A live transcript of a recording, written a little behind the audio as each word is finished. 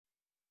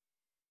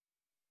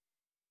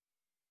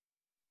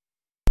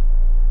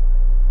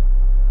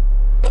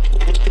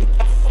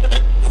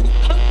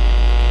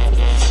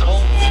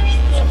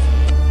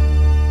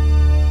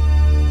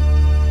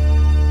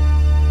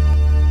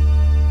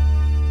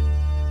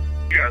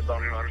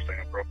don't even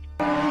understand, bro.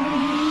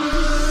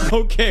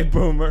 Okay,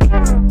 boomer. You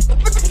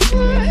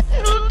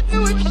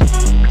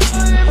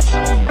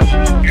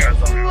guys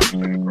don't even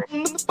understand, bro.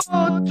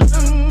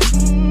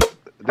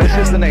 This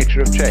is the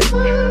nature of change.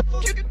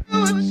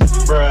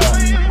 Bruh.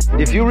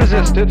 If you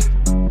resist it,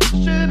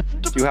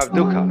 you have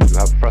dukkha, you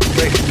have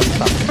frustration and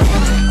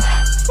suffering.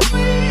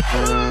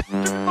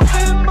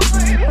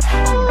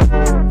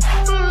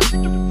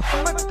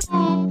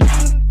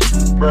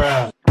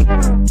 Bruh.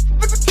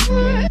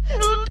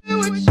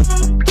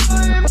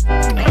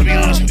 I'll be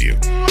honest with you.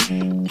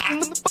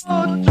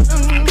 I'm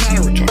kind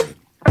of retarded.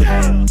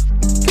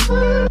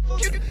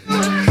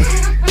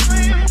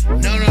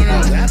 No,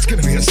 that's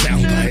gonna be a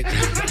soundbite.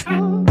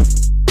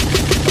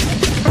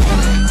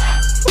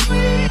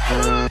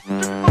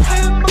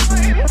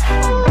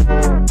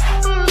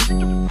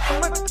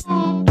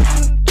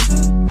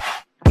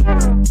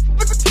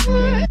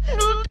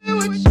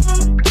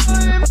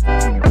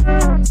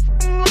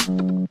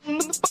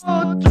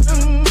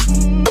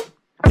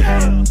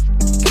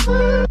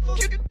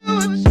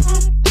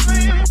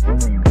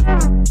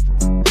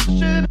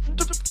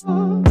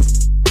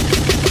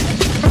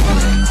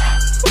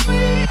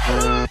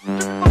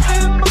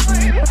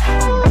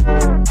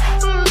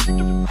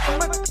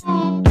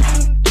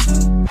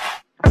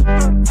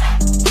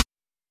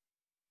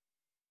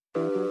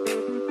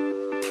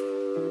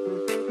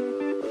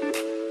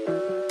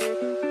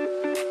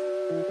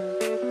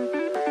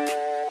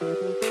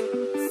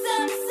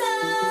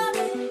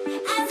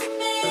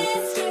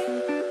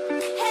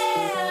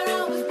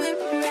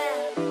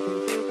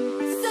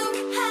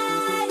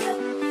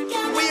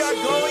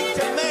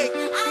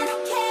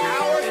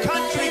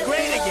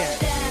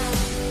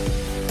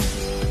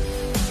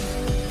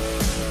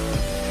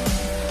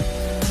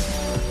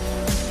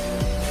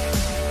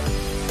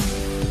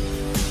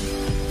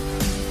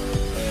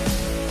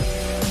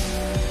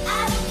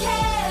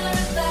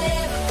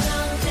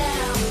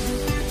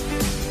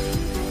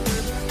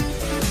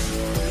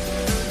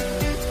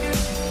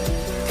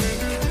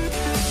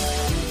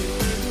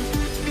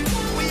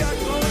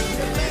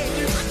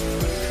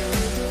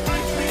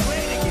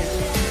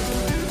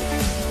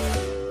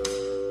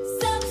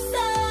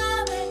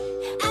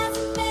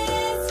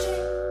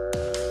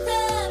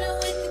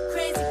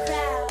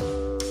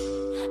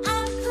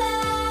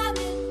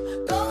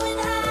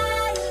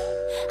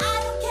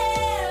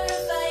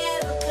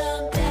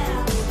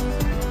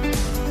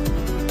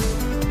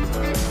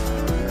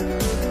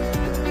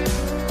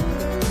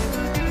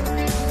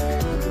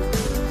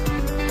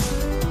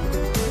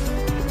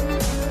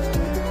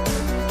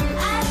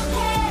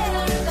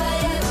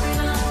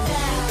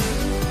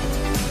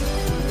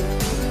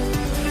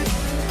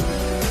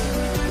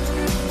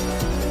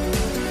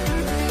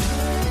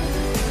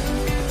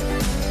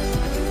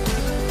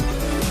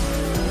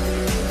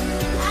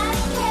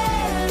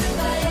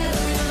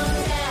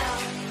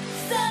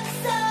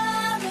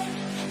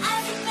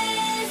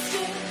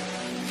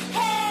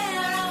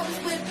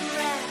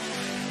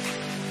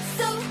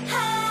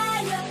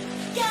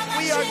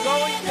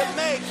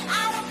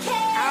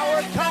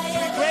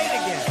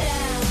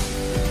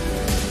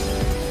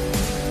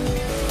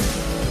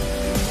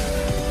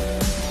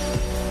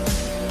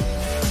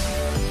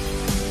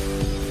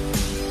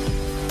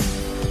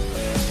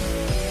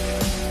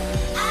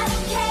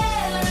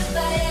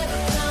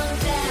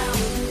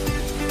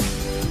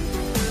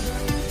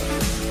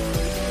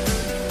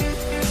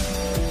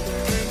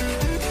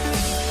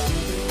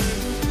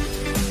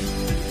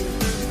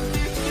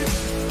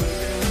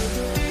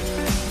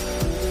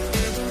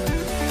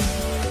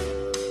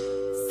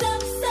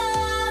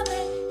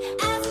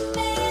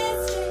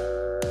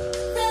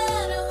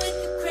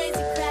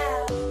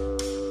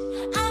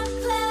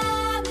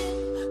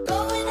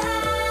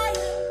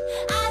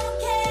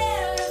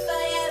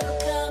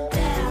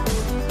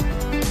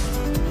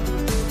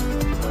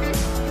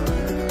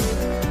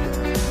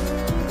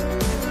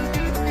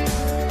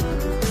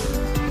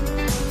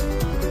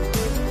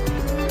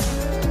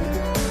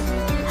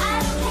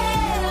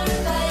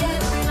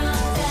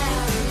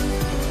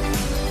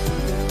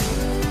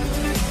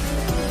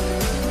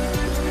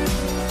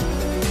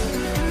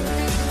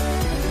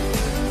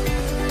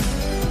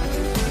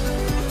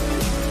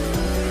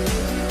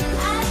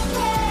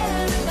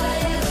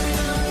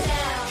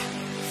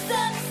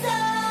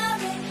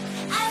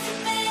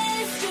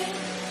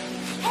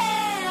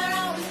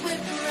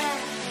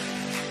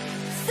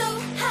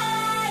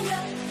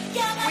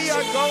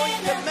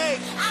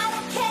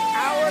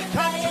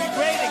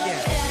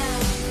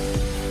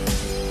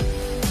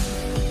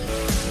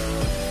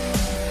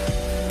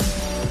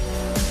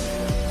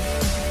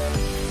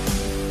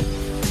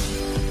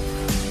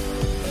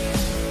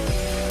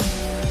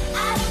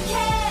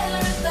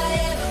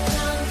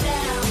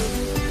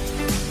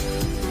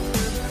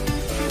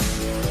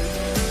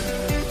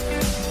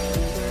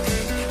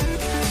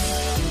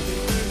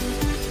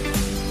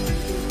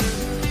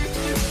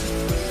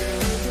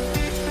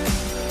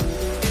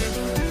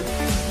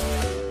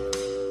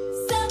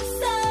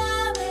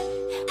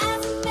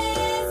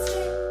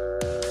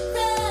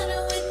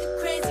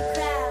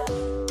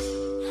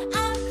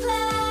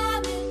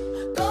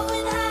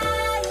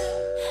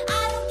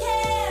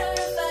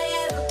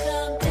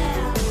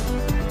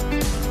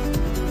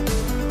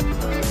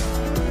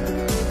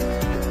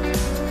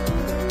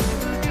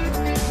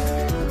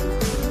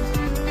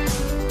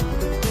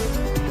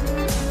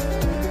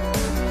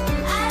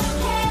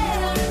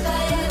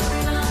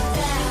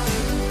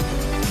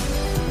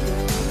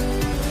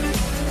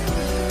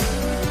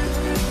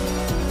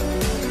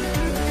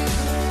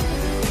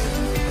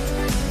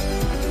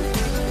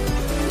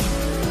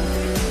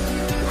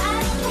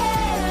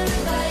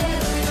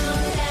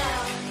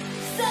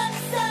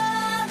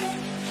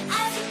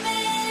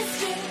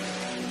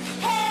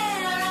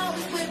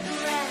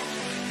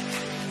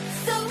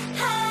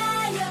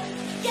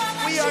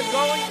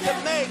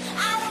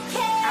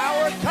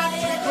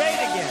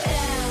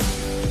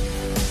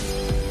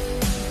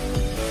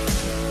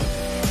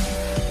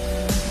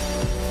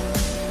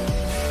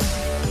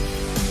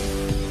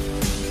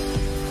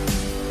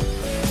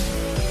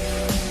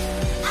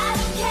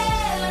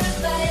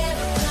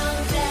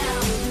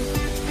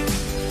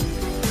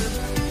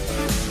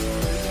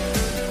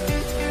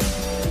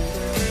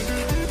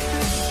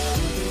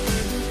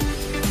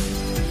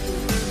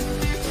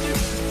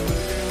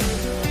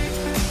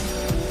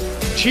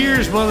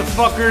 Cheers,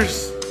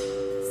 motherfuckers.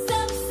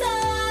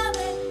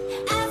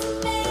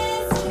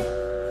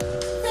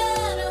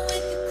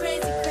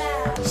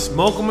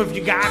 Smoke them if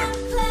you got them.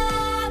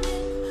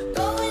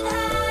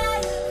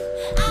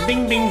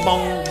 Bing, bing,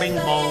 bong, bing,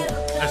 bong.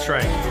 That's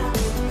right.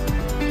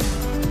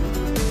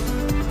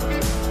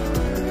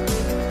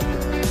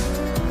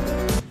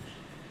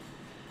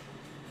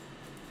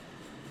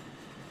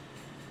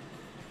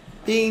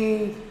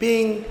 Bing,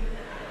 bing.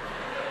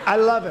 I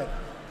love it.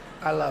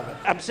 I love it.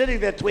 I'm sitting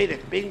there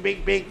tweeting. Bing,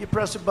 bing, bing. You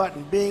press a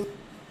button, bing.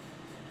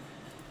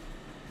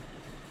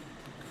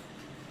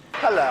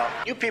 Hello.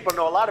 You people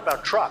know a lot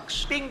about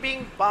trucks. Bing,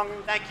 bing, bong.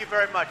 Thank you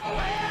very much.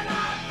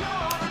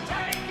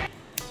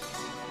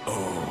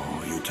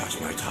 Oh, you touch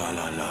my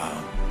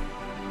tra-la-la.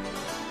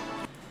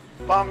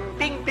 Bong,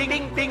 bing, bing,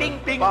 bing, bing,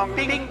 bing, bing, bong,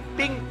 bing, bing,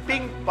 bing,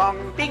 bing,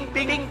 bong, bing,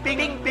 bing, bing, bing,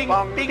 bing, bing,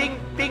 bong, bing, bing,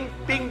 bing,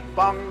 bing,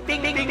 bong,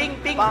 bing, bing, bing,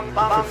 bing, bing, bong,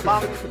 bong,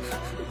 bong.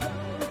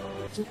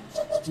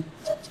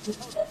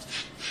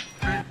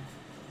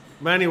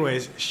 But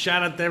anyways,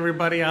 shout out to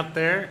everybody out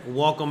there.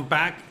 Welcome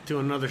back to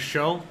another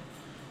show.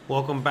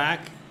 Welcome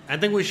back. I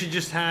think we should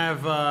just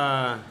have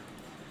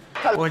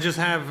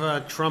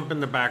Trump in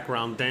the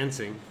background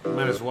dancing.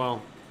 Might as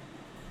well.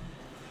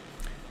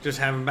 Just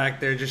have him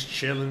back there just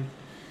chilling.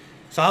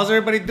 So how's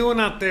everybody doing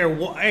out there?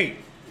 Hey,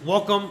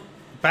 welcome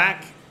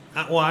back.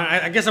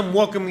 I guess I'm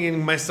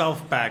welcoming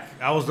myself back.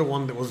 I was the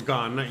one that was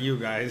gone, not you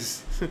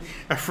guys.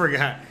 I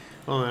forgot.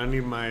 Hold on, I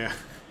need my...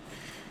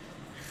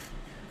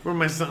 where are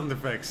my sound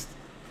effects?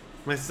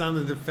 My sound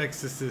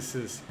effects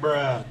is...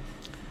 Bruh.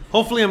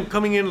 Hopefully I'm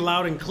coming in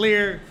loud and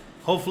clear.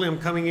 Hopefully I'm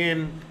coming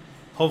in.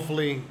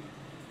 Hopefully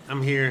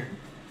I'm here.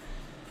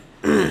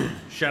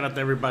 Shout out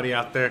to everybody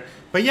out there.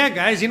 But yeah,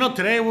 guys, you know,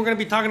 today we're going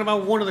to be talking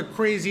about one of the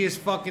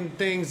craziest fucking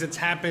things that's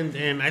happened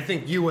in, I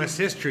think, U.S.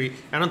 history.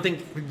 I don't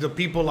think the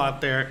people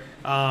out there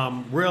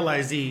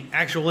realize the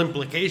actual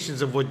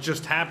implications of what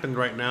just happened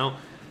right now.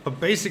 But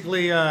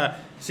basically,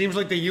 seems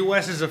like the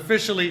U.S. is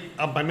officially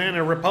a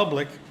banana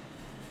republic.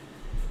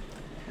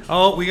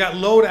 Oh, we got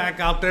Lodak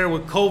out there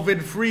with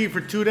COVID-free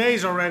for 2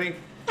 days already.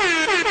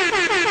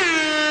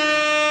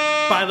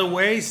 By the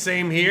way,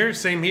 same here.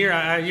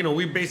 You know,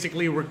 we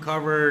basically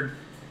recovered.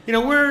 You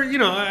know,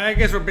 I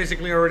guess we're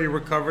basically already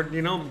recovered,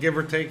 you know, give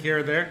or take here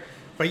or there.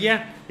 But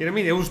yeah, you know what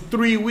I mean? It was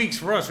 3 weeks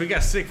for us. We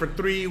got sick for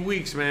 3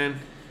 weeks, man.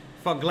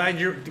 Fuck, glad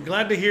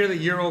to hear that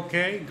you're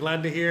okay.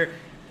 Glad to hear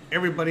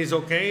everybody's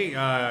okay.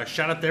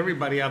 Shout out to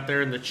everybody out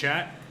there in the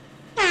chat.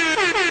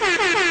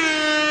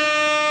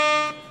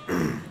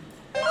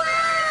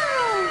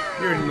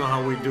 You already know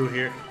how we do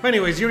here. But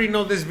anyways, you already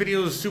know this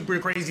video is super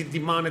crazy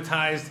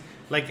demonetized,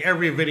 like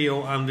every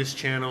video on this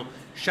channel.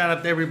 Shout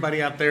out to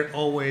everybody out there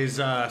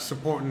always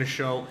supporting the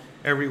show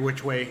every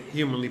which way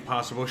humanly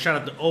possible. Shout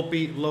out to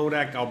Opie,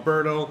 Lodak,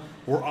 Alberto,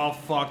 We're All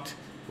Fucked,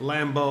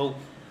 Lambo,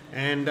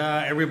 and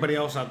everybody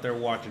else out there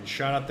watching.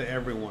 Shout out to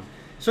everyone.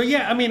 So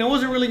yeah, I mean, I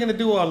wasn't really gonna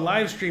do a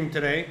live stream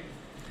today.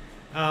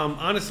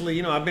 Honestly,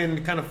 you know, I've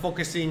been kind of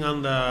focusing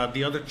on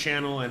the other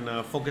channel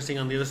and focusing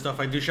on the other stuff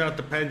I do. Shout out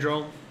to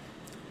Pedro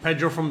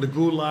from the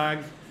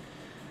Gulag.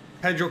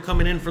 Pedro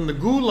coming in from the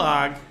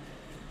Gulag.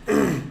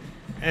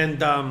 And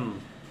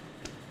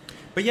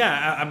but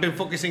yeah, I've been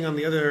focusing on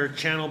the other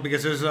channel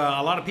because there's a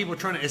lot of people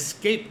trying to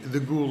escape the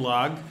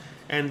Gulag,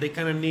 and they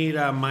kind of need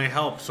my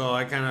help, so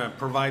I kind of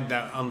provide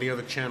that on the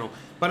other channel.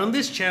 But on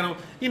this channel,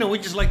 you know, we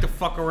just like to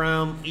fuck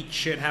around, eat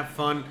shit, have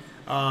fun.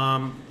 You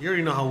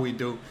already know how we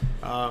do.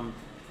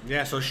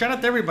 Yeah, so shout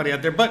out to everybody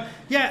out there. But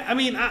yeah, I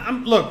mean,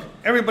 look,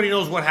 everybody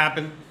knows what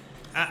happened.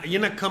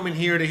 You're not coming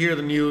here to hear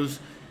the news.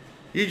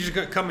 You're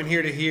just coming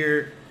here to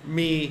hear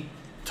me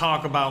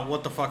talk about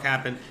what the fuck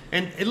happened.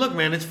 And look,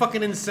 man, it's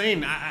fucking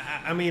insane.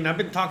 I mean, I've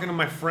been talking to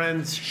my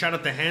friends. Shout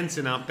out to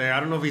Hanson out there. I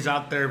don't know if he's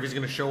out there, if he's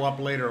going to show up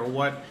later or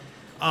what.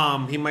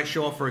 He might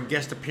show up for a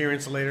guest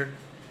appearance later.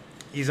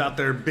 He's out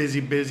there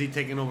busy,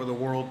 taking over the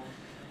world.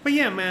 But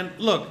yeah, man,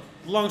 look,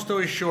 long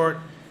story short,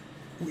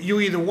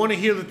 you either want to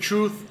hear the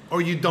truth or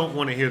you don't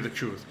want to hear the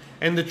truth.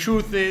 And the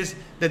truth is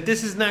that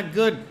this is not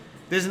good.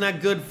 This is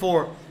not good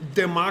for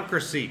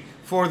democracy,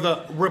 for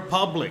the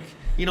republic,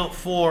 you know,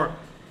 for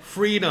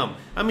freedom.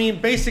 I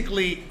mean,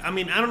 basically, I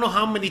don't know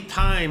how many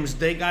times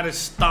they got to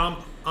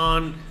stomp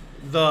on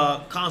the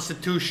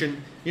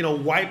Constitution, you know,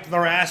 wipe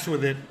their ass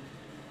with it,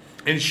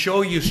 and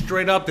show you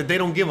straight up that they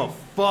don't give a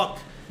fuck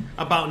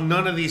about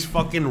none of these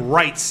fucking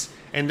rights,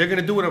 and they're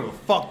gonna do whatever the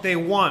fuck they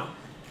want.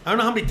 I don't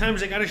know how many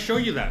times they gotta show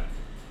you that.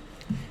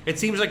 It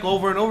seems like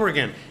over and over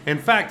again. In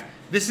fact,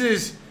 this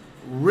is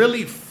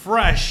really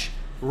fresh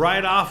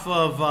right off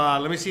of,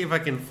 let me see if I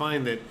can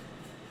find it.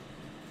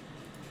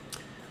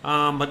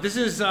 But this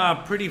is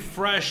pretty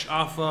fresh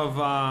off of,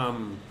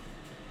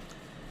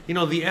 you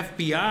know, the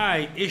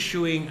FBI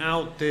issuing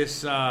out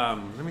this,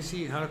 let me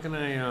see, how can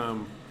I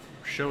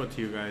show it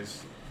to you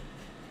guys?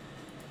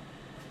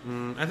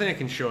 I think I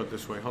can show it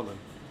this way, hold on.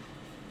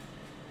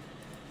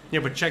 Yeah,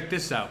 but check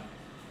this out.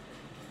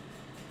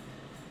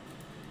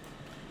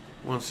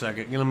 One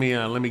second, let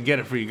me get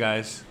it for you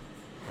guys.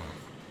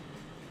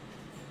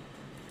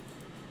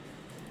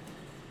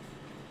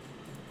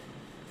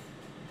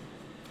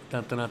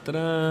 Dun, dun, dun, dun,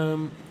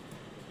 dun.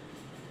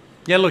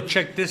 Yeah, look,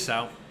 check this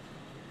out.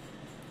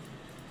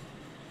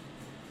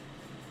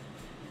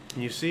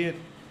 Can you see it?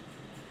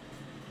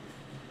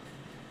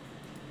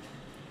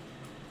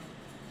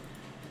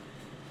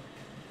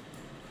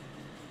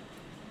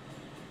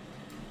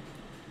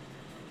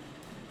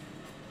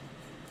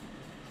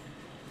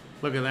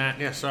 Look at that.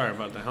 Yeah, sorry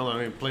about that. Hold on,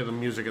 let me play the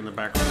music in the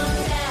background.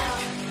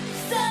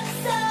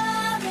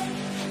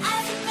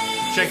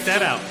 Check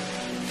that out.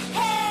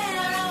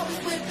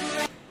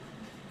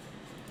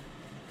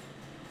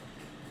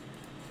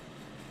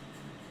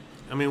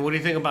 I mean, what do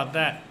you think about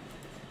that?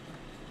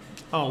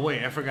 Oh,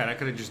 wait, I forgot. I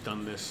could have just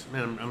done this.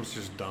 Man, I'm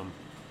just dumb.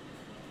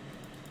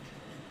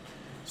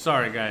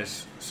 Sorry,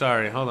 guys.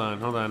 Sorry. Hold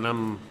on.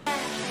 I'm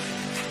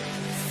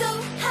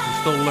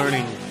still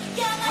learning.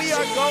 We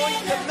are going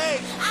to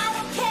make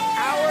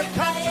our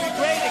country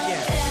great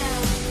again.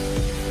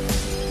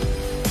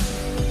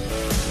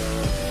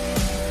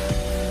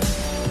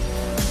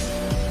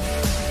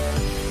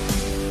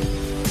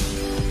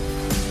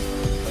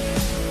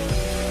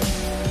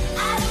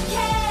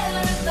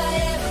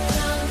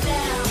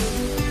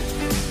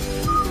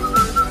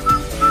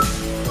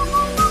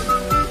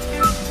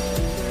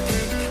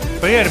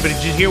 But yeah, but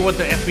did you hear what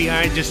the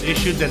FBI just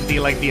issued? That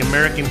the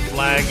American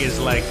flag is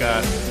like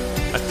a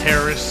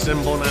terrorist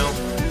symbol now.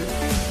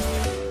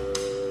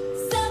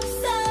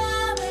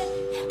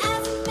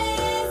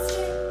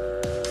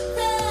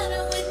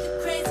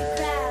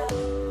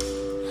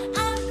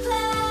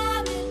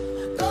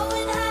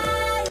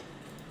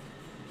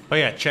 Oh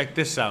yeah, check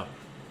this out.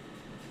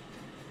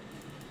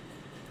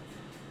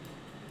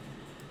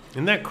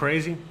 Isn't that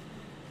crazy?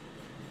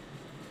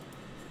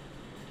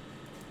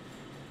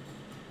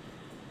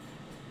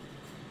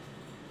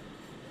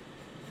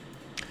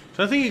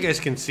 So I think you guys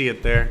can see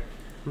it there.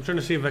 I'm trying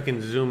to see if I can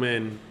zoom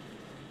in.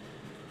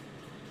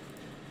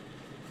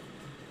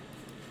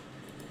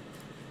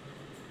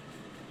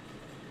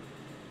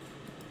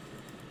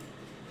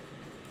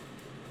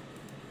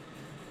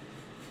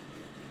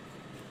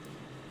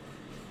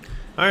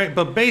 All right,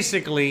 but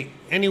basically,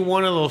 any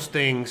one of those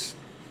things,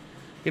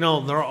 you know,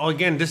 they're all,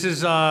 again, this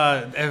is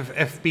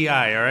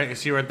FBI, all right? You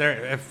see right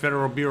there,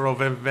 Federal Bureau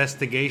of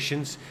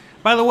Investigations.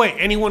 By the way,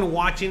 anyone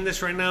watching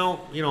this right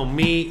now, you know,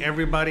 me,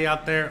 everybody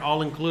out there,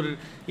 all included,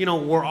 you know,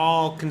 we're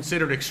all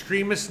considered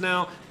extremists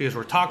now because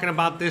we're talking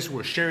about this,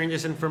 we're sharing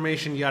this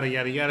information, yada,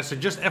 yada, yada. So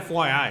just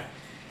FYI.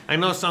 I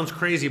know it sounds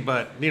crazy,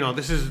 but, you know,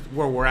 this is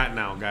where we're at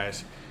now,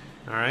 guys.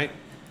 All right?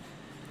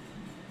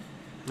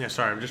 Yeah,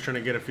 sorry, I'm just trying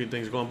to get a few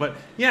things going. But,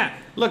 yeah,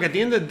 look, at the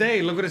end of the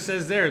day, look what it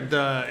says there.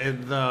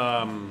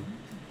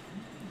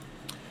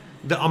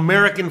 The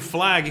American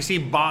flag, you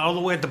see all the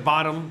way at the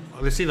bottom,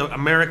 you see the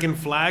American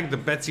flag, the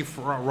Betsy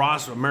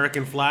Ross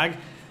American flag.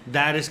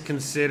 That is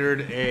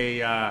considered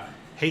a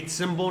hate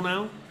symbol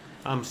now.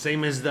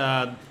 Same as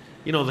the,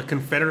 you know, the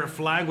Confederate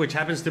flag, which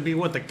happens to be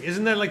what?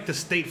 Isn't that like the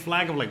state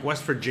flag of like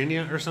West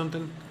Virginia or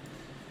something?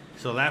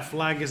 So that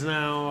flag is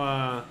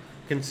now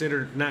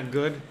considered not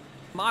good.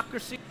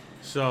 Democracy.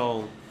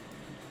 So,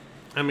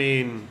 I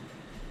mean,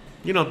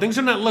 you know, things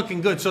are not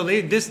looking good. So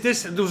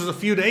this was a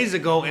few days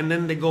ago, and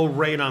then they go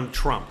raid on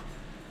Trump.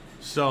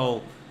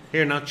 So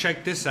here, now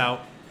check this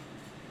out.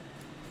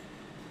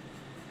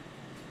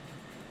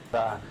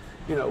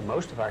 You know,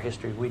 most of our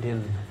history we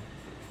didn't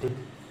you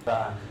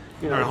know.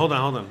 All right, hold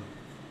on.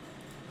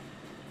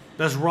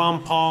 That's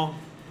Ron Paul,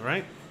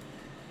 right?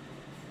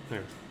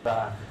 There.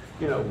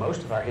 You know,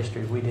 most of our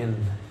history we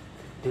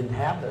didn't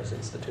have those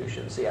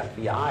institutions. The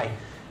FBI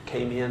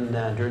came in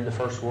during the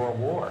First World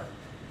War,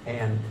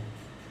 and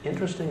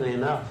interestingly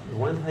enough,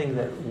 one thing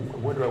that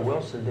Woodrow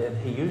Wilson did,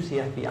 he used the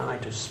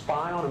FBI to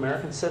spy on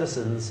American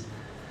citizens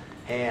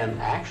and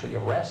actually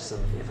arrest them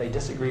if they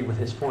disagreed with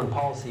his foreign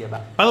policy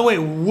about... By the way,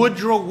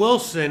 Woodrow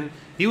Wilson,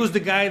 he was the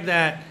guy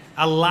that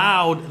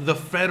allowed the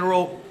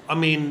federal...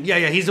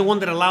 he's the one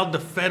that allowed the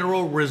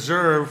Federal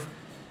Reserve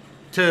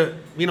to,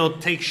 you know,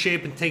 take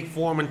shape and take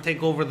form and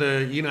take over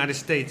the United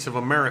States of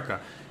America.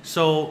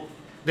 So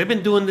they've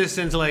been doing this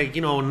since, like,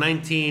 you know,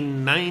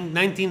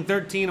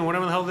 1913 or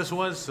whatever the hell this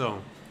was,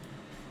 so...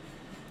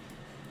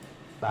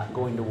 about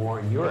going to war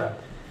in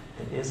Europe.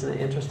 And isn't it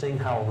interesting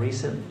how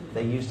recent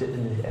they used it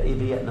in the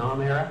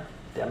Vietnam era?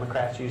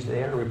 Democrats used it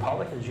there, and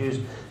Republicans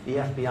used the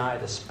FBI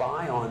to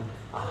spy on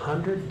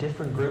 100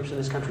 different groups in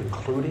this country,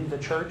 including the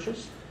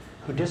churches,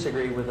 who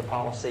disagree with the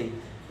policy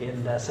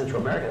in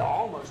Central America. It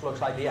almost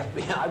looks like the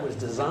FBI was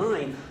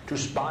designed to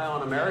spy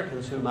on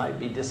Americans who might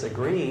be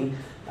disagreeing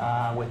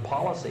with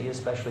policy,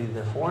 especially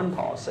the foreign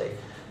policy.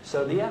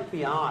 So the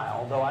FBI,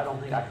 although I don't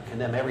think I can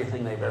condemn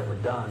everything they've ever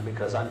done,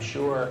 because I'm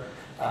sure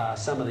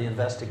some of the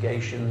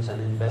investigations and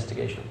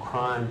investigation of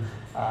crime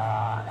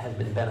has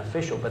been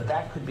beneficial, but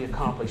that could be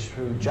accomplished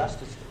through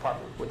Justice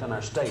Department within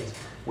our states.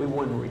 We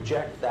wouldn't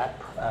reject that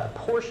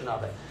portion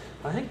of it.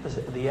 I think the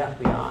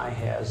FBI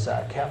has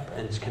kept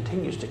and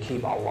continues to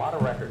keep a lot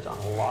of records on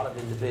a lot of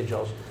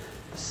individuals.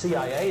 The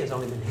CIA has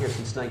only been here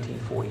since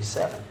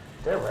 1947.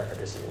 Their record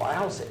is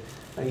lousy.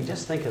 I mean,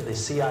 just think of the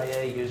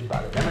CIA used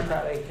by the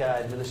Democratic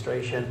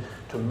administration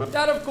to...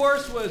 That, of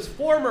course, was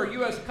former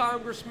U.S.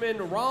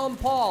 Congressman Ron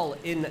Paul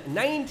in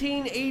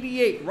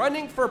 1988,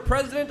 running for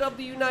President of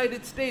the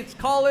United States,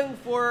 calling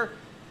for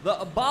the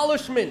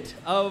abolishment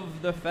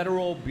of the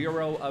Federal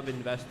Bureau of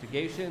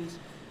Investigations.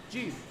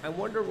 Gee, I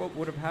wonder what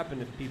would have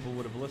happened if people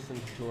would have listened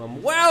to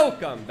him.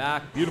 Welcome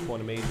back, beautiful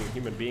and amazing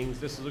human beings.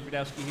 This is Luke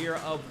Rudowski here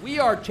of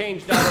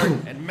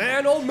WeAreChange.org. And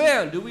man, oh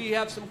man, do we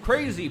have some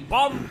crazy,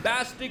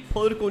 bombastic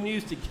political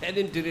news to get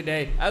into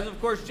today. As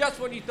of course, just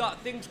when you thought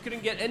things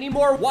couldn't get any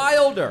more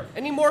wilder,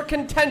 any more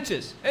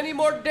contentious, any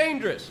more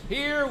dangerous,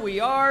 here we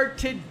are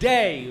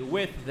today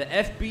with the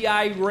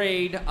FBI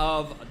raid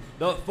of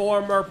the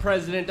former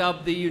President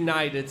of the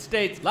United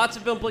States. Lots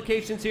of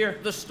implications here.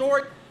 The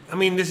story... I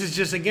mean, this is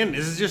just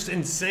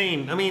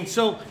insane. I mean,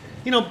 so,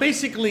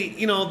 basically,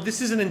 this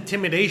is an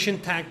intimidation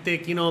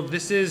tactic.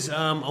 This is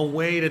a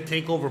way to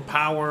take over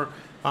power.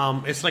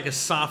 It's like a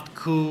soft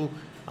coup.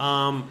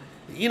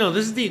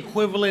 This is the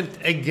equivalent,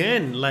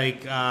 again,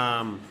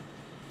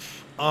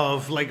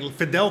 of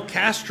Fidel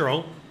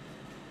Castro.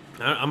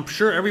 I'm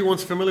sure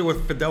everyone's familiar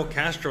with Fidel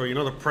Castro,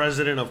 the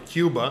president of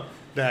Cuba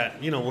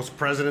that, was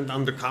president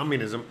under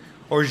communism.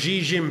 Or Xi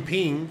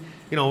Jinping,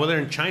 over there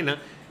in China.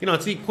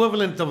 It's the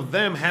equivalent of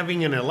them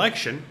having an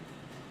election.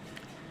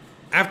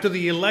 After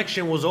the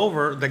election was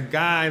over, the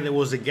guy that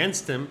was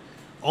against him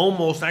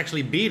almost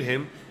actually beat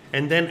him.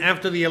 And then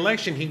after the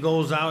election, he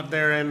goes out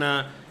there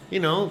and,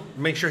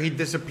 make sure he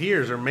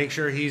disappears or make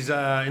sure he's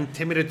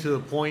intimidated to the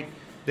point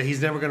that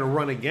he's never going to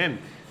run again.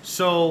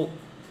 So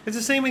it's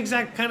the same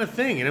exact kind of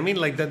thing. And I mean,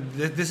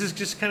 this is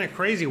just kind of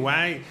crazy.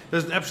 Why?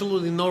 There's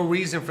absolutely no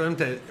reason for them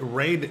to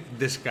raid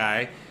this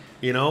guy.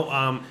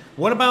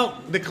 What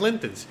about the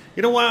Clintons?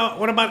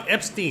 What about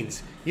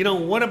Epstein's?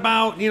 What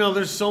about,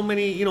 there's so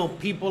many,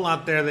 people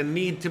out there that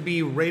need to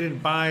be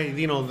raided by,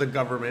 the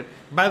government,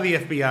 by the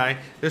FBI.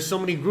 There's so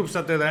many groups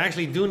out there that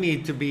actually do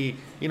need to be,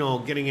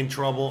 getting in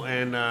trouble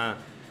and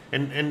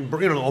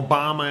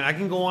Obama. I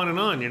can go on and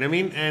on, you know what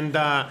I mean?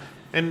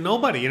 And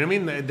nobody, you know what I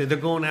mean? They're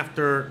going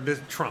after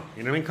this Trump,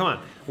 you know what I mean? Come on.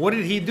 What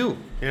did he do? You know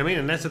what I mean?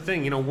 And that's the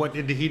thing, what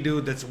did he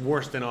do that's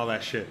worse than all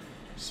that shit?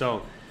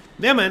 So...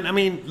 yeah, man. I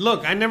mean,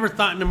 look, I never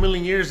thought in a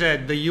million years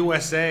that the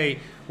USA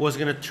was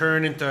going to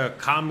turn into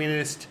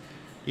communist.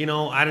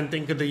 I didn't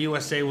think that the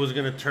USA was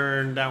going to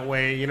turn that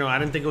way. I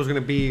didn't think it was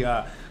going to be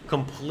a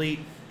complete,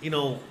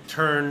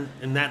 turn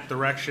in that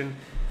direction.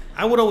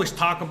 I would always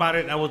talk about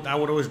it. I would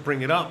always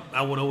bring it up.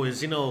 I would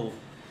always,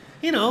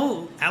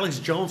 Alex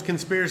Jones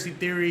conspiracy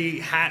theory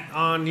hat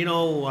on,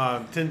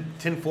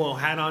 tinfoil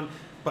hat on.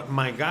 But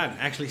my God,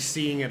 actually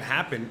seeing it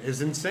happen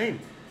is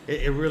insane.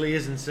 It really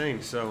is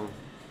insane. So...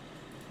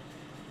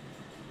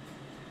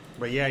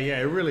 but yeah,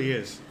 it really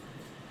is.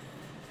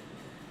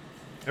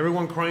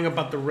 Everyone crying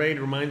about the raid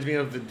reminds me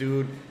of the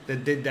dude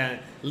that did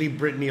that Leave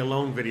Britney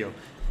Alone video.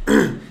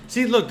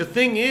 See, look, the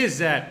thing is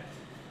that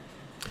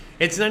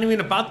it's not even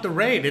about the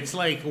raid. It's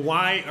like,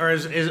 why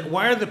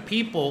are the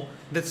people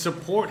that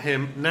support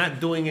him not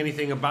doing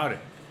anything about it?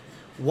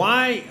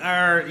 Why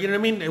are,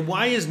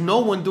 why is no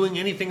one doing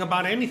anything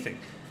about anything?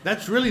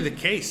 That's really the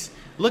case.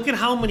 Look at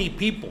how many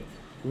people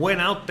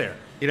went out there.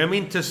 You know what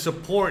I mean? To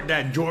support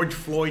that George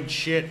Floyd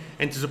shit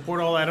and to support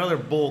all that other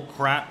bull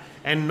crap.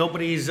 And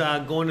nobody's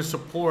going to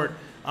support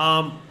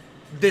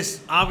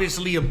this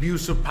obviously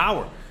abuse of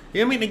power.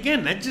 You know what I mean?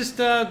 Again, that's just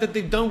that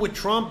they've done with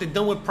Trump. They've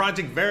done with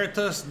Project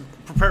Veritas.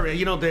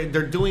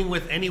 They're doing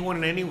with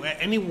anyone and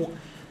anyone.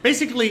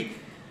 Basically,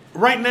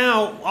 right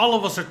now, all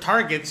of us are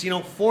targets,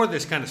 for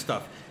this kind of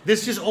stuff.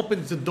 This just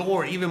opens the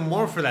door even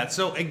more for that.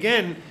 So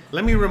again,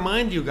 let me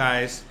remind you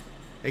guys,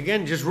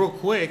 again, just real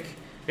quick,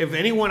 if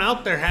anyone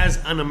out there has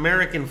an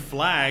American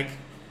flag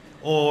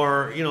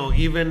or,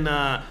 even,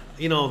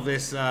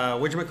 this,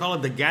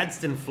 the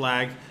Gadsden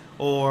flag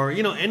or,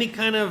 any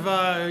kind of,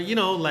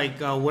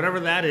 whatever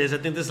that is. I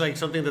think this is like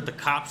something that the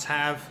cops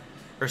have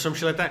or some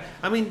shit like that.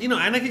 I mean,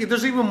 and I think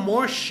there's even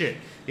more shit,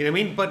 you know what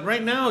I mean? But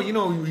right now,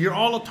 you're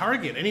all a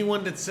target.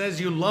 Anyone that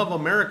says you love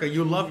America,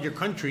 you love your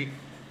country,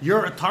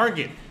 you're a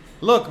target.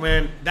 Look,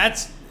 man,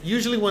 that's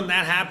usually when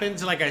that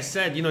happens, like I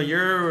said,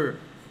 you're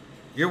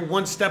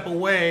one step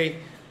away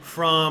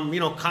from,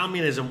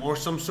 communism or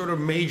some sort of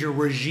major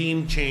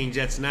regime change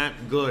that's not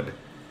good.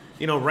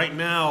 Right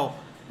now,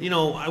 it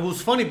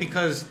was funny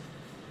because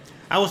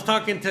I was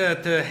talking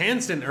to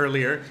Hanson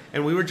earlier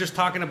and we were just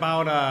talking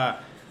about,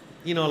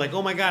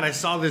 oh my God, I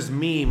saw this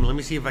meme. Let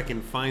me see if I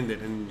can find it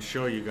and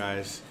show you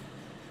guys.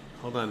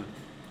 Hold on.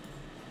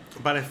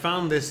 But I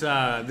found this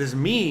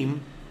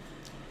meme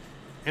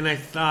and I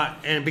thought,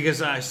 and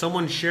because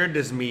someone shared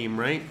this meme,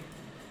 right?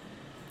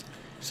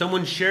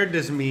 Someone shared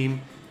this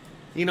meme,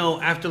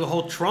 after the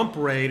whole Trump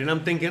raid, and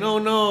I'm thinking, oh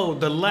no,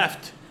 the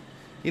left,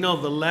 the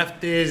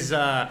left is,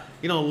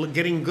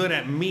 getting good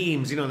at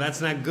memes.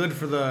 That's not good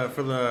for the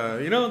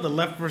the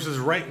left versus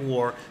right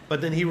war.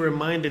 But then he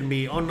reminded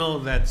me, oh no,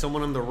 that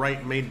someone on the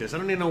right made this. I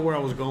don't even know where I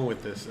was going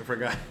with this. I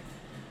forgot.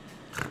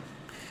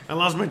 I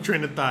lost my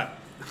train of thought.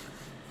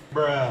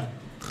 Bruh.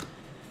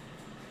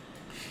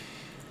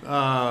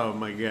 Oh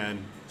my God,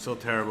 so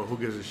terrible. Who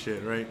gives a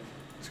shit, right?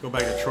 Let's go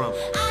back to Trump.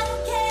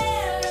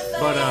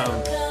 But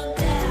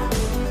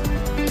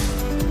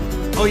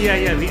oh yeah.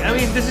 I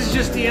mean, this is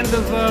just the end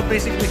of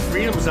basically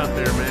freedoms out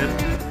there,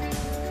 man.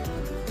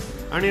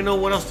 I don't even know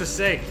what else to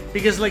say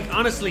because, like,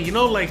 honestly, you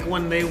know, like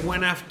when they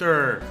went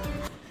after.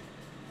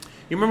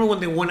 You remember when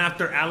they went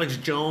after Alex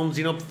Jones,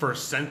 you know, for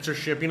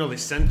censorship? You know, they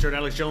censored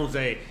Alex Jones.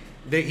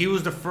 He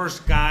was the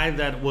first guy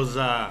that was,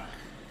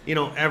 you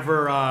know,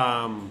 ever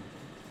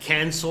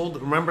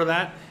canceled. Remember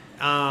that?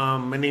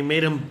 And they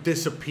made him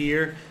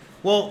disappear.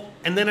 Well,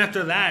 and then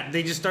after that,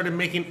 they just started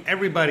making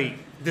everybody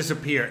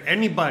disappear.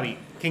 Anybody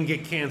can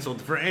get canceled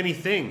for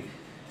anything.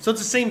 So it's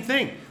the same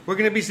thing. We're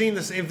going to be seeing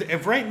this.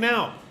 If right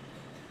now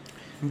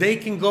they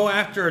can go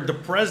after the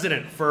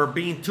president for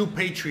being too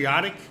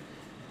patriotic,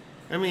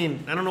 I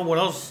mean, I don't know what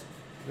else,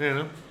 you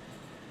know.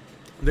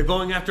 They're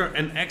going after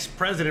an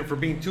ex-president for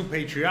being too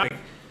patriotic.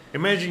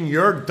 Imagine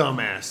your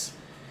dumbass.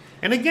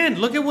 And again,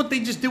 look at what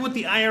they just did with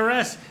the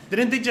IRS.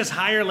 Didn't they just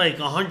hire like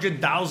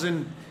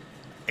 100,000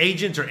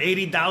 agents or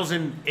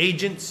 80,000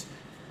 agents?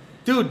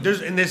 Dude,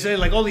 and they say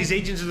like all these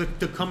agents are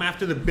to come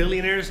after the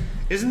billionaires.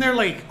 Isn't there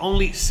like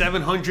only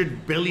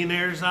 700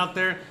 billionaires out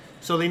there?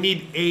 So they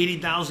need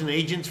 80,000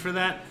 agents for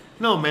that?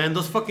 No, man,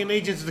 those fucking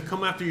agents are to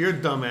come after your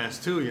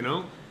dumbass too, you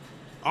know?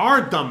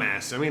 Our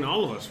dumbass. I mean,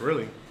 all of us,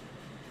 really.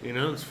 You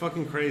know, it's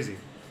fucking crazy.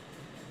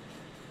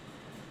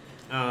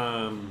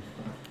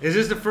 Is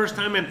this the first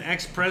time an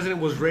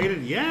ex-president was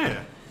raided?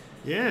 Yeah.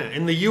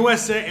 In the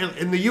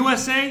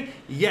USA,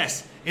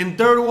 yes. In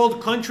third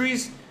world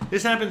countries,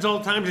 this happens all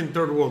the time in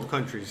third world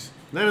countries.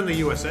 Not in the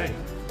USA.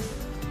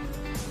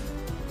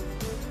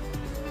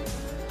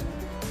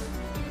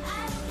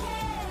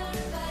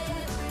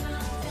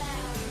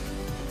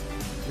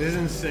 This is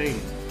insane.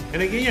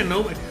 And again,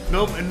 no,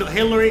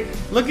 Hillary.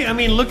 Look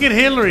at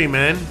Hillary,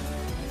 man.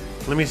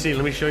 Let me see.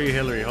 Let me show you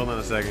Hillary. Hold on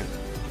a second.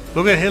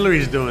 Look what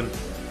Hillary's doing,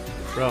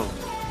 bro.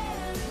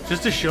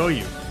 Just to show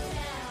you,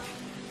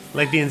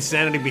 like the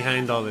insanity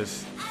behind all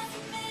this.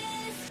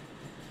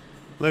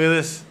 Look at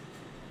this.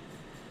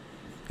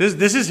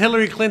 This is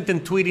Hillary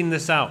Clinton tweeting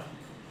this out.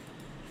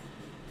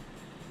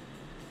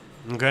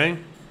 Okay.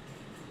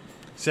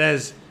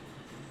 Says,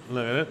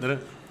 look at it.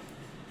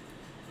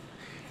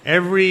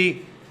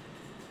 Every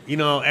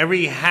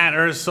hat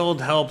Earth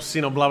sold helps,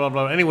 blah, blah,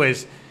 blah.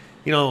 Anyways,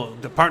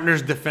 the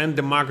partners defend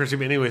democracy.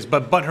 But anyways,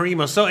 but her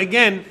email. So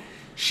again,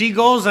 she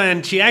goes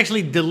and she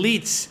actually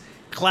deletes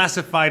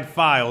classified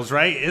files,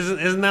 right?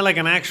 Isn't that like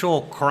an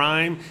actual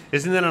crime?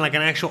 Isn't that like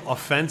an actual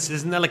offense?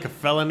 Isn't that like a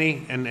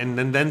felony? And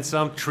then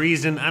some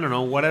treason, I don't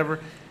know, whatever.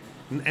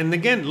 And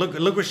again,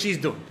 look what she's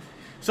doing.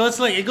 So it's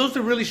like, it goes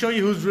to really show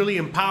you who's really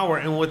in power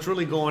and what's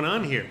really going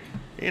on here.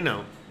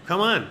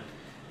 Come on.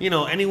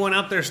 Anyone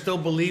out there still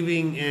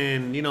believing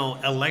in,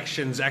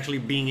 elections actually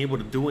being able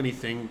to do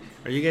anything?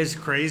 Are you guys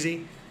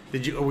crazy?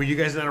 Were you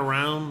guys not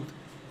around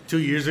 2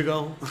 years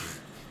ago?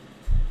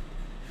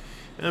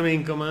 I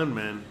mean, come on,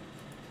 man.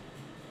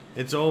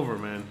 It's over,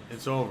 man.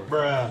 It's over.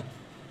 Bruh.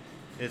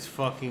 It's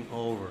fucking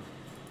over.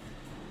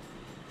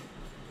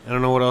 I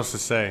don't know what else to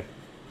say.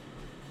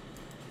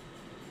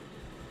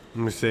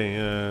 Let me see.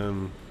 Let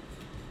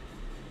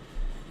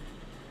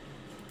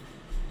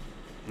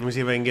me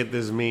see if I can get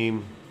this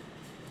meme.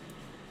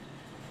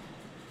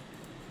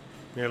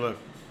 Here, look.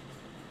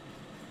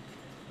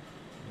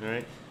 All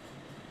right.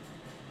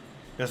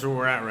 That's where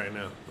we're at right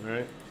now. All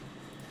right.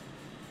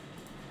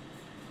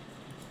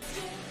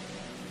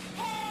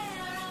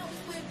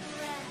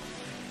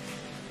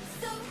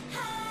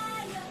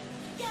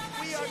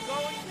 We are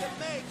going to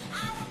make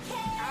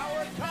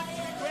our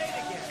country great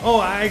again. Oh,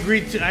 I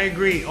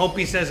agree.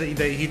 Opie says that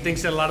he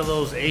thinks that a lot of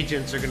those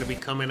agents are going to be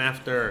coming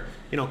after,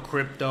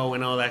 crypto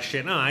and all that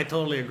shit. No, I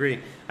totally agree.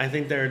 I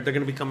think they're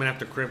going to be coming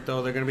after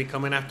crypto. They're going to be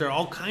coming after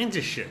all kinds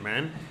of shit,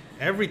 man.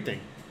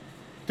 Everything.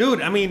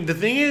 Dude, I mean, the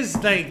thing is,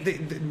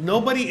 like,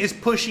 nobody is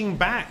pushing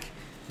back.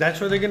 That's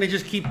where they're going to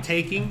just keep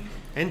taking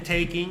and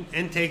taking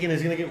and taking.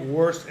 It's going to get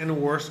worse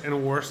and worse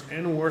and worse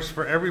and worse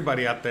for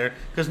everybody out there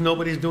because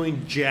nobody's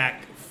doing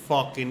jack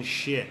fucking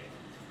shit.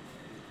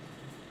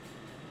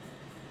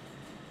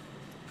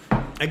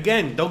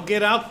 Again, don't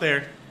get out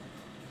there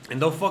and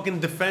don't fucking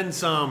defend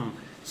some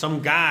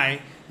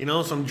guy,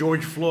 some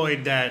George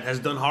Floyd that has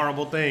done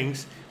horrible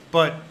things.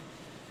 But,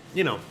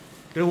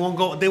 they won't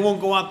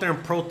go out there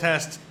and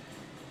protest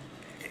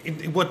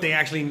what they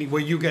actually need,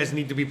 what you guys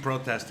need to be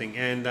protesting.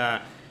 And,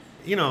 I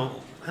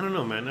don't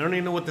know, man. I don't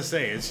even know what to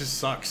say. It just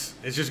sucks.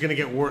 It's just going to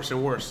get worse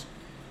and worse.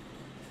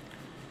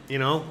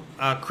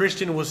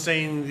 Christian was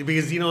saying,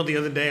 because, the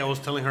other day I was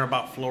telling her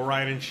about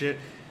fluoride and shit.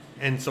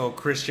 And so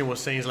Christian was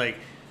saying, he's like,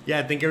 yeah,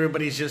 I think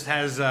everybody's just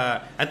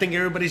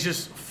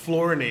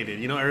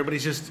fluorinated.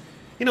 Everybody's just,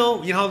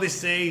 how they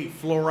say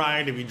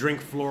fluoride, if you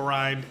drink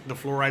fluoride, the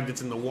fluoride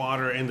that's in the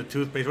water and the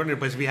toothpaste,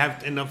 whatever, if you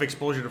have enough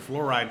exposure to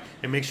fluoride,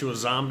 it makes you a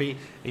zombie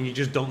and you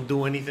just don't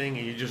do anything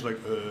and you're just like,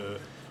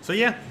 So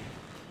yeah,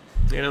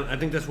 I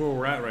think that's where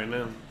we're at right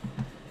now.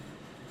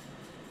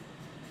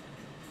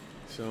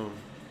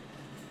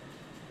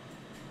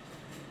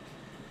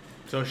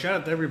 So shout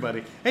out to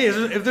everybody. Hey,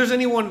 if there's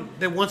anyone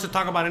that wants to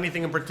talk about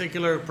anything in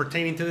particular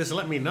pertaining to this,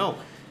 let me know.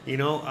 You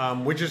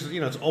know, we're just,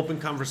 it's open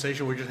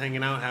conversation. We're just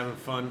hanging out, having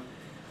fun.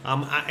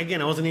 I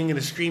wasn't even going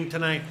to stream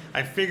tonight.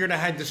 I figured I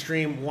had to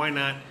stream. Why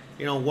not?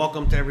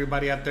 Welcome to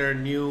everybody out there,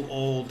 new,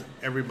 old,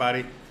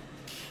 everybody.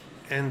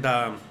 And,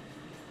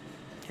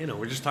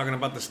 we're just talking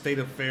about the state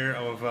affair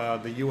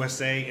of the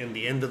USA and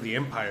the end of the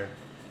empire.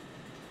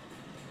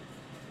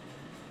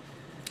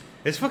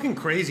 It's fucking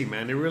crazy,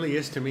 man. It really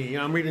is to me.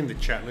 I'm reading the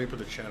chat. Let me put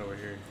the chat over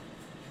here.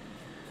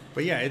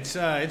 But yeah, it's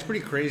pretty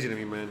crazy to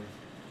me, man.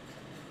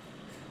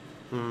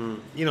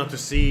 To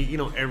see,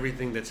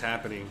 everything that's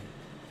happening.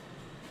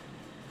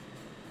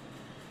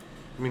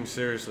 I mean,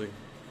 seriously.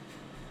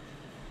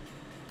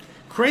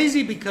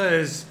 Crazy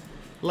because,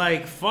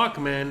 like, fuck,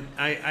 man.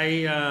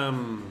 I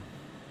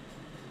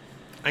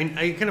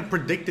kind of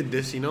predicted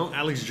this,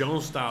 Alex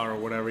Jones style or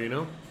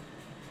whatever,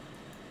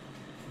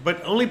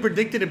 But only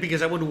predicted it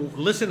because I would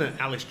listen to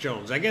Alex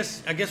Jones. I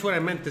guess what I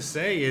meant to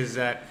say is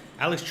that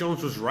Alex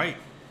Jones was right.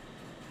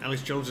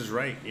 Alex Jones is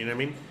right. You know what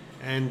I mean?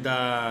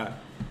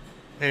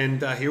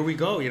 And here we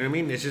go. You know what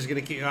I mean? It's just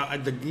gonna keep.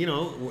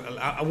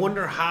 I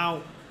wonder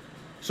how.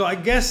 So I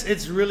guess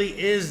it really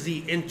is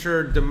the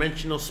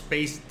interdimensional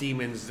space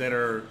demons that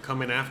are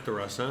coming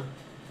after us, huh?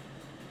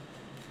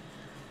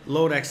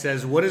 Lodex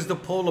says, "What is the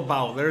poll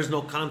about? There is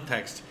no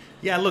context."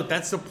 Yeah, look,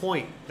 that's the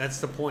point. That's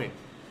the point.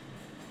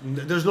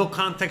 There's no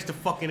context to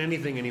fucking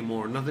anything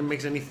anymore. Nothing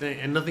makes any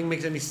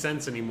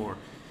sense anymore.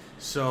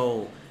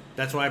 So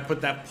that's why I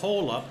put that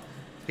poll up,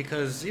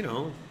 because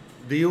do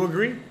you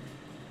agree?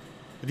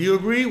 Do you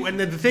agree? And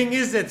the thing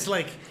is, it's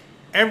like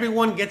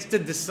everyone gets to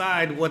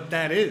decide what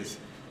that is.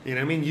 You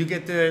know what I mean? You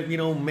get to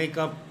make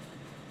up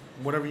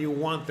whatever you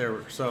want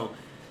there. So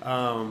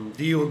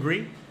do you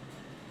agree?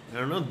 I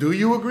don't know. Do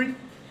you agree?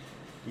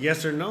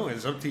 Yes or no?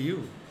 It's up to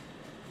you.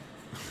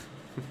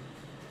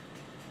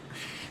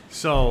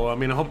 So, I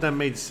mean, I hope that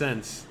made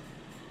sense.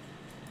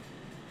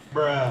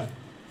 Bruh.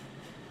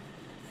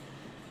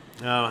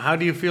 How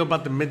do you feel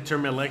about the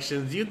midterm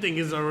elections? Do you think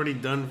it's already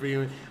done for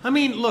you? I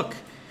mean, look,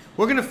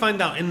 we're going to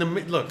find out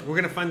we're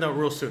going to find out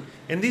real soon.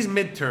 In these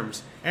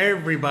midterms,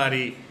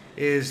 everybody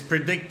is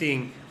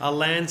predicting a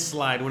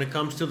landslide when it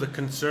comes to the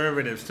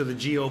conservatives, to the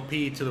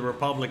GOP, to the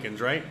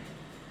Republicans, right?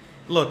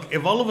 Look,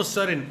 if all of a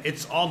sudden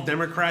it's all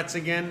Democrats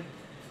again,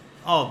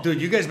 oh, dude,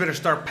 you guys better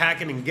start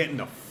packing and getting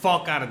the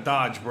fuck out of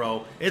Dodge,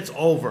 bro. It's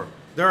over.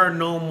 There are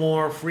no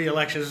more free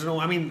elections.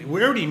 I mean,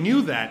 we already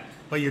knew that,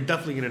 but you're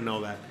definitely going to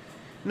know that.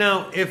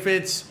 Now, if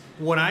it's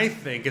what I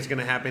think is going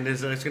to happen is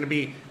that it's going to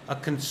be a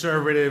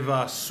conservative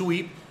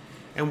sweep,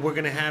 and we're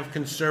going to have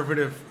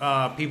conservative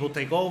people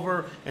take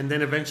over, and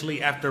then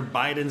eventually after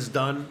Biden's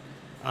done,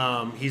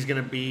 he's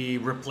going to be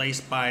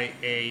replaced by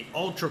a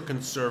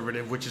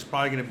ultra-conservative, which is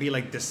probably going to be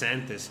like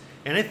DeSantis.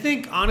 And I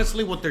think,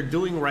 honestly, what they're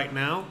doing right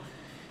now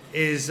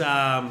is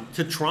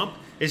to Trump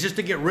is just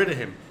to get rid of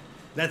him.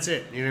 That's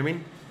it. You know what I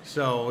mean?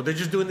 So they're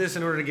just doing this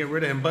in order to get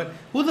rid of him. But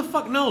who the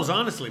fuck knows,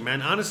 honestly,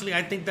 man? Honestly,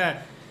 I think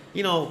that,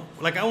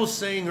 like I was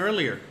saying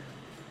earlier,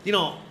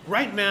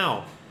 right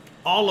now,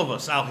 all of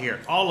us out here,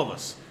 all of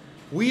us,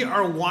 we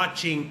are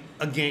watching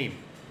a game.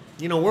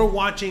 We're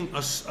watching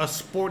a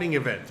sporting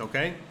event,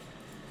 okay?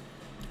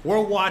 We're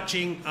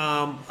watching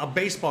a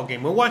baseball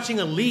game. We're watching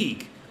a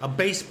league, a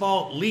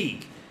baseball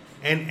league.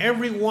 And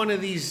every one of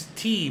these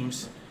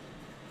teams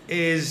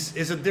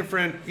is a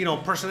different,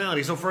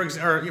 personality. So for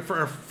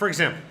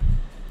example,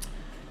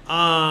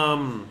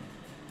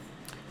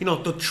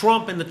 the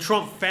Trump and the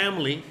Trump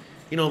family,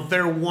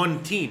 they're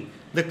one team.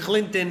 The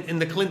Clinton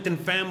and the Clinton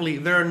family,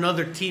 they're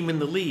another team in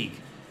the league.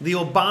 The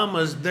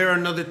Obamas, they're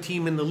another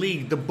team in the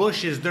league. The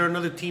Bushes, they're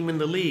another team in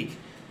the league.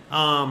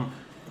 Charles,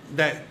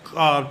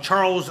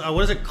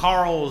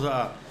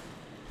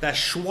 that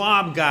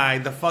Schwab guy,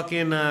 the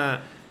fucking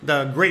the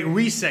Great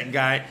Reset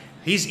guy,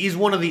 he's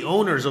one of the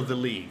owners of the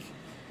league.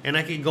 And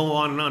I could go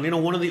on and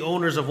on. One of the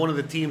owners of one of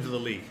the teams of the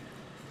league.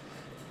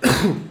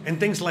 And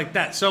things like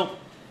that. So,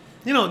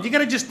 you got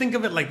to just think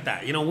of it like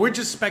that. We're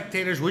just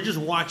spectators. We're just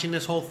watching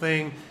this whole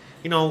thing.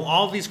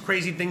 All these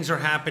crazy things are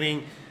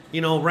happening.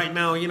 Right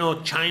now,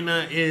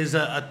 China is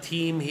a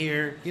team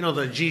here.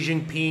 The Xi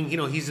Jinping,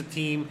 he's a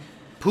team.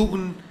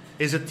 Putin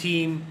is a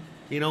team,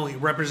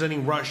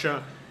 representing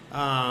Russia.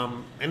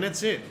 And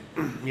that's it,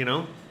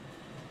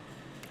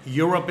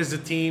 Europe is a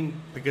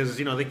team because,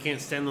 they can't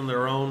stand on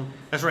their own.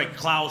 That's right,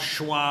 Klaus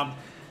Schwab.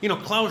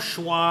 Klaus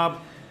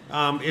Schwab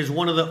is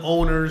one of the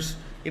owners,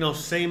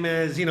 same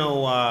as, who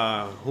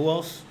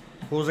else?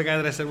 Who was the guy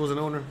that I said was an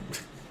owner?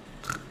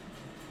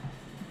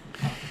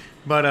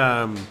 But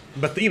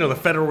the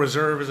Federal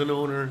Reserve is an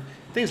owner.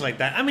 Things like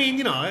that. I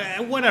mean,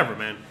 whatever,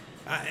 man.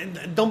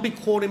 Don't be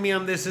quoting me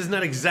on this. It's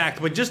not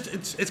exact, but just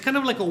it's kind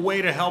of like a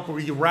way to help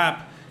you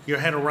wrap your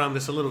head around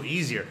this a little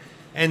easier.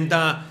 And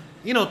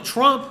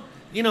Trump,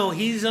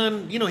 he's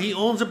on, he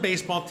owns a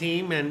baseball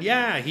team, and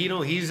yeah,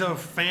 he's a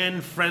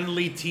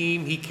fan-friendly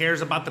team. He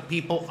cares about the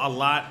people a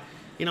lot.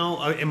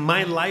 In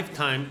my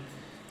lifetime,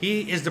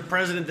 he is the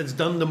president that's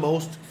done the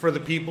most for the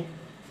people.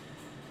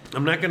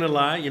 I'm not gonna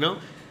lie,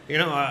 You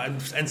know,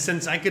 and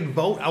since I could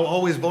vote, I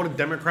always voted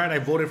Democrat. I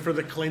voted for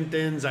the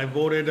Clintons. I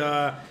voted,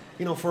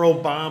 you know, for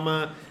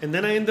Obama. And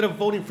then I ended up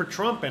voting for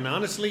Trump. And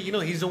honestly, you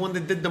know, he's the one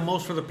that did the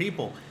most for the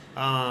people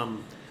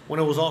when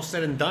it was all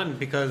said and done.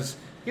 Because,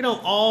 you know,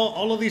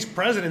 all of these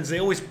presidents, they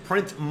always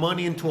print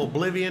money into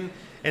oblivion.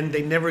 And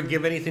they never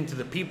give anything to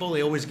the people.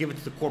 They always give it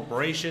to the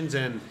corporations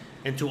and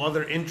to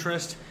other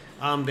interests.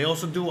 They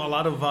also do a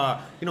lot of,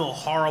 you know,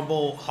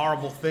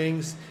 horrible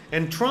things.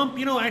 And Trump,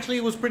 you know,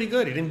 actually was pretty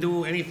good. He didn't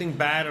do anything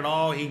bad at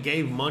all. He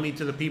gave money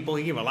to the people.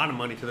 He gave a lot of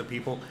money to the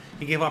people.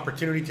 He gave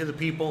opportunity to the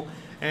people.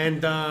 And,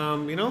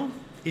 you know,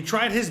 he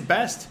tried his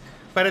best.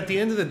 But at the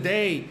end of the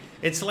day,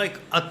 it's like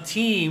a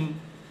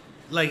team,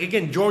 like,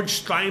 again,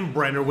 George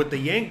Steinbrenner with the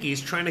Yankees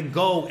trying to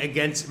go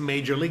against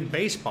Major League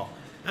Baseball.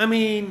 I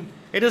mean,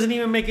 it doesn't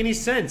even make any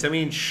sense. I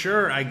mean,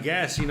 sure, I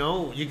guess, you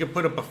know, you could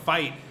put up a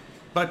fight.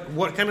 But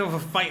what kind of a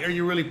fight are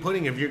you really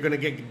putting if you're going to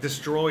get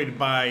destroyed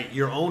by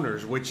your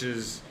owners, which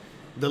is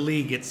the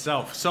league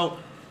itself? So,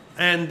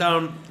 and,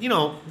 you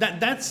know,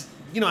 that's,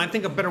 you know, I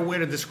think a better way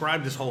to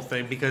describe this whole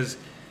thing because,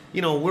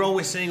 you know, we're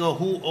always saying, oh,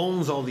 who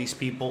owns all these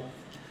people?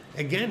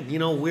 Again, you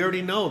know, we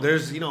already know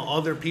there's, you know,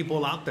 other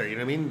people out there, you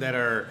know what I mean, that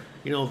are,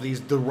 you know,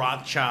 the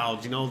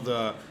Rothschilds, you know,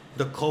 the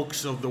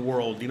Kochs of the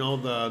world, you know,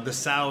 the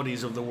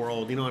Saudis of the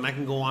world, you know, and I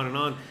can go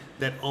on,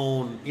 that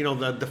own, you know,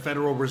 the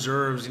Federal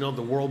Reserves, you know,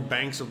 the world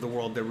banks of the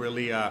world that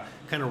really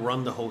kind of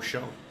run the whole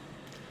show.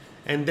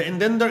 And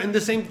then they're in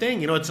the same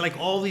thing, you know, it's like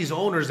all these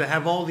owners that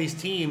have all these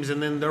teams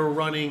and then they're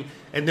running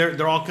and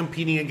they're all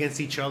competing against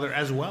each other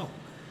as well.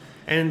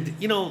 And,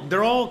 you know,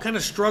 they're all kind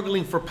of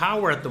struggling for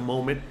power at the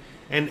moment.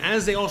 And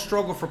as they all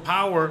struggle for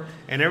power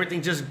and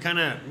everything just kind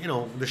of, you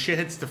know, the shit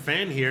hits the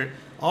fan here,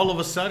 all of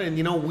a sudden,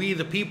 you know, we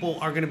the people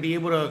are going to be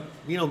able to,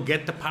 you know,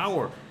 get the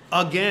power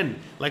again,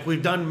 like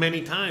we've done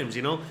many times,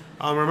 you know.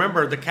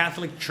 Remember the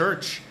Catholic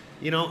Church,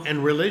 you know,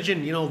 and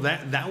religion, you know,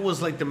 that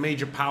was like the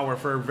major power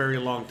for a very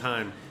long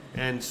time,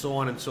 and so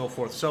on and so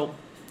forth. So,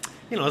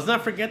 you know, let's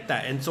not forget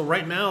that. And so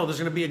right now, there's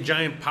going to be a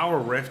giant power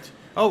rift.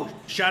 Oh,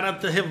 shout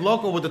out to Hiv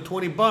Loco with the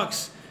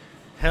 $20.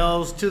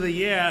 Hells to the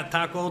yeah,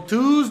 Taco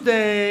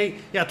Tuesday.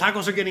 Yeah,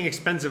 tacos are getting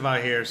expensive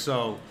out here,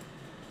 so.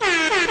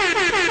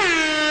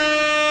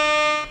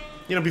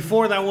 You know,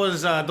 before that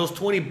was those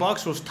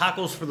 $20 was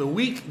tacos for the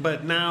week,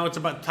 but now it's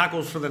about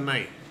tacos for the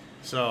night.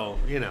 So,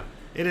 you know,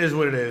 it is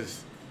what it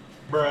is.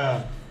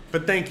 Bruh.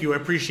 But thank you. I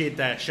appreciate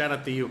that. Shout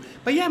out to you.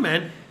 But yeah,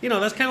 man, you know,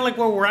 that's kind of like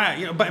where we're at.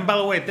 You know, but and by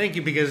the way, thank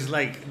you because,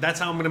 like,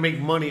 that's how I'm going to make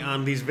money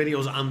on these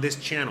videos on this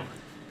channel.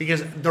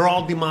 Because they're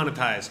all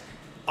demonetized.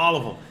 All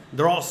of them.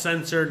 They're all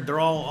censored. They're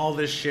all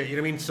this shit. You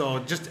know what I mean? So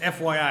just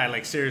FYI,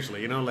 like,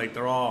 seriously, you know, like,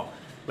 they're all,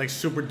 like,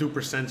 super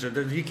duper censored.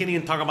 You can't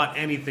even talk about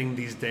anything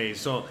these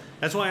days. So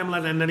that's why I'm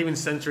not even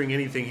censoring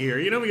anything here.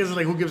 You know, because,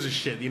 like, who gives a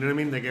shit? You know what I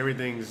mean? Like,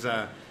 everything's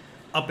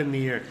up in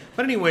the air.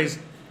 But anyways,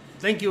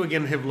 thank you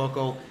again, Hiv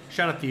Loco.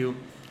 Shout out to you.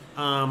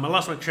 I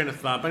lost my train of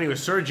thought. But anyway,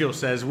 Sergio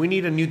says, we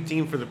need a new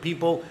team for the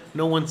people.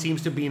 No one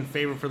seems to be in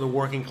favor for the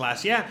working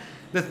class. Yeah,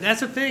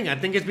 that's the thing. I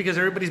think it's because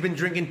everybody's been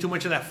drinking too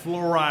much of that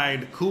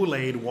fluoride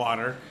Kool-Aid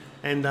water.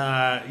 And,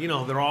 you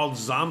know, they're all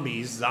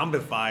zombies,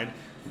 zombified.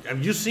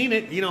 Have you seen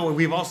it? You know,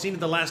 we've all seen it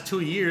the last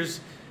 2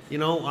 years. You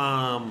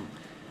know,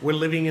 we're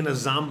living in a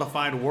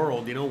zombified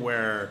world, you know,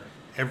 where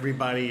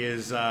everybody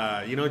is,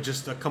 you know,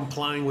 just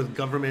complying with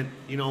government,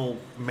 you know,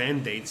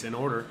 mandates and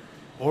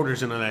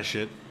orders and all that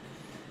shit.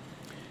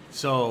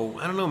 So,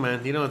 I don't know,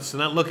 man. You know, it's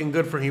not looking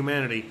good for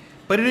humanity.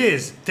 But it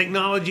is.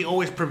 Technology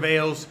always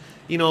prevails.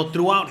 You know,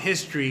 throughout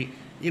history,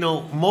 you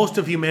know, most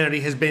of humanity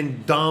has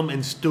been dumb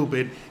and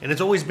stupid. And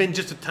it's always been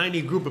just a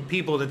tiny group of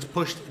people that's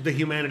pushed the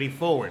humanity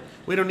forward.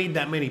 We don't need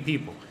that many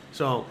people.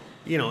 So,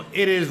 you know,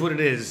 it is what it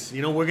is.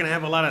 You know, we're going to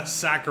have a lot of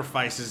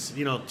sacrifices,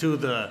 you know, to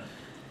the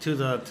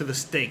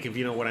stake, if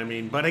you know what I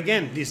mean. But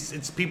again,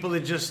 it's people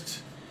that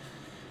just,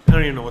 I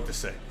don't even know what to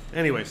say.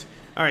 Anyways,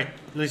 all right,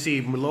 let's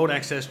see.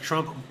 Lodax says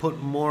Trump put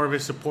more of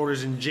his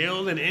supporters in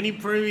jail than any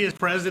previous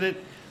president,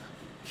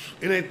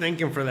 and I thank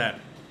him for that.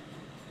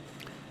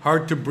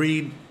 Hard to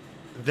breed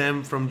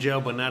them from jail,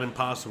 but not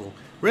impossible.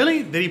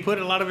 Really? Did he put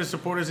a lot of his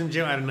supporters in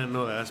jail? I did not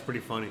know that. That's pretty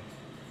funny.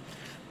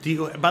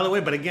 By the way,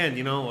 but again,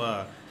 you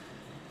know,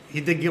 he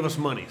did give us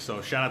money,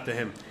 so shout out to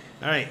him.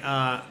 All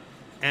right,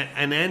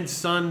 and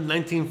Son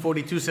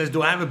 1942 says,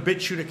 do I have a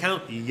BitChute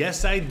account?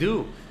 Yes, I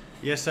do.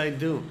 Yes, I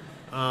do.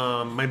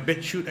 My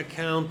BitChute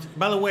account.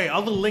 By the way,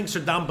 all the links are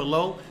down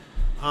below.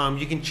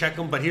 You can check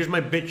them, but here's my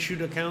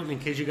BitChute account in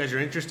case you guys are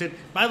interested.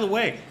 By the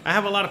way, I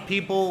have a lot of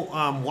people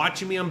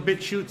watching me on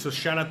BitChute, so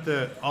shout out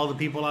to all the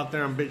people out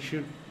there on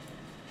BitChute.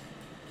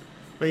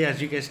 But yeah,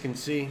 as you guys can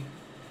see.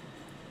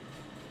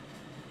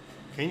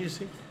 Can you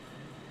see?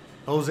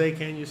 Jose,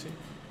 can you see?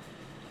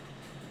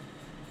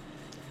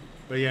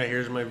 But yeah,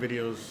 here's my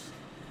videos.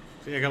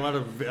 See, I got a lot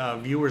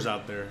of viewers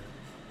out there.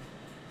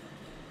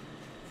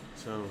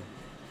 So,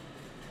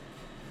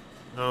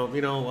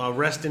 you know,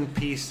 rest in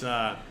peace,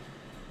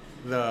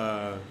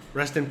 the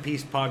Rest in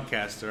Peace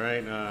podcast, all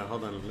right?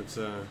 Hold on, let's,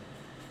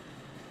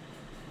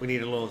 we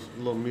need a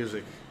little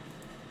music.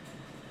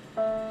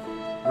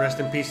 Rest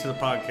in peace to the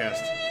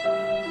podcast.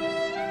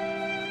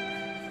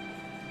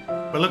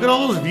 But look at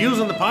all those views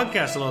on the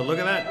podcast alone. Look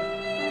at that.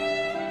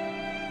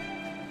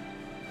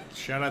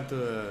 Shout out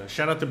to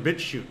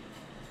BitChute.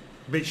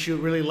 BitChute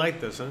really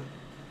liked this, huh?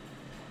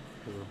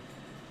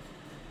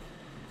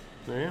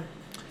 Yeah.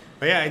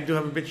 But yeah, I do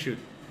have a BitChute.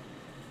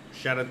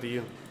 Shout out to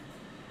you.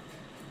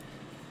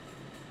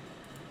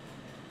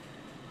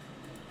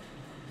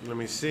 Let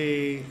me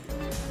see.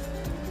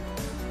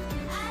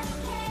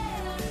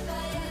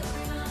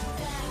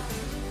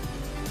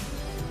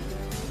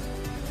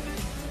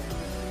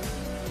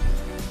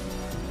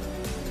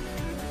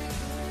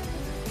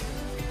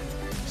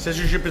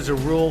 Censorship is a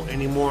rule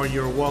anymore.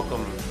 You're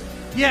welcome.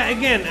 Yeah,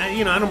 again,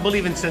 I don't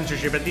believe in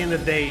censorship. At the end of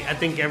the day, I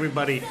think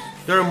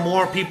there are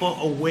more people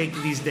awake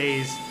these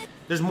days.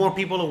 There's more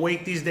people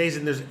awake these days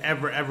than there's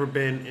ever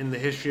been in the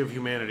history of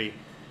humanity.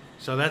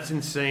 So that's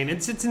insane.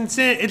 It's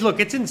insane. Look,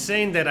 it's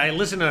insane that I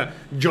listen to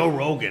Joe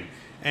Rogan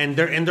and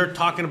they're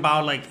talking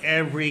about like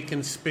every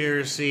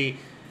conspiracy.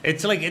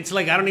 It's like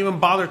I don't even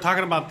bother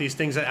talking about these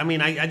things. I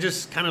mean, I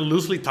just kind of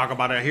loosely talk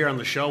about it here on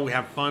the show. We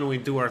have fun, we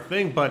do our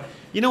thing, but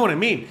you know what I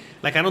mean?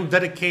 Like, I don't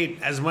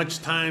dedicate as much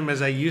time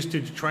as I used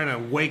to trying to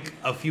wake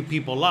a few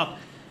people up,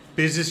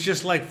 because it's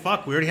just like,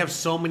 fuck, we already have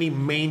so many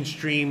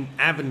mainstream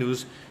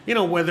avenues,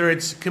 whether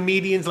it's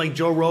comedians like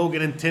Joe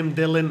Rogan and Tim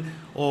Dillon,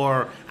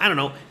 or, I don't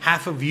know,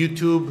 half of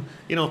YouTube,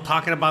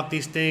 talking about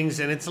these things,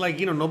 and it's like,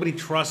 nobody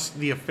trusts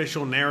the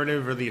official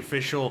narrative or the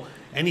official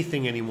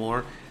anything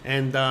anymore,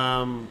 and,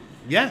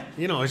 yeah,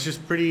 it's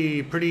just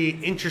pretty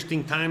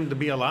interesting time to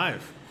be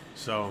alive.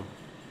 So,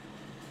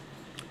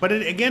 but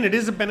again, it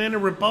is a banana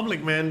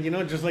republic, man.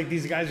 Just like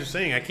these guys are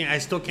saying, I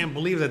still can't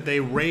believe that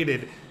they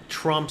raided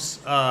Trump's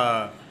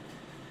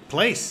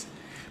place.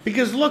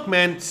 Because look,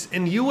 man,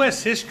 in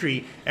U.S.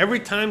 history, every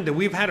time that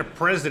we've had a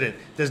president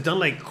that's done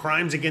like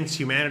crimes against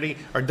humanity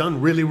or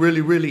done really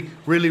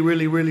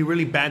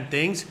bad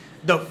things,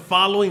 the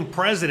following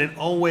president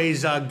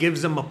always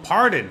gives them a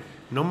pardon,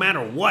 no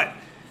matter what.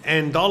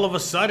 And all of a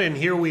sudden,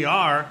 here we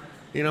are,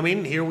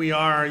 Here we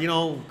are,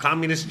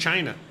 communist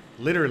China,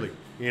 literally,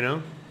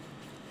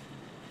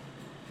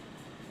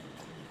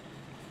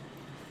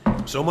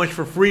 So much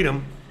for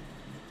freedom,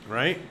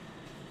 right?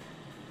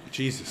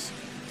 Jesus.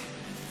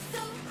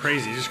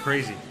 Crazy, just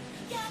crazy.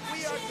 We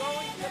are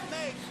going to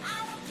make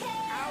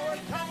our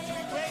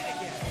country great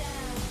again.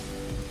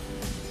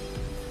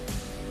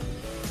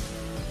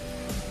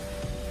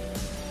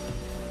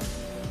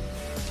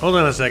 Hold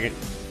on a second.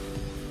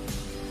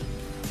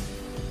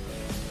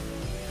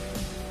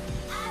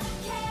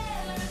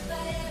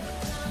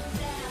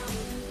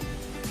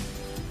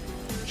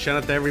 Shout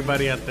out to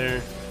everybody out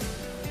there.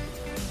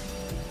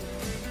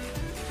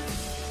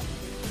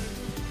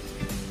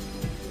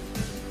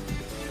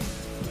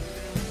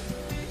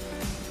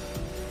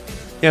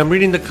 Yeah, I'm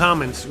reading the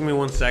comments. Give me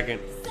 1 second.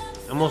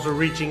 I'm also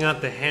reaching out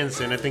to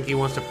Hanson. I think he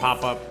wants to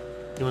pop up.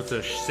 He wants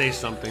to say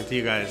something to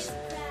you guys.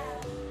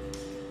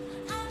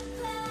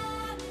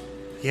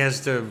 He has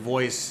to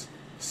voice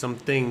some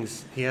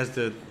things. He has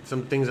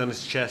some things on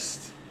his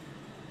chest.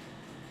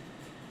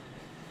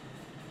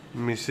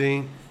 Let me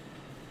see.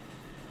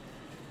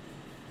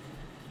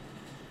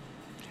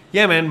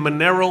 Yeah, man,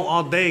 Monero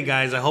all day,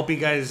 guys. I hope you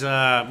guys,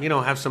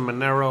 have some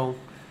Monero.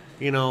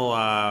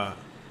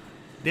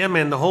 Yeah,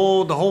 man, the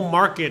whole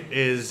market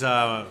is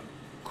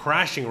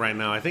crashing right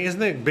now. I think,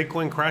 isn't it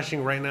Bitcoin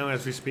crashing right now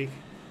as we speak?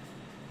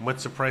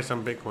 What's the price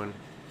on Bitcoin?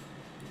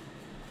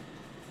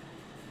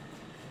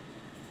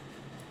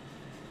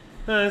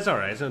 No, it's all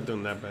right. It's not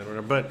doing that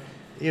bad, but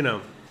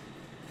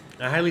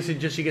I highly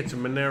suggest you get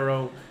some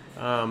Monero.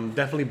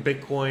 Definitely,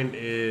 Bitcoin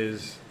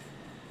is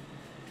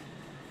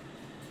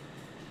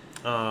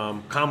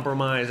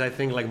compromised, I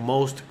think, like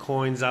most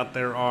coins out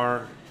there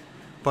are.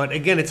 But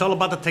again, it's all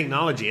about the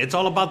technology. It's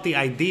all about the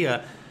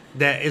idea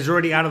that is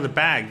already out of the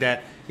bag,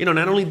 that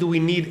not only do we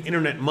need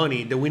internet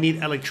money, that we need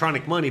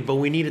electronic money, but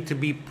we need it to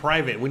be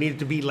private. We need it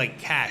to be like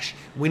cash.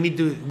 We need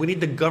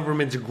the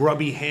government's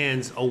grubby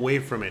hands away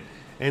from it.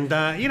 And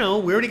we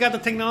already got the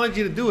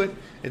technology to do it.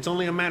 It's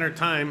only a matter of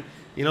time,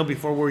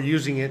 before we're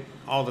using it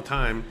all the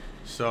time.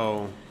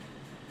 So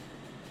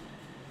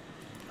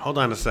hold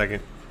on a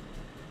second.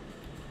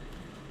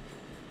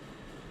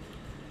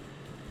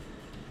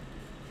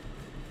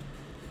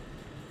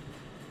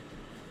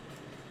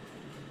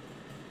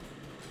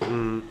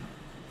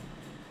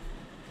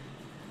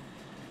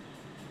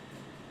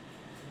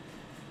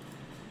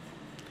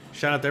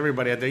 Shout out to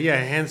everybody out there. Yeah,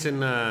 Hanson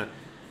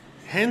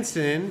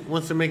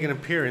wants to make an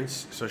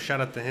appearance, so shout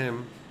out to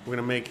him. We're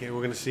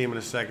gonna see him in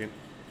a second.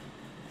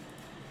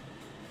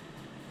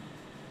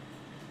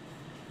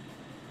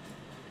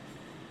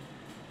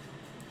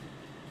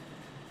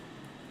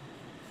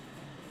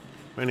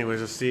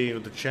 Anyways, let's see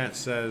what the chat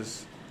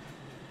says.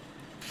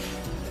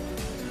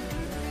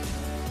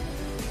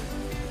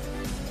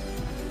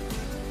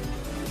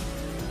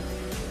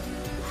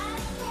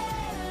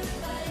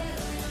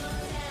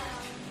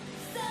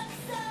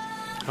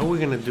 How are we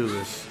gonna do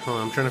this? Hold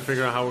on, I'm trying to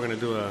figure out how we're gonna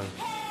do a.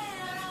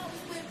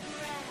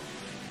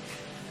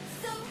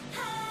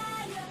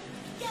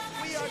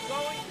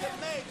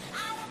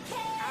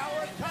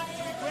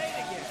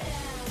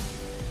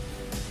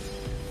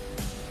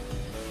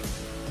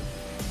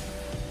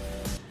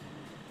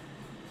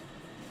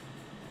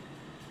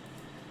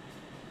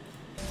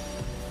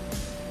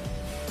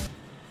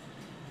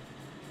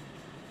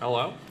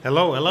 Hello?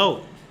 Hello,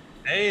 hello.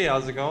 Hey,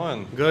 how's it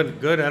going?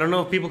 Good, good. I don't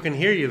know if people can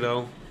hear you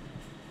though.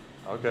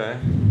 Okay.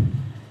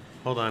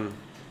 Hold on.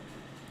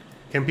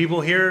 Can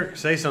people hear?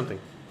 Say something.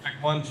 Check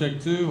 1,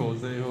 check 2.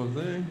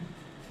 Jose.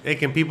 Hey,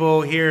 can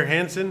people hear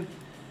Hanson?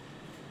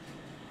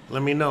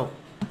 Let me know.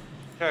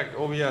 Check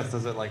OBS.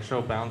 Does it like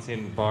show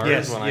bouncing bars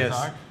Yes, when yes.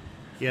 I talk?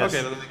 Yes.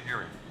 Okay, then they can hear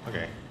me.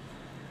 Okay.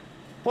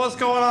 What's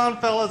going on,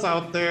 fellas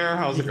out there?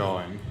 How's it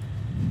going?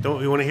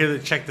 Don't you want to hear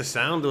check the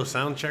sound? Do a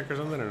sound check or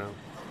something or no?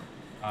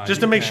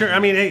 Just you to make can. sure. I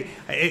mean,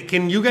 hey,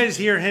 can you guys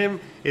hear him?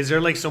 Is there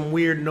like some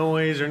weird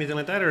noise or anything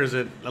like that, or is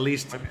it at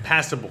least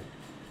passable?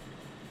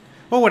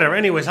 Well, whatever.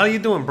 Anyways, how you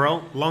doing,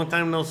 bro? Long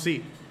time no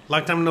see.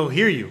 Long time no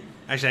hear you.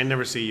 Actually, I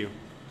never see you.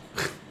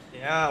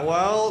 Yeah,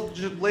 well,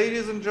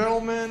 ladies and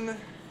gentlemen,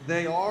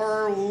 they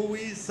are who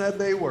we said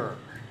they were.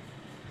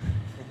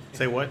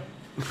 Say what?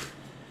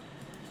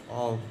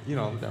 Oh, you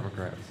know, the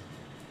Democrats.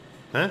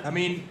 Huh? I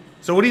mean,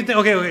 So what do you think?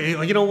 Okay,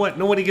 you know what?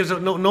 Nobody gives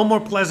up. No more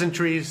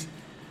pleasantries.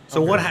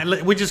 So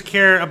Okay. we just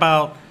care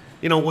about,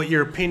 what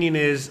your opinion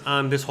is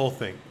on this whole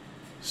thing.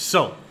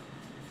 So,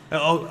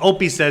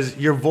 Opie says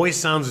your voice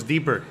sounds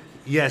deeper.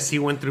 Yes, he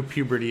went through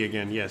puberty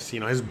again. Yes,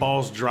 his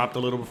balls dropped a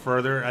little bit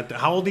further.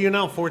 How old are you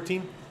now?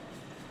 14?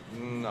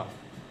 no.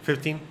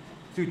 15?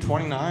 Dude,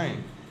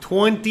 29.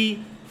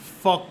 20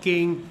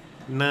 fucking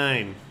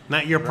 9.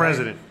 Not your Right.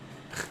 president.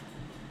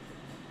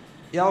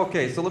 Yeah,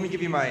 okay, so let me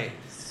give you my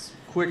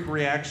quick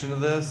reaction to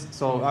this.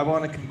 So I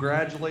want to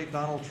congratulate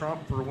Donald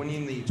Trump for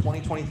winning the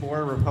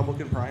 2024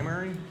 Republican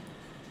primary.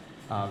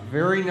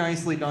 Very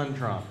nicely done,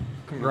 Trump.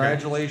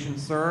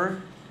 Congratulations,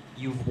 sir.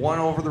 You've won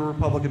over the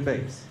Republican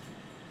base.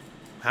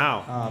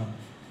 How?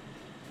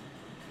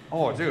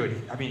 Oh,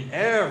 dude, I mean,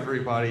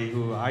 everybody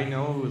who I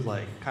know who's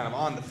like kind of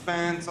on the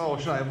fence, oh,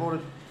 should I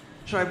vote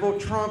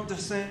Trump,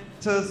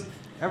 DeSantis?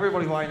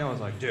 Everybody who I know is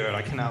like, dude,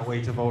 I cannot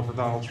wait to vote for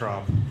Donald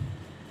Trump.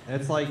 And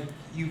it's like,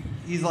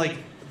 he's like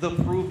the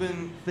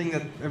proven thing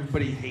that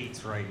everybody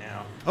hates right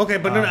now. Okay,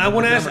 but I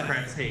want to ask.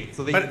 Democrats hate.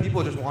 So but-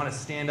 people just want to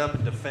stand up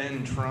and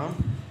defend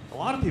Trump. A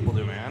lot of people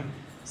do, man.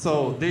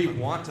 So they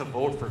want to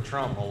vote for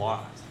Trump a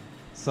lot.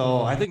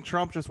 So I think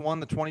Trump just won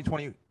the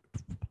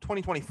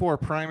 2024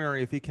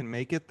 primary if he can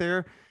make it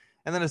there.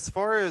 And then as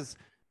far as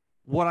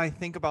what I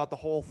think about the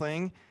whole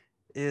thing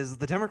is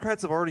the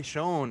Democrats have already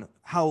shown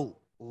how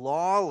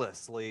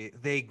lawlessly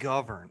they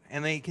govern,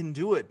 and they can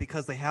do it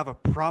because they have a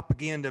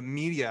propaganda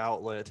media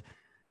outlet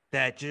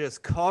that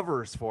just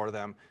covers for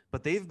them.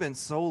 But they've been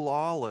so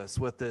lawless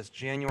with this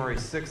January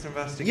 6th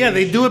investigation. Yeah,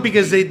 they do it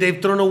because they've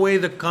thrown away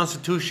the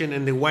Constitution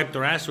and they wiped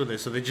their ass with it,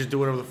 so they just do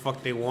whatever the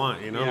fuck they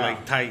want, Yeah.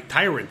 like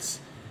tyrants.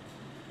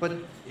 But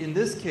in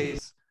this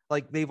case,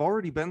 like they've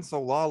already been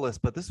so lawless,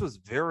 but this was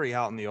very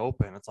out in the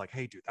open. It's like,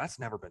 hey, dude, that's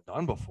never been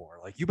done before.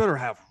 Like, you better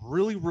have a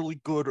really, really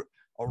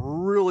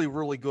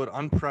good,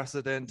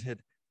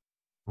 unprecedented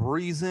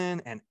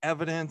reason and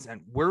evidence.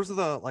 And where's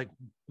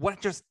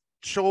just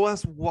show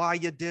us why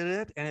you did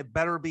it. And it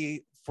better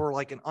be for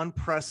like an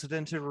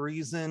unprecedented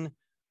reason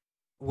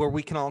where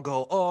we can all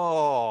go,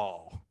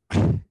 oh.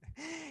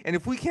 And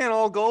if we can't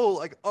all go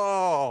like,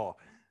 oh,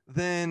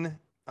 then,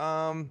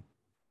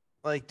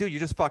 like, dude, you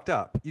just fucked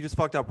up. You just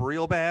fucked up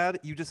real bad.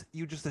 You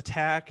just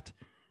attacked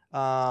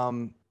a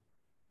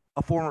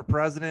former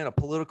president, a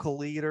political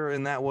leader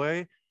in that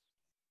way.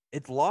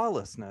 It's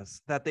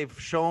lawlessness that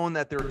they've shown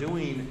that they're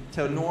doing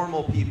to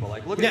normal people.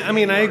 Like, look at Yeah, I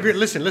mean, I agree.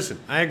 Listen.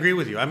 I agree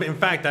with you. In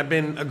fact, I've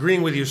been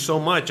agreeing with you so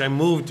much. I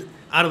moved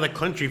out of the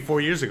country 4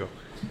 years ago.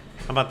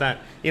 How about that?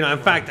 In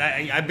fact,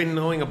 I've been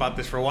knowing about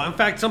this for a while. In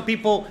fact, some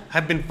people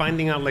have been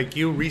finding out, like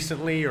you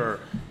recently,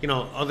 or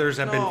others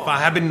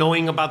have been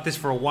knowing about this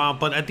for a while.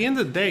 But at the end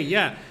of the day,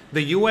 yeah,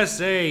 the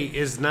USA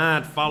is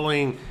not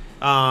following,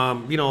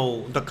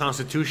 the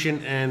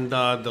Constitution and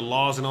the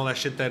laws and all that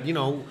shit that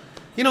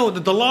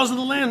the laws of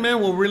the land, man.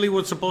 Well, really,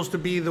 what's supposed to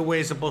be the way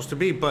it's supposed to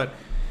be. But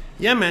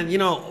yeah, man,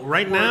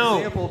 right now. For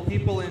example,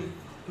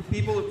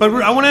 people.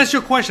 But I want to ask you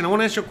a question. Go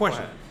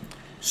ahead.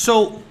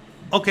 So,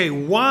 okay,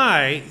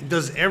 why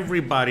does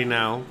everybody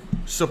now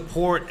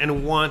support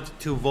and want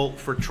to vote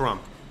for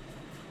Trump?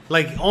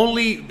 Like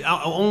only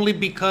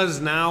because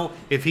now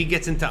if he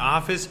gets into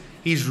office,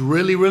 he's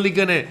really, really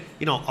gonna,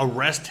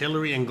 arrest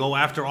Hillary and go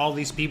after all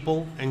these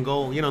people and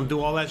go,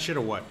 do all that shit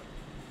or what?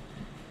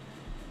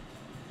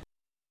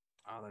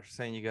 Oh, they're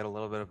saying you got a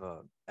little bit of a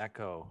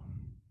echo.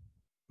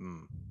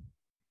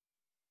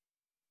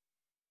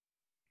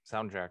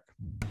 Sound check.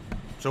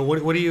 So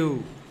what do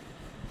you?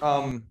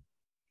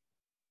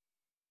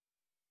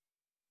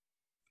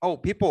 Oh,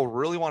 people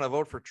really want to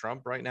vote for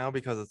Trump right now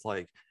because it's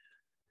like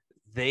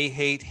they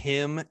hate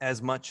him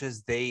as much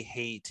as they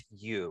hate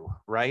you,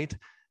 right?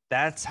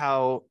 That's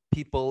how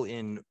people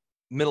in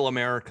middle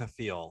America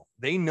feel.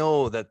 They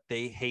know that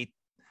they hate,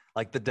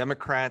 like the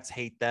Democrats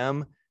hate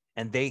them,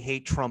 and they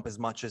hate Trump as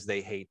much as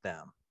they hate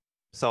them.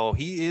 So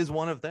he is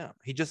one of them.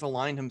 He just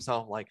aligned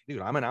himself like,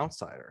 dude, I'm an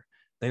outsider.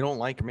 They don't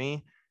like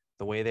me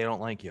the way they don't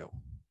like you.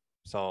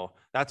 So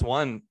that's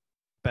one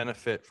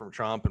benefit from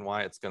Trump and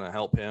why it's going to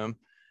help him.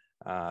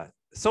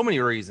 So many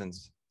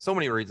reasons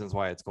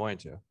why it's going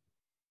to.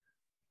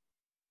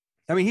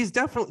 I mean, he's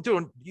definitely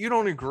doing. You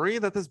don't agree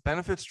that this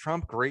benefits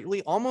Trump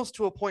greatly, almost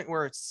to a point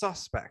where it's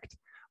suspect,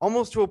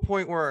 almost to a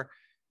point where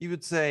you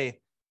would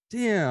say,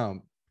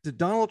 damn, did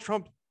Donald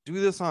Trump do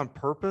this on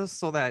purpose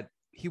so that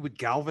he would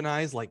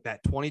galvanize like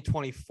that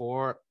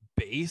 2024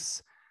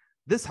 base?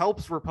 This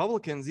helps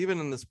Republicans even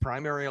in this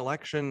primary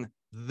election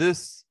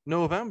this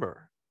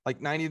November, like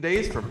 90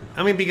 days from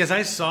now. I mean, because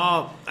I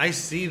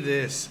see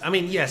this. I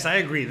mean, yes, I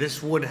agree.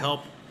 This would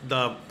help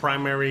the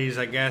primaries,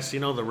 I guess,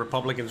 the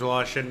Republicans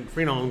will shouldn't,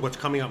 what's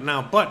coming up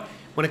now. But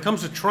when it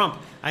comes to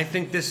Trump, I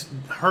think this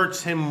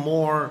hurts him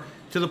more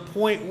to the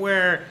point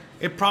where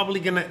it probably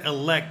going to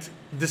elect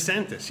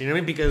DeSantis, you know what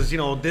I mean? Because,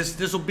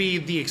 this will be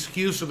the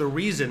excuse or the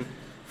reason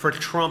for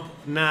Trump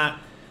not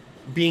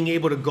being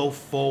able to go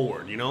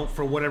forward,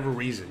 for whatever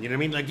reason, you know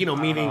what I mean? Like,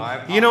 meaning,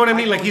 you know what I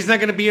mean? Like, he's not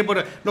going to be able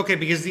to, okay,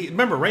 because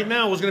remember, right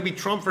now it was going to be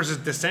Trump versus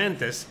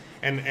DeSantis,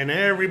 and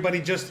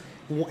everybody just,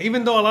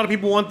 even though a lot of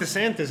people want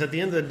DeSantis, at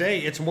the end of the day,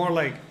 it's more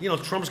like,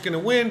 Trump's going to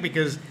win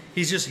because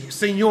he's just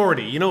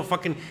seniority,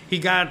 he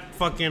got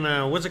fucking,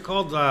 what's it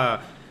called?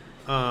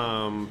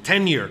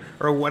 Tenure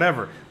or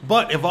whatever.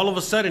 But if all of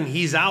a sudden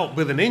he's out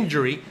with an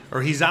injury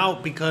or he's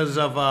out because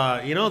of,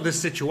 this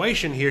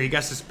situation here, he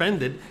got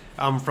suspended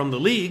from the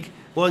league,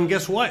 well, and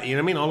guess what? You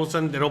know what I mean? All of a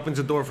sudden it opens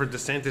the door for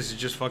DeSantis to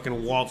just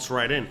fucking waltz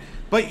right in.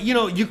 But,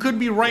 you could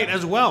be right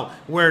as well,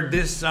 where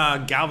this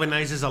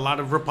galvanizes a lot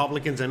of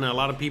Republicans and a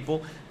lot of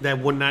people that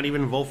would not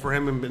even vote for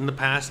him in the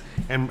past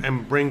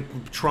and bring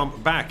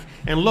Trump back.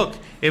 And look,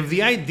 if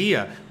the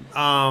idea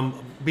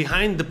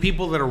behind the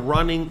people that are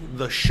running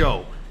the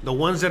show, the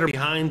ones that are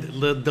behind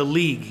the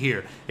league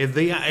here, if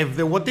they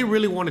what they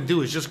really want to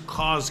do is just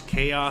cause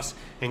chaos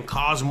and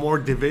cause more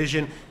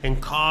division and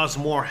cause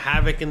more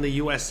havoc in the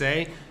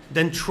USA,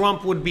 then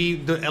Trump would be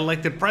the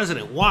elected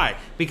president. Why?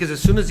 Because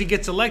as soon as he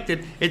gets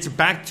elected, it's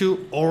back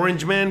to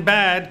Orange Man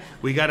bad.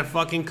 We got to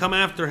fucking come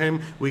after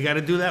him. We got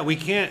to do that. We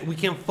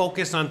can't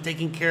focus on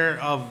taking care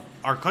of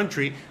our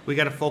country. We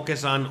got to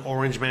focus on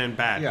Orange Man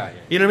bad. Yeah.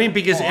 You know what I mean?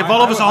 Because if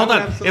all of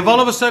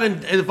a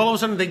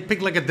sudden they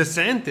pick like a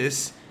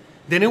DeSantis,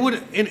 then it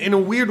would, in a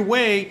weird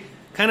way,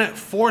 kind of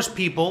force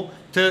people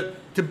to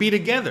be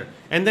together.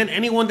 And then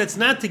anyone that's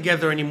not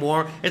together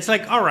anymore, it's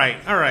like, all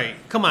right,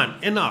 come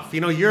on, enough.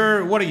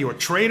 What are you, a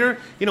traitor?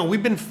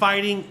 We've been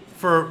fighting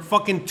for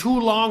fucking too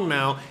long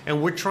now,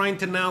 and we're trying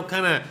to now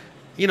kind of,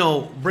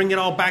 bring it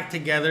all back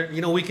together.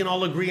 We can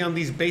all agree on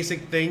these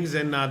basic things,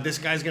 and this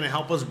guy's going to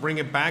help us bring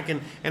it back.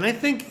 And I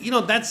think,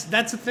 that's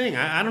the thing.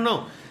 I don't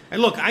know.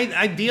 And look,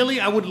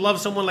 ideally, I would love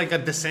someone like a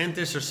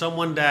DeSantis or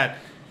someone that,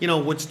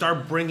 would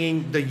start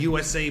bringing the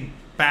USA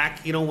back,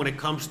 when it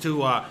comes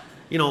to,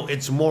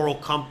 its moral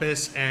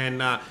compass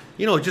and,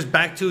 just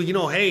back to,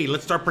 hey,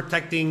 let's start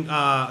protecting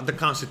the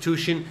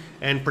Constitution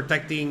and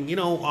protecting,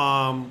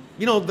 the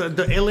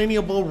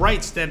inalienable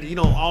rights that,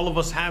 all of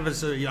us have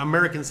as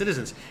American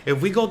citizens.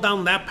 If we go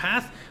down that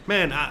path,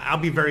 man, I'll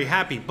be very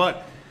happy.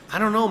 But I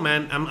don't know,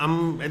 man.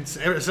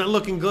 It's not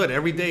looking good.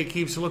 Every day it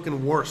keeps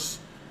looking worse.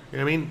 You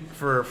know what I mean?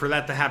 For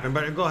that to happen.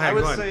 But go ahead. I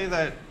would say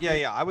that,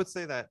 I would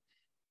say that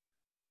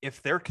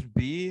if there could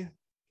be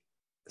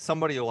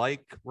somebody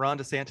like Ron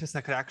DeSantis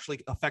that could actually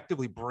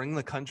effectively bring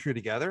the country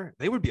together,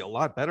 they would be a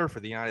lot better for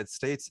the United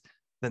States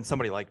than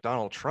somebody like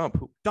Donald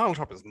Trump. Donald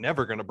Trump is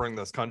never going to bring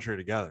this country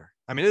together.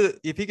 I mean,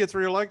 if he gets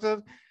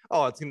reelected,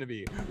 it's going to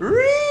be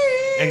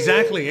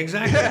exactly.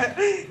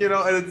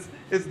 And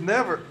it's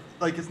never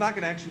like, it's not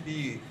going to actually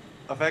be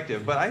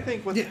effective. But I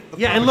think with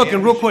and look,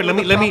 and real quick, let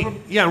me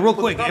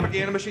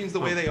propaganda machines the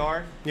way they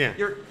are,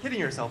 you're kidding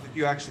yourself if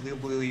you actually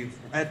believe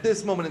at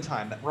this moment in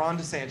time that Ron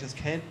DeSantis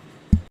can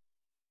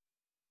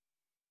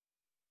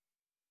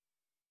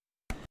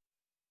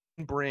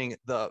bring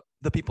the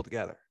people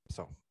together.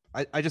 So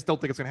I just don't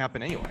think it's going to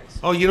happen anyways.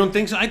 Oh, you don't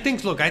think so? I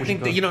think that,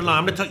 I'm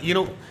going to tell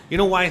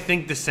you, why I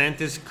think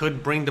DeSantis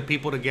could bring the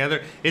people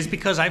together is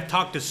because I've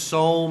talked to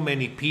so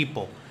many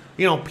people,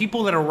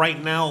 people that are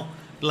right now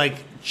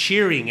like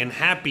cheering and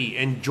happy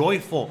and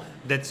joyful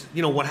that's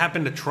what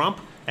happened to Trump,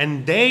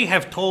 and they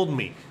have told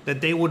me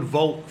that they would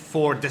vote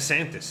for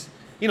DeSantis.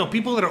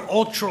 People that are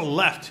ultra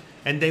left,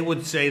 and they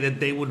would say that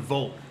they would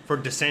vote for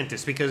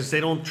DeSantis because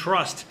they don't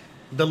trust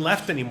the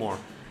left anymore.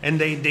 And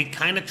they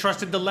kind of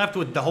trusted the left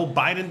with the whole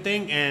Biden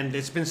thing, and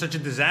it's been such a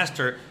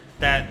disaster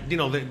that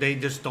they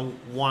just don't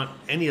want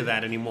any of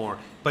that anymore.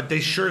 But they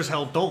sure as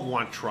hell don't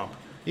want Trump.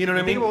 You know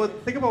what I mean?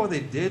 Think about what they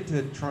did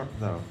to Trump,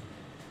 though.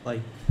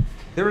 Like,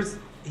 they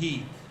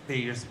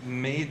just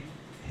made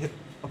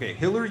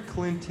Hillary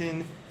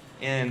Clinton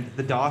and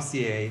the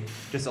dossier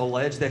just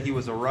alleged that he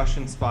was a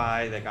Russian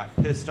spy that got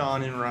pissed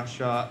on in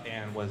Russia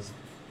and was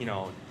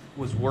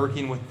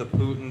working with the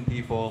Putin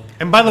people.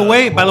 And by the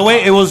way,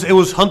 it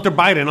was Hunter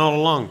Biden all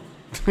along.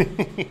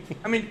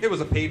 I mean, it was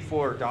a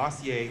paid-for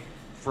dossier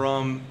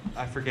from,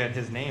 I forget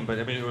his name, but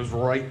I mean, it was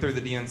right through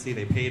the DNC.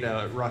 They paid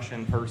a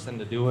Russian person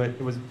to do it.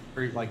 It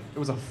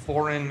was a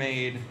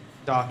foreign-made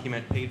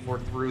document paid for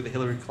through the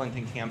Hillary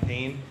Clinton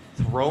campaign,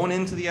 thrown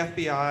into the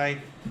FBI,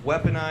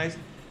 weaponized.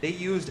 They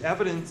used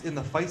evidence in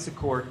the FISA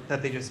court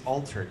that they just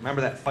altered.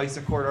 Remember that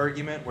FISA court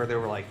argument where they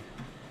were like,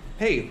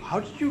 hey, how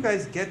did you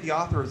guys get the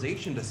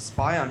authorization to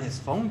spy on his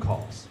phone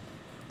calls?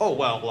 Oh,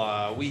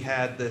 well, we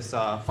had this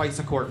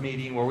FISA court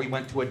meeting where we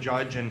went to a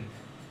judge, and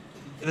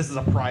this is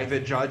a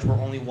private judge where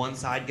only one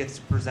side gets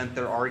to present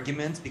their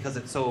arguments because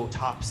it's so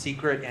top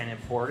secret and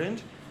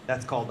important.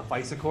 That's called the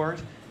FISA court,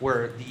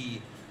 where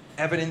the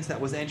evidence that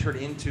was entered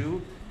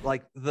into,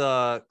 like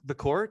the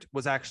court,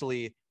 was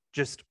actually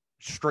just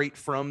straight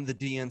from the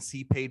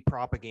DNC paid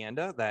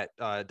propaganda, that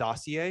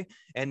dossier.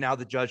 And now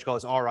the judge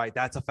goes, all right,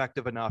 that's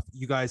effective enough.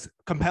 You guys,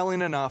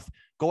 compelling enough.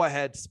 Go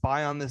ahead,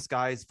 spy on this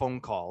guy's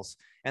phone calls.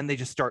 And they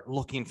just start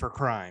looking for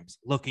crimes,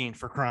 looking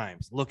for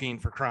crimes, looking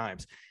for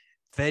crimes.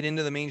 Fed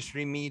into the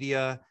mainstream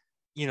media,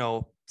 you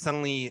know,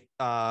 suddenly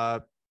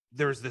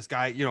there's this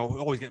guy, you know,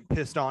 always getting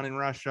pissed on in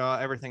Russia,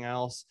 everything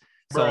else.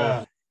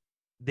 So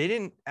they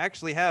didn't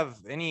actually have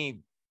any,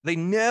 they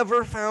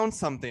never found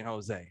something,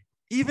 Jose.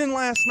 Even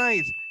last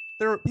night,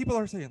 people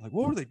are saying, like,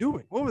 what were they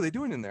doing? What were they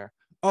doing in there?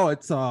 Oh,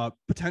 it's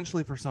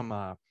potentially for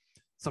some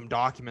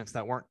documents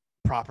that weren't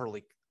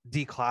properly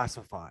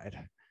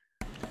declassified.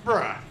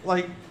 Bruh,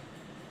 like,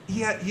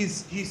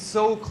 he's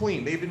so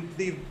clean.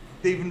 They've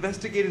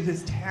investigated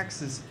his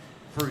taxes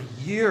for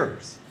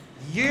years,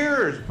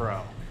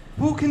 bro.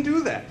 Who can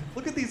do that?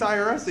 Look at these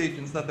IRS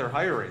agents that they're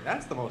hiring.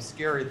 That's the most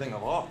scary thing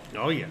of all.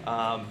 Oh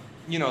yeah.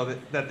 You know,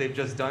 that they've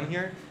just done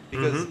here,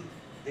 because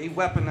they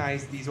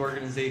weaponize these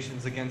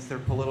organizations against their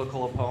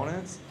political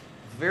opponents.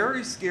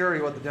 Very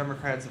scary what the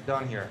Democrats have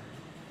done here.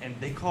 And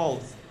they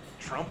called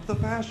Trump the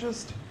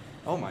fascist?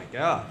 Oh my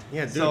God.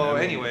 Yeah, dude, so I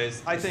mean,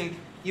 anyways, I think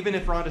even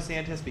if Ron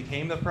DeSantis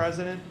became the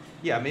president,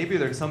 yeah, maybe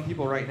there's some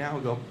people right now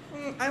who go,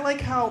 I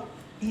like how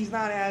he's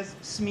not as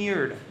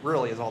smeared,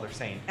 really, is all they're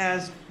saying,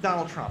 as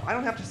Donald Trump. I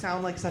don't have to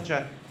sound like such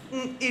a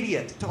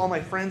idiot to all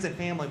my friends and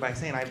family by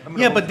saying I'm going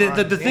to yeah, but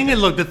the thing is,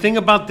 look, the thing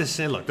about this,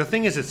 look, the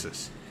thing is, it's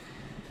this.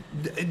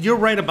 You're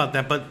right about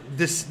that, but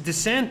this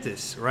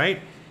DeSantis,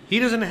 right? He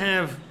doesn't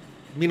have,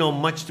 you know,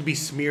 much to be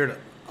smeared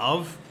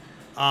of,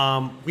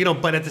 you know,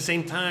 but at the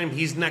same time,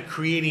 he's not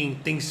creating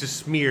things to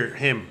smear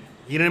him.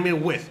 You know what I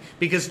mean? With,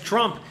 because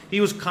Trump,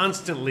 he was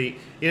constantly, you know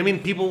what I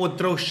mean? People would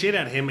throw shit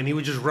at him and he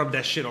would just rub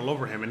that shit all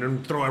over him and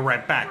then throw it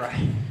right back. Right.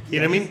 You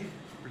know what I mean?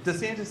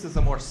 DeSantis is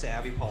a more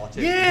savvy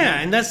politician. Yeah,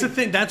 and that's the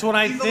thing. That's what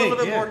I think. He's a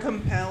little bit more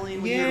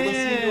compelling when you're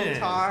listening to him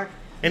talk.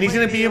 And he's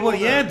going to be able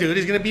to, dude,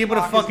 he's going to be able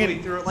to fucking... His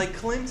way through it, like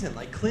Clinton.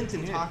 Like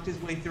Clinton talked his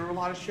way through a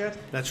lot of shit.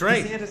 That's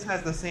right. DeSantis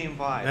has the same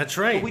vibe. That's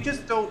right.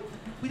 But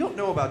we don't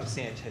know about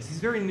DeSantis. He's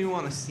very new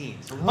on the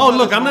scene. So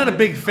look, I'm not a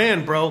big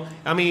fan, bro.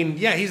 I mean,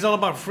 yeah, he's all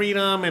about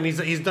freedom, and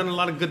he's done a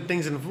lot of good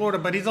things in Florida,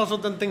 but he's also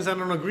done things I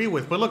don't agree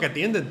with. But look, at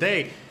the end of the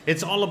day,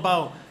 it's all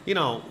about, you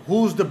know,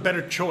 who's the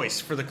better choice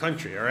for the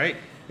country, all right?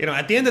 You know,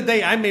 at the end of the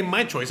day, I made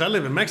my choice. I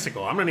live in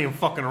Mexico. I'm not even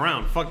fucking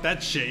around. Fuck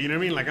that shit. You know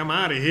what I mean? Like, I'm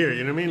out of here.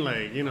 You know what I mean?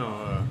 Like, you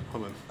know,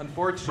 hold on.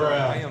 Unfortunately,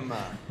 I am...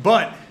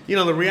 But, you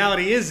know, the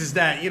reality is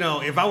that, you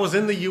know, if I was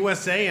in the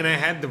USA and I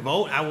had the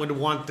vote, I would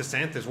want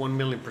DeSantis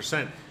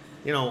 1,000,000%.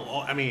 You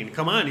know, I mean,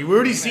 come on. We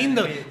already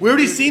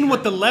seen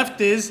what the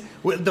left is.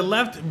 The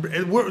left,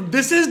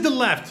 this is the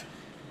left.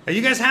 Are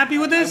you guys happy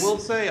with this? I will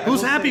say...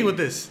 Who's happy with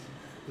this?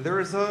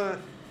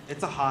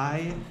 It's a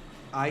high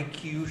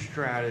IQ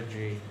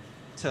strategy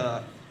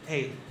to...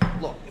 Hey,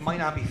 look, it might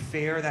not be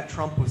fair that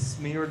Trump was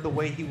smeared the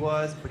way he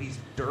was, but he's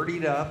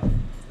dirtied up.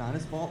 It's not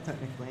his fault,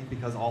 technically,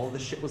 because all of the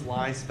shit was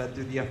lies fed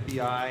through the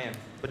FBI.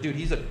 But, dude,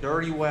 he's a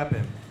dirty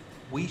weapon.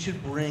 We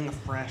should bring a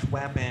fresh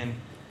weapon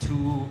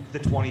to the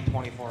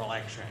 2024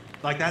 election.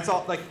 Like, that's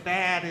all. Like,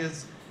 that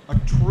is a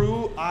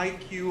true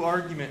IQ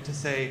argument to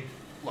say,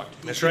 look,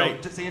 that's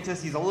right. Know,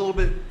 DeSantis, he's a little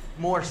bit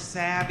more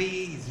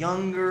savvy. He's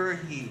younger.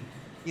 He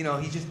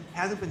just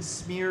hasn't been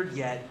smeared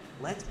yet.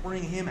 Let's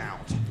bring him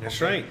out.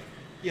 That's right.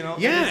 You know,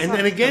 yeah, and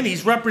then again,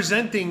 he's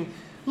representing.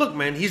 Look,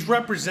 man, he's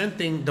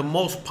representing the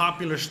most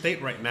popular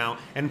state right now,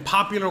 and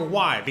popular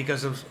why?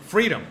 Because of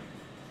freedom.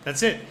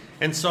 That's it.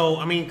 And so,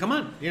 I mean, come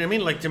on, you know what I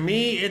mean? Like, to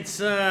me, it's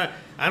I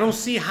don't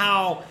see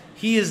how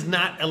he is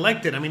not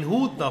elected. I mean,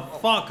 who the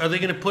fuck are they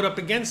going to put up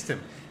against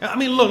him? I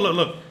mean,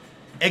 look.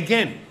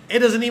 Again, it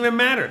doesn't even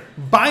matter.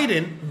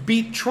 Biden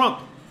beat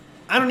Trump.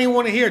 I don't even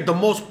want to hear the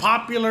most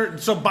popular.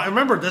 So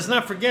remember, let's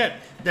not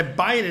forget that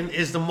Biden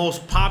is the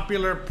most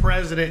popular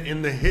president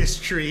in the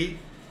history,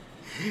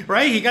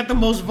 right? He got the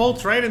most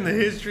votes, right, in the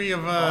history of.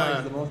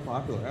 He's the most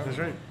popular. That's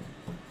right.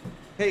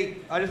 Hey,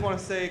 I just want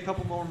to say a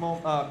couple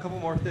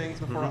more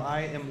things before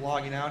I am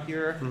logging out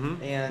here,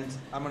 and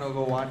I'm gonna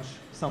go watch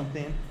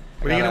something.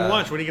 What are you gonna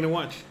watch? What are you gonna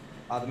watch?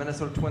 The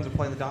Minnesota Twins are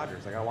playing the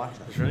Dodgers. I gotta watch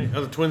that. That's right.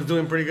 Are the Twins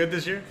doing pretty good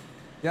this year?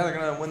 Yeah, they're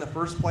going to win the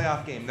first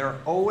playoff game. They're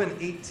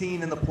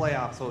 0-18 in the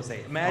playoffs,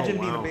 Jose.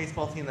 Imagine being a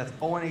baseball team that's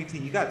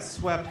 0-18. You got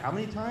swept how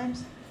many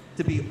times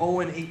to be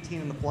 0-18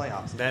 in the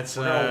playoffs? That's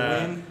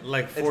win.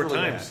 Like four really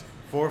times.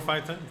 Bad. 4 or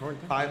 5 times? 4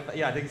 times? 5,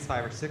 yeah, I think it's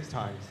 5 or 6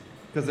 times.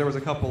 Because there was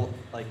a couple,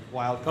 like,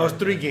 wild card. Oh, it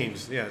was 3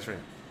 games. Yeah, that's right.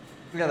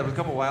 Yeah, there was a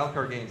couple wild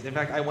card games. In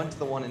fact, I went to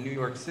the one in New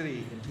York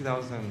City in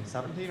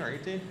 2017 or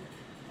 18.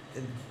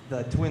 And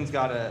the Twins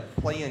got a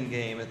play-in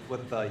game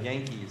with the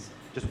Yankees,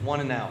 just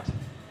 1 and out.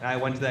 And I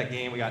went to that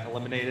game. We got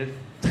eliminated.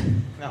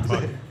 That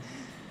was it.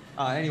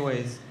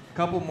 Anyways, a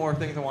couple more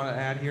things I want to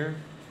add here.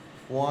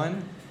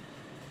 One,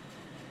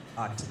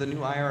 to the new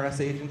IRS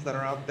agents that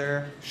are out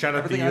there. Shout out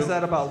to everything you. I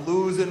said about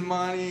losing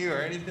money or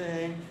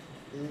anything,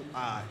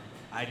 I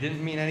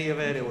didn't mean any of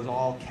it. It was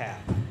all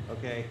cap.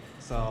 Okay,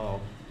 so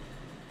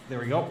there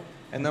we go.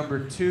 And number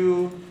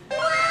two,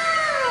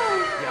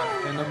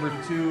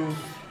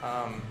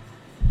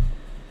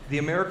 the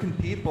American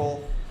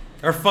people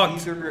are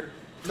fucked.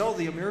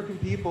 The American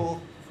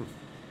people,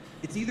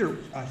 it's either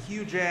a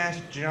huge ass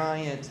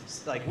giant,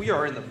 like we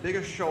are in the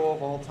biggest show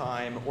of all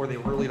time, or they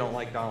really don't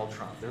like Donald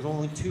Trump. There's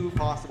only two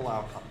possible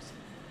outcomes.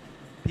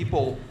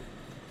 People,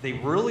 they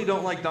really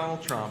don't like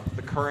Donald Trump,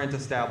 the current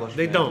establishment.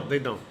 They don't.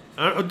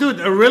 Dude,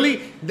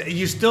 really?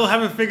 You still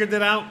haven't figured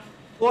it out?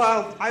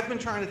 Well, I've been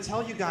trying to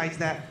tell you guys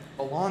that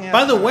a long ass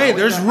By the way,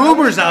 there's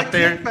rumors out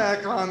there.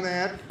 Back on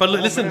that. But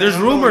listen, there's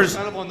rumors.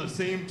 Kind of on the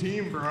same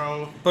team,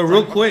 bro. But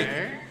real quick,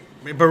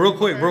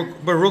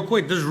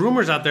 there's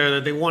rumors out there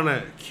that they want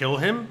to kill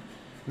him.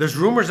 There's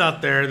rumors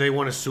out there they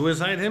want to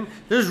suicide him.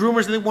 There's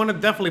rumors that they want to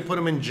definitely put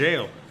him in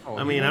jail.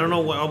 I mean, I don't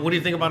know. What do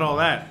you think about all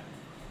that?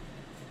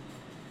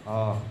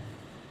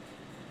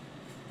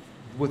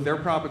 With their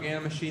propaganda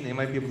machine, they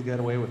might be able to get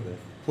away with it.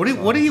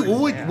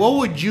 What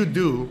would you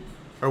do,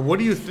 or what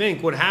do you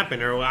think would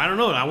happen? Or I don't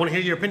know. I want to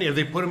hear your opinion if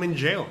they put him in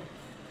jail.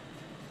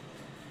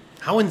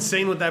 How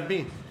insane would that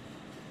be?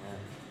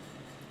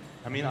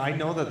 I mean, I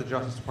know that the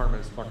Justice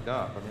Department is fucked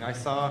up. I mean, I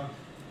saw,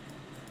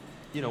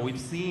 we've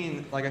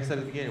seen, like I said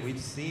at the beginning, we've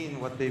seen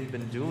what they've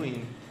been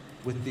doing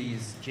with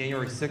these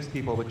January 6th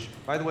people, which,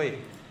 by the way,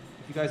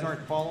 if you guys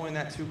aren't following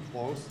that too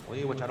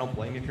closely, which I don't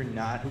blame you if you're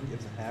not, who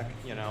gives a heck,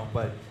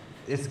 but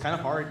it's kind of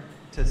hard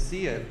to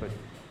see it, but,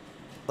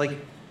 the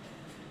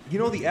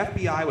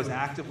FBI was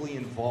actively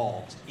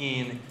involved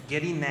in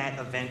getting that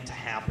event to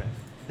happen.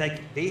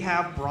 Like, they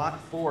have brought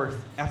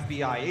forth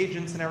FBI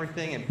agents and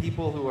everything, and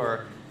people who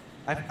are,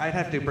 I'd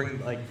have to bring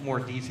more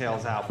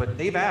details out, but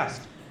they've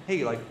asked, hey,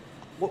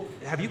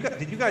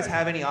 did you guys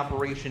have any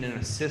operation in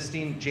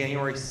assisting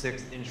January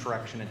 6th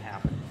insurrection in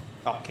happening?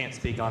 Oh, can't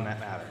speak on that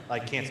matter.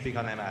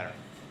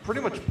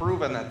 Pretty much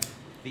proven that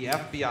the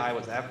FBI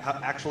was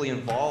actually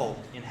involved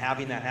in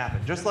having that happen.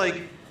 Just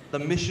like the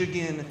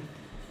Michigan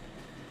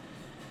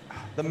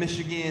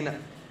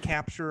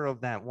capture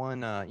of that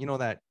one,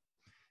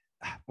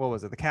 what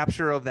was it? The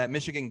capture of that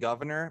Michigan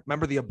governor.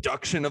 Remember the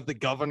abduction of the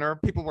governor?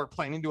 People were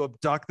planning to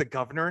abduct the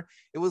governor.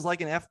 It was like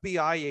an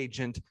FBI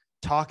agent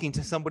talking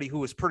to somebody who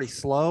was pretty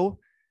slow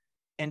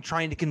and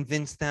trying to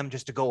convince them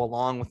just to go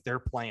along with their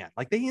plan.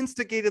 Like, they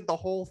instigated the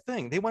whole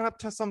thing. They went up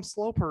to some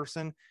slow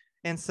person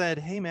and said,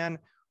 hey man,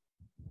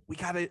 we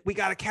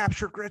gotta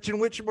capture Gretchen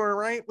Whitmer,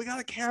 right? We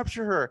gotta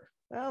capture her.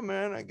 Oh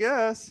man, I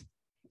guess.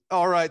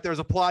 All right, there's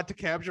a plot to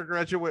capture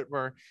Gretchen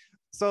Whitmer.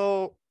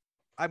 So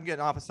I'm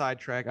getting off a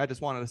sidetrack. I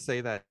just wanted to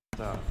say that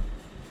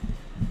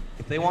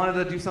if they wanted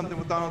to do something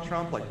with Donald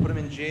Trump, like put him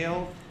in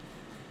jail,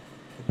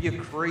 it'd be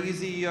a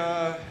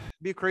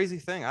crazy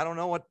thing. I don't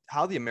know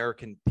how the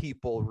American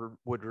people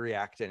would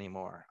react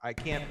anymore. I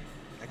can't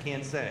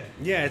say.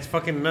 Yeah, it's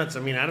fucking nuts. I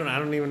mean, I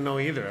don't even know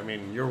either. I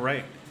mean, you're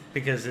right,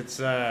 because it's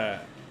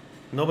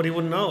nobody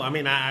would know. I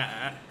mean,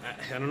 I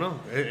don't know.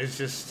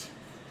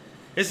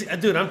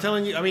 Dude, I'm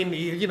telling you. I mean,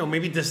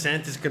 maybe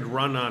DeSantis could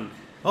run on,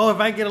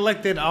 if I get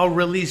elected, I'll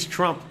release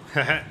Trump.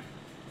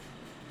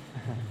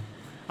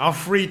 I'll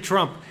free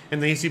Trump. And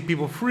then you see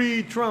people,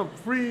 free Trump.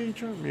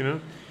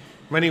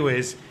 But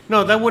anyways,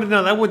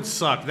 that would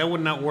suck. That would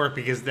not work,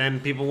 because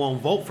then people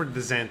won't vote for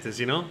DeSantis,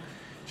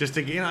 Just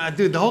to,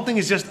 dude, the whole thing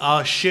is just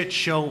a shit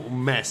show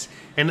mess.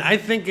 And I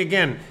think,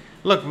 again,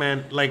 look,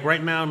 man, like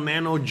right now,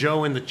 Nano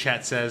Joe in the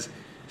chat says,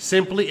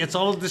 simply, it's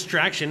all a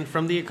distraction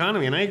from the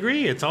economy. And I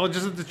agree. It's all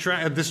just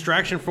a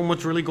distraction from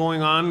what's really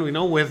going on,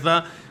 with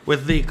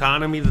the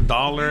economy, the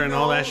dollar, and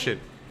all that shit.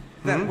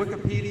 That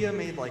Wikipedia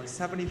made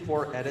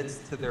 74 edits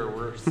to their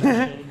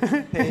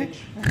recession page.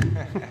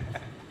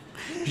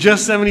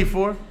 Just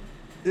 74?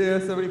 Yeah,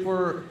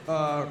 74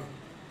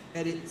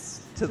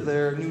 edits to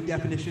their new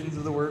definitions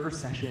of the word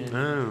recession.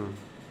 Oh.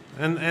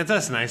 And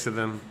that's nice of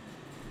them.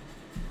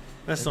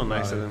 That's so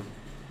nice of them.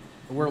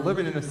 We're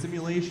living in a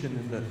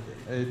simulation, and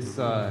it's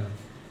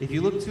if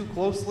you look too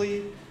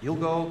closely, you'll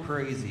go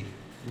crazy.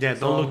 Yeah,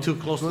 don't look too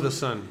close to the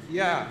sun.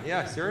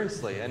 Yeah,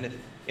 seriously. And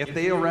if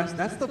they arrest,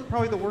 that's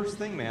probably the worst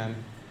thing, man,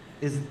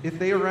 is if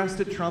they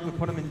arrested Trump and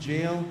put him in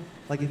jail,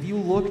 if you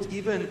looked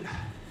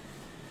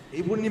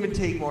it wouldn't even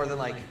take more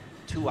than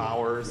 2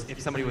 hours if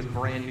somebody was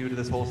brand new to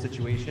this whole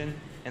situation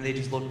and they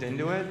just looked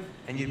into it,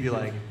 and you'd be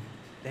like,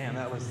 damn,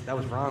 that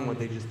was wrong what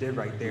they just did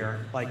right there.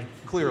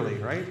 Clearly,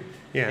 right?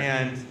 Yeah.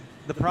 And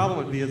the problem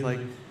would be is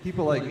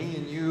people like me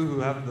and you who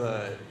have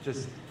the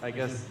I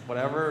guess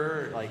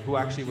whatever, who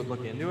actually would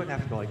look into it and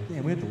have to go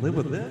damn, we have to live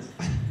with this?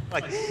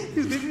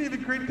 They didn't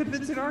even create a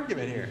convincing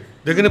argument here.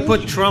 They're gonna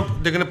put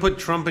Trump. They're gonna put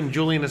Trump and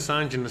Julian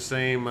Assange in the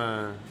same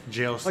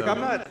jail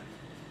cell.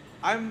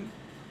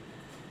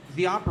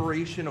 The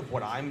operation of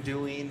what I'm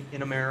doing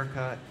in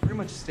America pretty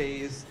much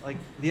stays,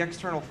 the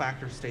external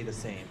factors stay the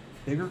same.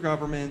 bigger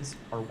governments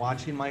are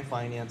watching my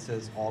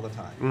finances all the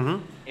time.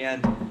 Mm-hmm.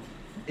 And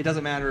it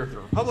doesn't matter if the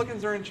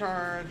Republicans are in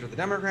charge or the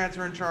Democrats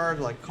are in charge.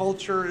 Like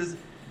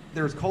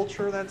there's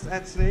culture that's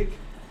at stake,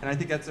 and I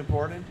think that's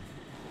important.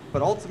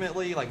 But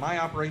ultimately, like my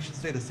operations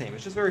stay the same.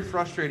 It's just very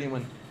frustrating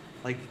when,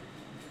 like,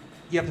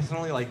 you have to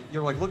suddenly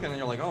you're looking and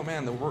you're like, oh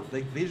man,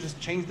 they just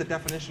changed the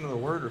definition of the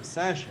word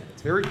recession.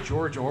 It's very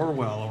George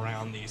Orwell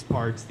around these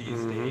parts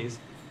these days.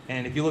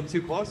 And if you look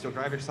too close, you'll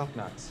drive yourself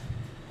nuts.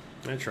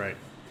 That's right.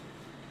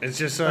 It's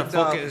just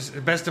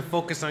best to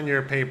focus on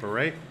your paper,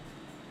 right?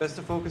 Best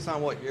to focus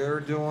on what you're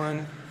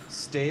doing.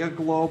 Stay a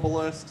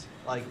globalist.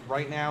 Like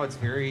right now, it's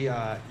very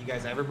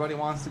everybody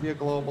wants to be a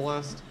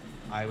globalist.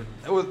 I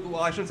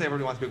shouldn't say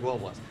everybody wants to be a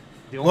globalist.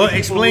 Well,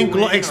 explain.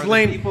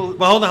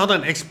 Well, hold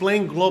on.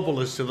 Explain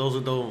globalist to those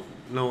who don't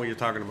know what you're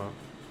talking about.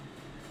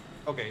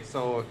 Okay,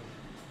 so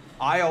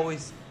I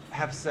always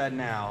have said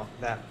now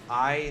that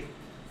I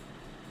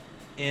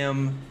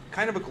am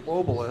kind of a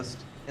globalist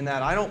in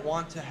that I don't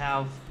want to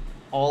have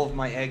all of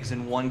my eggs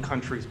in one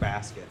country's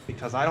basket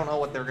because I don't know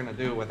what they're going to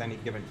do with any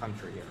given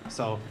country here.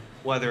 So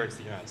whether it's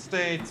the United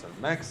States or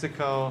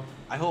Mexico,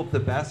 I hope the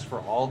best for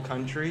all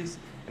countries,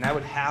 and I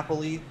would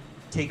happily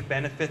take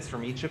benefits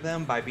from each of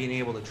them by being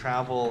able to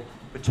travel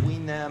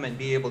between them and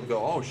be able to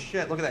go, oh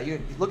shit, look at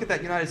that! Look at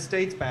that United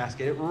States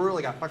basket. It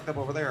really got fucked up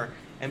over there,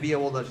 and be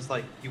able to just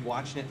like be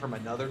watching it from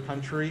another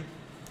country,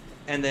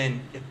 and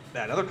then if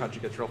that other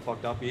country gets real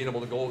fucked up, being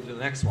able to go to the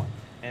next one.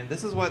 And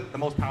this is what the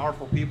most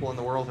powerful people in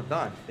the world have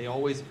done. They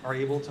always are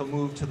able to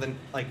move to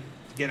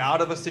get out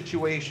of a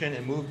situation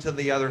and move to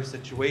the other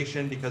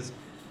situation because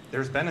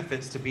there's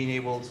benefits to being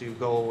able to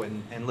go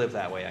and live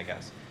that way, I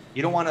guess.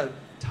 You don't want to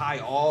tie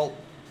all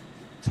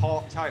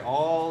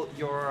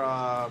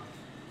your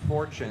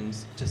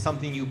fortunes to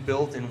something you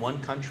built in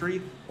one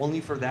country,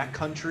 only for that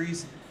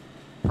country's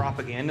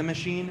propaganda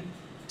machine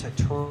to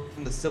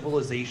turn the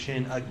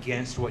civilization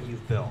against what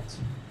you've built.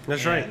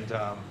 That's right. And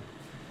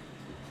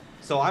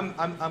so I'm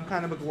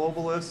kind of a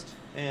globalist,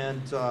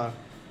 and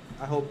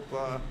I hope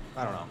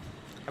I don't know.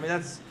 I mean,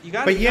 that's you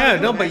got.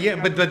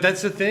 But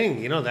that's the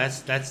thing. You know,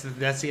 that's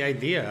the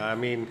idea. I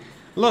mean,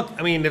 look.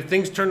 I mean, if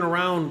things turn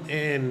around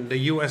in the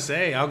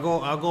USA, I'll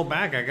go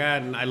back.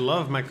 I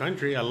love my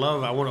country. I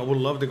would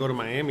love to go to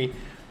Miami.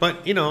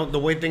 But you know, the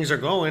way things are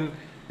going,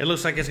 it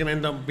looks like it's going to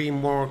end up being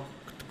more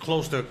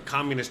close to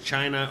communist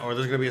China, or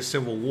there's going to be a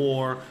civil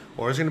war,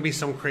 or there's going to be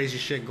some crazy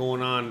shit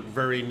going on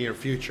very near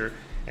future.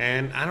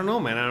 And I don't know,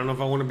 man. I don't know if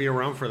I want to be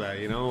around for that,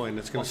 you know, and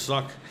it's going to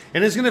suck.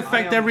 And it's going to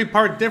affect every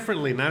part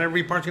differently. Not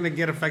every part's going to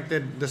get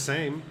affected the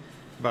same.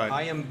 But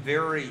I am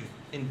very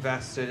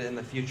invested in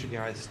the future of the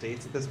United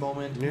States at this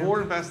moment. Yeah.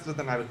 More invested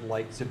than I would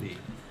like to be.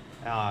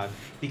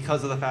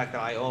 Because of the fact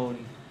that I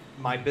own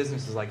my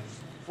business is like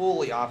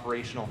fully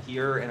operational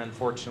here and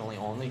unfortunately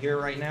only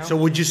here right now. So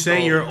would you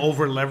say you're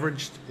over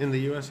leveraged in the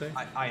USA?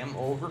 I am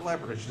over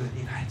leveraged in the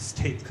United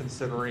States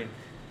considering,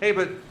 hey,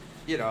 but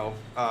you know,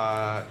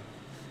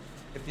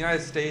 if the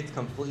United States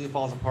completely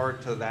falls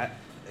apart to that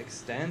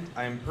extent,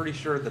 I'm pretty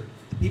sure the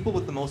people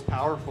with the most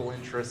powerful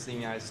interests in the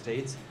United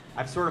States,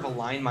 I've sort of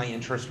aligned my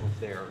interest with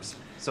theirs.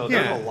 So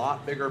there's a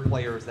lot bigger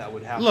players that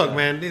would have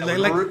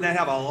that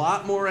have a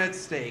lot more at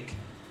stake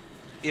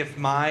if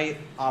my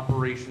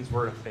operations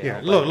were to fail.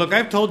 Yeah, look,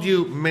 I've told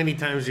you many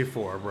times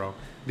before, bro.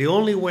 The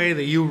only way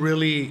that you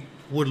really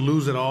would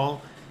lose it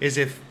all is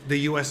if the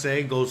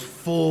USA goes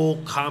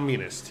full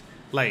communist,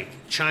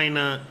 like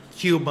China,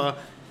 Cuba,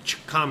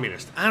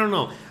 communist. I don't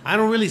know. I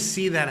don't really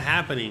see that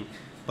happening.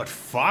 But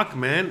fuck,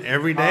 man,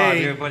 every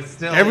day,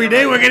 every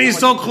day we're getting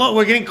so close.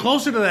 We're getting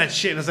closer to that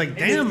shit. And it's like,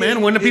 damn,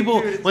 man, when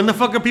the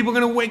fuck are people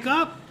gonna wake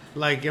up?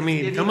 Like, I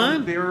mean, come on. It's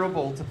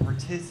unbearable to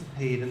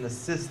participate in the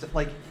system.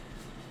 Like,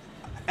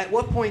 at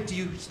what point do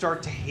you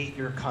start to hate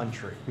your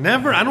country?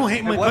 Never. I don't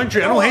hate my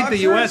country. I don't hate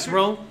the U.S.,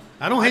 bro.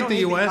 I don't hate the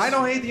U.S. I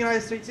don't hate the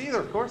United States either.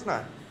 Of course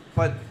not.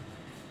 But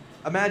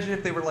imagine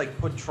if they were like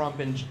put Trump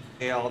in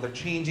jail. They're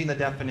changing the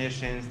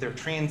definitions. They're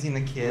transing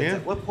the kids. Yeah.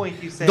 At what point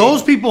do you say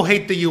those people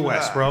hate the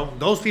U.S., bro?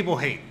 Those people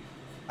hate.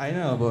 I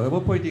know, but at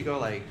what point do you go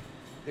like,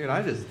 dude,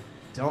 I just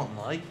don't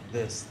like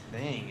this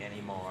thing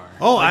anymore?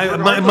 Oh,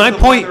 like,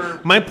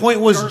 my point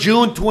was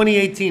June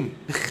 2018.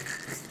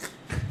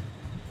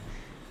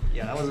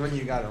 Yeah, that was when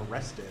you got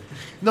arrested.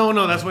 No,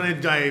 that's when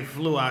I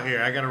flew out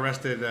here. I got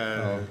arrested.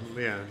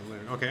 Yeah.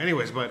 Okay.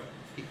 Anyways, but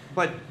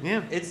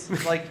yeah, it's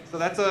like, so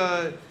that's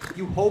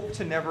you hope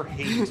to never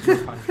hate your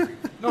country.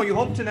 No, you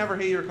hope to never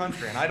hate your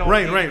country, and I don't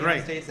hate the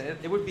United States. And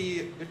it would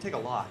take a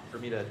lot for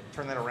me to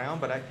turn that around.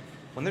 But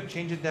when they're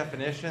changing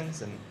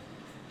definitions and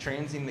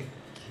transing the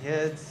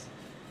kids,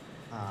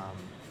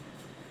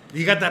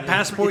 you got that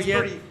passport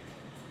yet?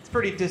 It's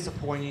pretty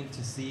disappointing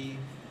to see.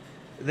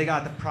 They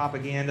got the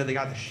propaganda. They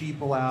got the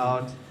sheeple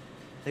out.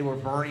 They were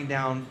burning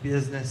down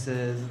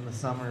businesses in the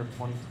summer of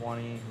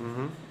 2020.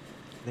 Mm-hmm.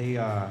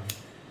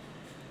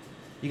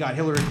 You got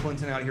Hillary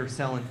Clinton out here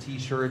selling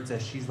T-shirts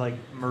as she's like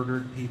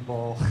murdered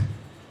people.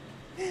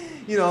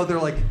 You know, they're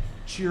like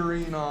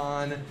cheering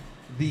on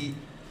the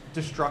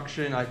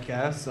destruction, I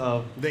guess,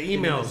 of the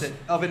emails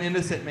of an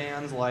innocent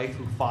man's life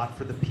who fought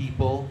for the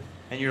people,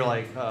 and you're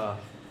like,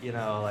 you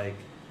know, like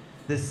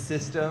this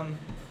system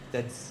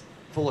that's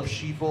full of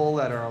sheeple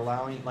that are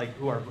allowing, like,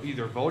 who are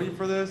either voting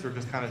for this or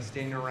just kind of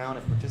standing around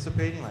and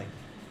participating. Like,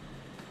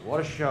 what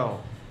a show!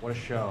 What a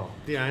show!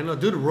 Yeah, I know,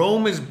 dude.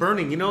 Rome is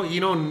burning. You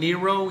know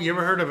Nero. You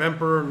ever heard of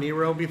Emperor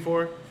Nero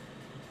before?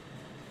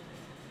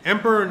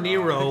 Emperor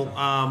Nero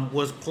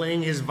was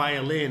playing his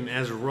violin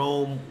as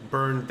Rome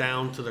burned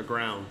down to the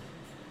ground.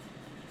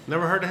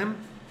 Never heard of him?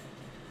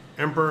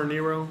 Emperor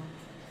Nero?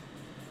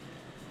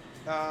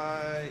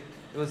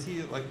 Was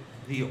he like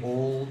the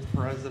old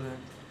president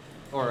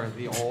or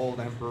the old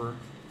emperor?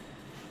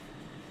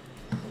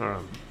 Hold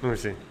on, let me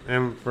see.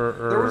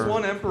 Emperor. There was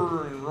one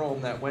emperor in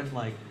Rome that went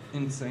like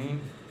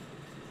insane.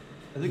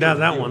 I think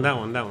that one.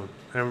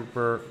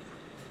 Emperor.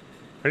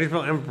 How do you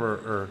spell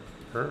emperor?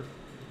 Her?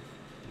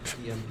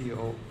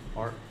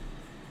 E-M-P-O-R.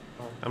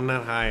 I'm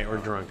not high or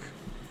drunk.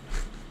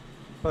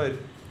 But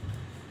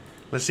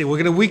let's see.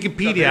 We're gonna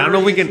Wikipedia. I don't know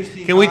if we can.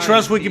 Can we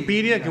trust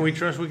Wikipedia? Can we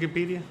trust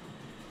Wikipedia?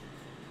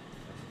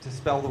 To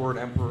spell the word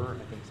emperor,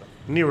 I think so.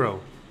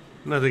 Nero.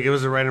 No, they give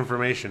us the right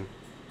information.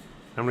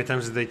 How many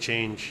times did they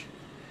change?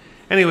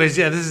 Anyways,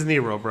 yeah, this is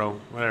Nero, bro.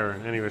 Whatever.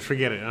 Anyways,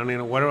 forget it. I don't even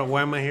know.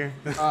 Why am I here?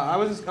 I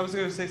was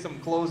gonna say some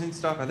closing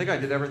stuff. I think I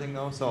did everything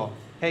though. So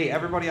hey,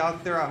 everybody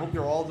out there, I hope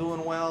you're all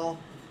doing well.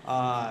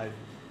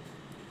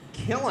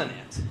 Killing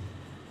it.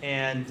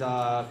 And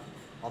I'll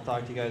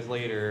talk to you guys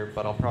later,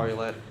 but I'll probably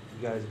let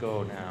you guys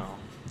go now.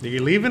 Are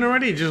you leaving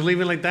already? You just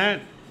leaving like that?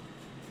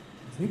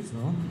 I think so.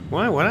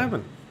 Why? What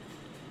happened?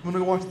 I'm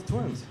gonna go watch the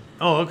Twins.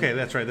 Oh, okay,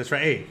 that's right.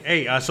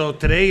 Hey, so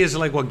today is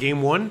like what,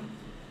 game 1?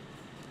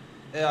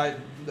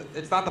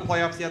 It's not the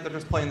playoffs yet. They're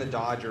just playing the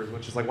Dodgers,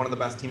 which is like one of the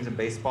best teams in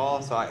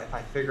baseball. So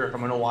I figure if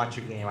I'm gonna watch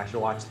a game, I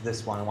should watch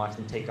this one and watch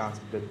them take on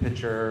some good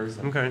pitchers.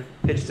 And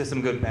pitch to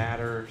some good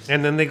batters.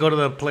 And then they go to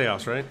the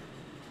playoffs, right?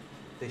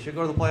 They should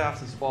go to the playoffs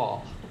this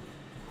fall.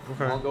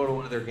 Okay. I'll go to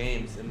one of their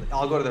games, and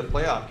I'll go to their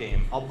playoff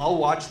game. I'll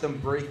watch them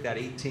break that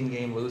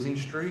 18-game losing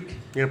streak.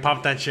 You gonna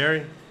pop that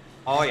cherry?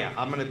 Oh yeah,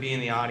 I'm gonna be in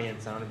the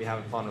audience. I'm gonna be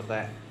having fun with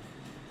that.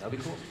 That'll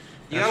be cool.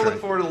 You gotta look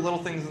forward to the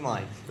little things in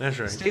life. That's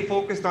right. Stay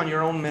focused on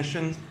your own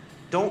missions.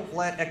 Don't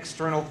let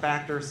external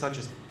factors such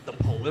as the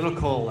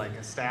political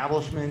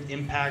establishment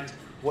impact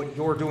what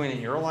you're doing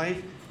in your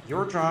life.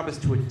 Your job is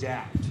to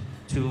adapt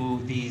to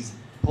these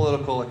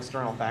political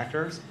external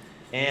factors.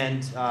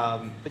 And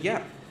but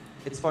yeah,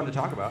 it's fun to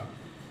talk about.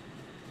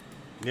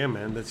 Yeah,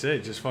 man, that's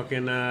it. Just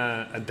fucking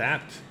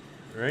adapt,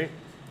 right?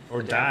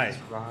 Or adapt, die.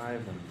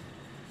 Survive, and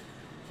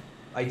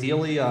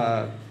ideally,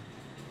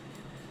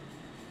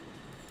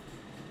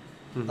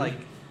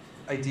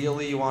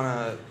 ideally, you want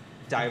to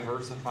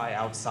diversify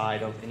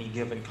outside of any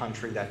given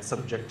country that's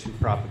subject to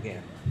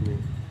propaganda.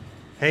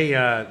 Hey,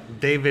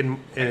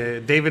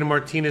 David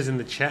Martinez in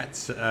the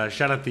chats.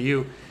 Shout out to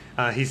you.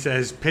 He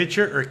says,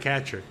 pitcher or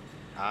catcher?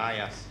 Ah,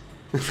 yes.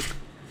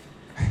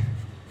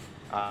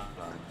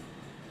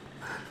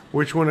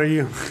 Which one are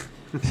you?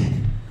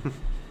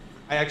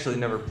 I actually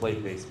never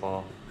played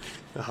baseball.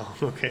 Oh,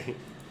 okay.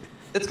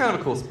 It's kind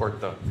of a cool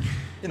sport, though.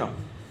 You know,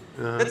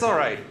 it's all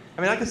right.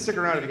 I mean, I can stick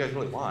around if you guys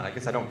really want. I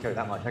guess I don't care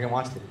that much. I can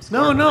watch the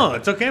score. No,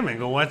 it's okay, man.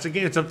 Go watch the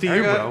game. It's up to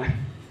you, bro.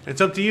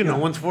 It's up to you. No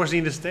one's forcing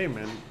you to stay,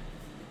 man.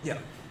 Yeah.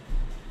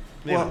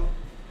 Well,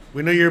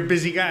 we know you're a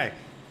busy guy.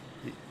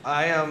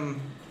 I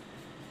am.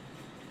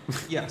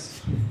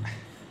 Yes.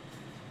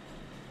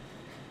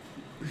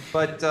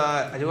 But do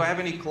I have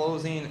any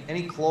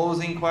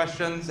closing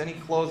questions? Any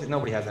closing?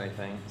 Nobody has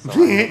anything. So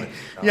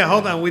yeah,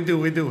 hold on. We do.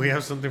 We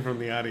have something from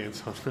the audience.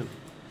 Hold on.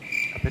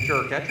 A pitcher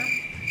or catcher?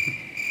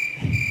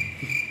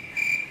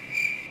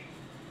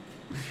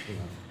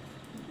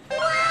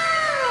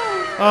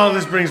 Oh,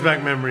 this brings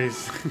back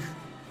memories.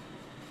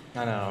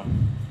 I know.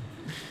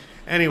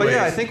 Anyways. But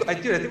yeah, I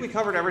think we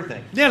covered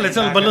everything. Yeah, let's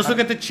look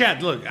at the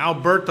chat. Look,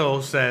 Alberto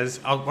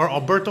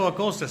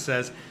Acosta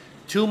says,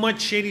 too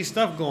much shady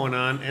stuff going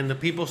on, and the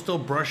people still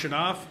brush it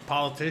off.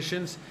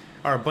 Politicians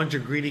are a bunch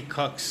of greedy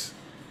cucks.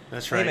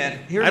 That's right. Hey man,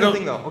 here's the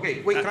thing though.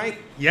 Okay, wait, can I?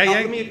 Yeah.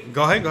 Let me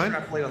go ahead.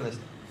 extrapolate on this.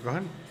 Go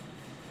ahead.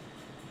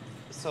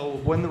 So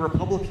when the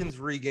Republicans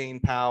regain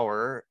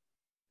power,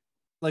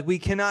 like, we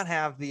cannot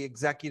have the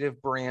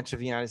executive branch of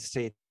the United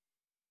States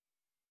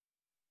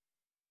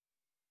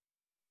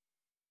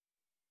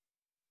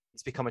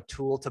become a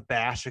tool to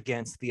bash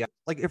against the,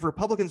 like, if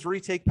Republicans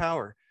retake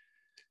power,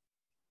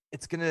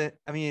 it's gonna,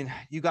 I mean,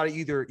 you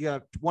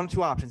have one of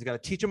two options. You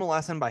got to teach them a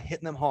lesson by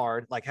hitting them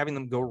hard, like having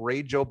them go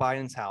raid Joe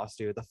Biden's house,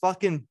 dude.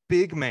 The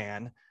big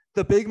man,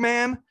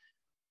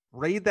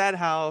 raid that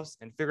house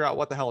and figure out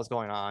what the hell is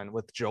going on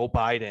with Joe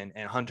Biden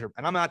and Hunter.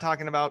 And I'm not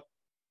talking about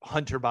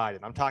Hunter Biden.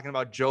 I'm talking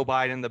about Joe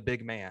Biden, the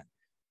big man.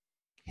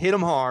 Hit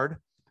him hard,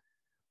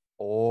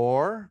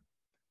 or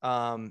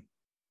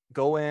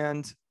go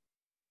and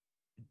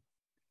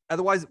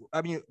otherwise,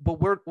 I mean,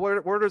 but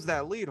where does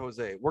that lead,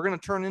 Jose? We're going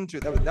to turn into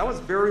that was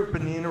very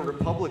Banana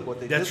Republic what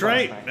they did. That's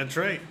right. That's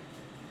right.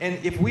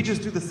 And if we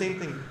just do the same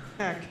thing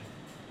back,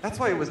 That's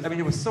why it was. I mean,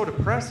 it was so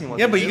depressing.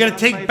 Yeah, but you got to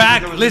take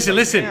back.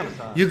 Listen.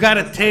 You got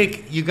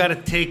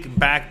to take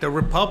back the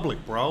republic,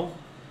 bro,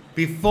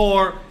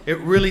 before it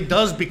really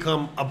does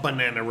become a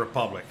banana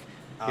republic.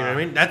 You know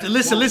what I mean?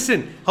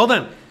 Listen. Hold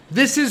on.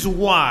 This is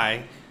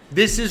why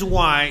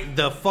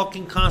the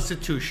fucking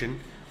Constitution,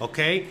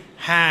 okay,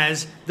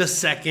 has the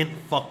second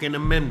fucking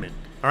amendment.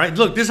 All right,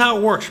 look, this is how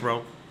it works,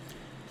 bro.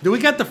 We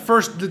got the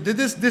first.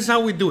 This is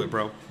how we do it,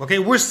 bro. Okay,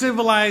 we're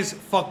civilized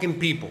fucking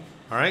people.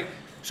 All right.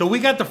 So we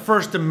got the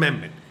First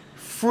Amendment,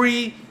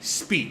 free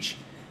speech,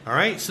 all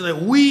right? So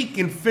that we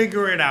can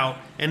figure it out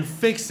and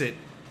fix it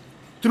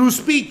through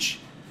speech.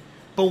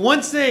 But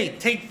once they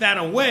take that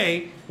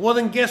away, well,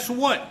 then guess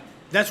what?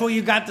 That's why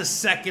you got the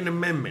Second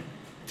Amendment,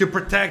 to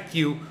protect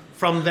you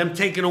from them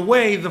taking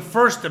away the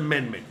First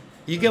Amendment.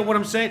 You get what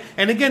I'm saying?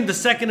 And again, the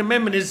Second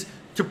Amendment is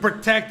to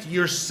protect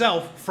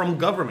yourself from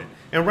government.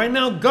 And right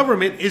now,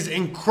 government is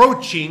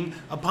encroaching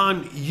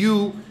upon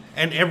you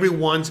and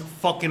everyone's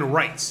fucking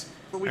rights.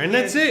 And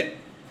that's it.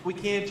 We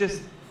can't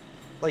just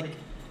like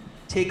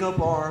take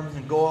up arms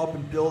and go up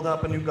and build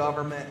up a new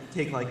government and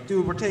take like,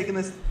 dude, we're taking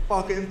this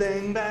fucking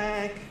thing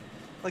back.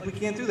 Like, we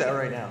can't do that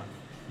right now.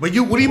 But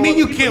what do you mean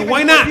you can't?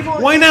 Why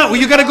not? Why not? Well,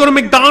 you gotta go to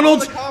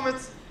McDonald's?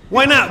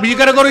 Why not? But you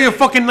gotta go to your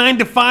fucking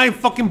 9-to-5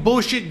 fucking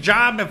bullshit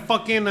job at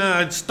fucking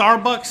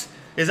Starbucks?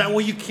 Is that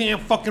why you can't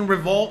fucking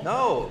revolt?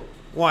 No.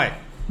 Why?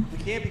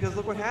 We can't, because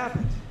look what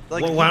happened.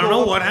 Like, well, I don't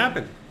know what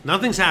happened.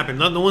 Nothing's happened.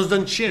 No one's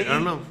done shit. I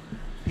don't know.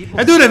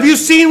 Hey, dude, have you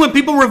seen when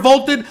people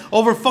revolted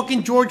over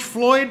fucking George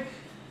Floyd?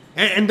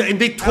 And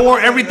they tore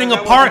everything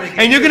apart?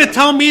 And you're going to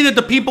tell me that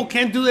the people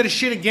can't do that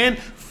shit again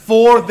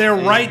for their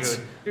rights?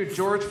 Dude,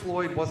 George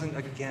Floyd wasn't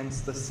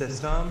against the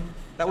system.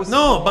 That was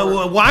no,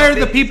 but why are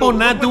the people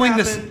not doing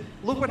this?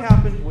 Look what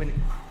happened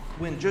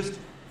when just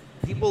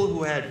people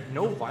who had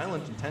no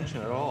violent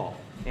intention at all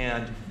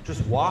and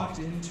just walked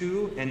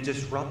into and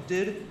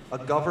disrupted a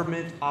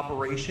government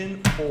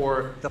operation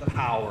for the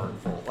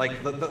powerful, like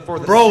for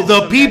the bro.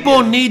 The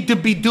people need to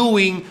be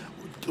doing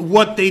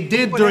what they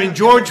did during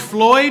George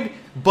Floyd,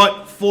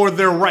 but for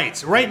their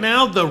rights. Right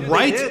now, the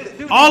rights,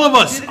 all of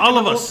us. In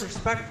the most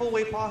respectful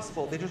way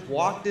possible. They just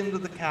walked into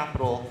the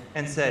Capitol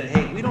and said,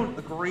 "Hey, we don't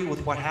agree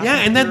with what happened." Yeah,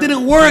 and that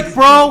didn't work,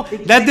 bro.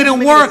 That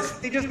didn't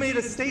work. They just made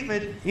a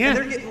statement. Yeah, and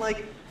they're getting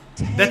like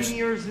 10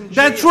 years in jail.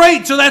 That's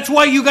right. So that's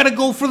why you got to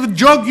go for the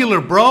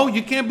jugular, bro.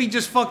 You can't be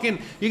just fucking.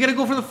 You got to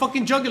go for the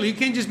fucking jugular. You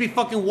can't just be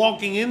fucking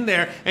walking in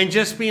there and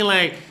just being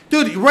like,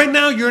 dude. Right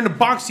now, you're in a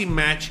boxing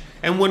match.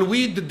 And when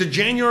we did the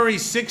January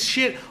 6th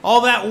shit,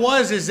 all that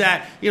is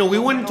that, we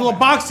went into a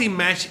boxing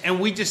match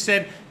and we just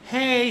said,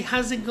 hey,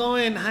 how's it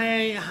going?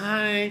 Hey,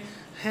 hi,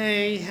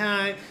 hey,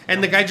 hi.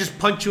 And the guy just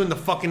punched you in the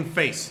fucking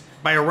face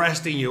by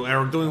arresting you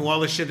or doing all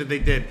the shit that they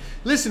did.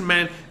 Listen,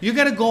 man, you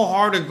got to go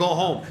hard or go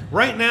home.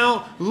 Right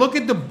now, look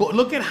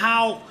at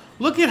how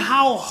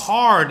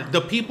hard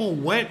the people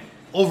went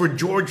over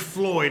George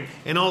Floyd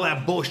and all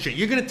that bullshit.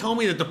 You're going to tell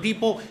me that the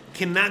people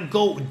cannot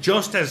go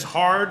just as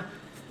hard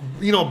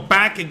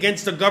back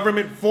against the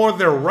government for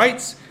their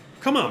rights?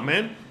 Come on,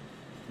 man.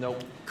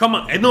 Nope. Come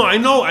on. No, I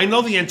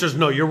know the answer is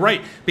no. You're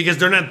right, because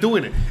they're not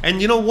doing it.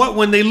 And you know what?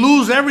 When they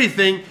lose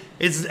everything,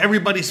 it's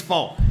everybody's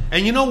fault.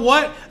 And you know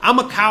what? I'm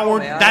a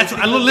coward.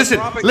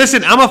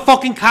 Listen, I'm a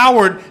fucking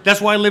coward.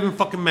 That's why I live in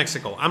fucking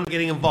Mexico. I'm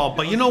getting involved.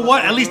 But you know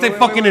what? At least I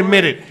fucking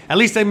admit it. At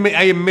least I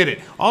admit it.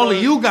 All of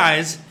you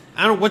guys,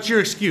 what's your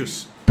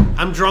excuse?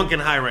 I'm drunk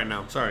and high right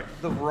now. Sorry.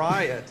 The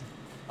riot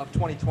of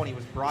 2020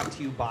 was brought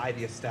to you by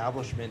the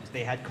establishment.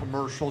 They had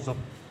commercials of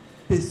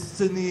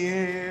fists in the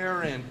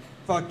air and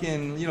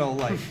fucking,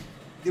 like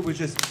it was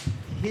just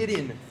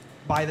hidden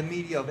by the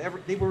media of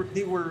they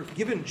were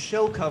given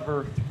shell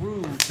cover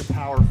through the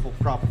powerful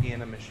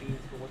propaganda machines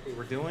for what they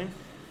were doing.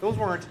 Those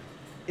weren't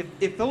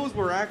if those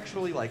were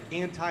actually like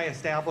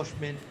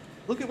anti-establishment.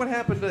 Look at what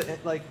happened to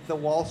like the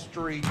Wall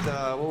Street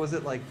what was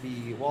it, like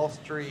the Wall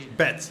Street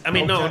bets. I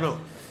mean, no.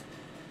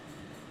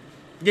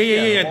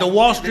 Yeah. The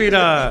Wall Street.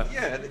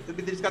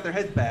 They just got their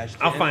heads bashed.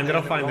 I'll find it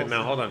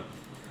now. Hold on.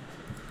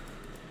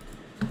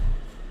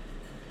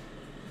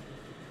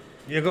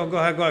 Yeah, go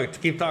ahead.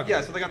 Keep talking.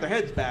 Yeah, so they got their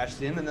heads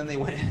bashed in, and then they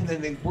went, and then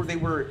they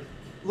were.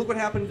 Look what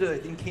happened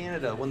in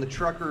Canada when the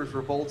truckers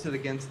revolted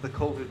against the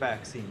COVID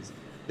vaccines.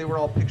 They were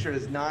all pictured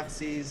as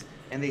Nazis,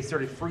 and they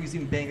started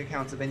freezing bank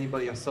accounts of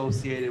anybody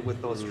associated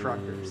with those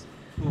truckers,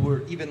 who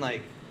were even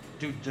like,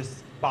 dude,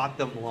 just bought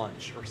them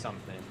lunch or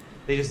something.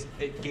 They just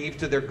gave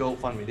to their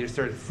GoFundMe. They just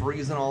started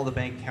freezing all the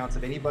bank accounts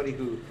of anybody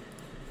who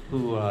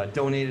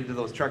donated to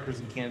those truckers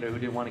in Canada who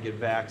didn't want to get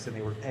vaxxed, and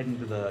they were heading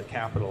to the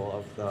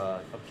capital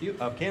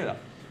of Canada.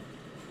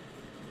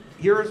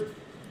 There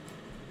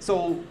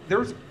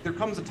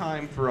comes a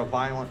time for a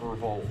violent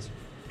revolt,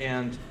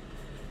 and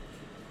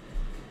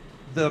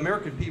the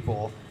American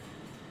people,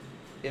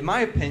 in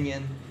my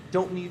opinion,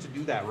 don't need to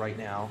do that right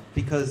now,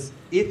 because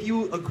if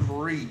you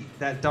agree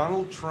that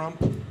Donald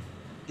Trump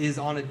is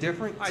on a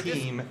different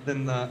team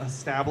than the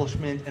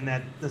establishment, and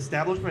that the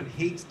establishment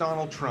hates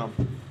Donald Trump,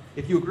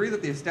 if you agree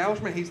that the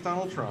establishment hates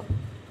Donald Trump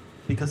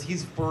because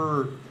he's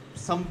for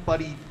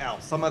somebody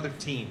else, some other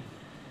team,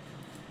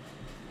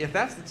 if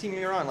that's the team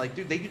you're on, like,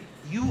 dude,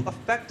 you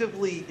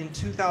effectively in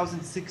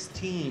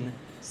 2016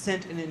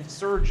 sent an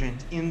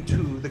insurgent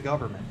into the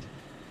government.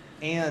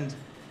 And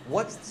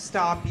what's to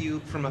stop you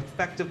from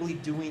effectively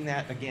doing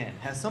that again?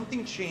 Has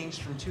something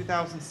changed from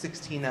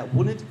 2016 that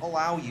wouldn't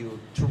allow you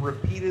to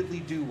repeatedly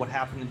do what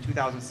happened in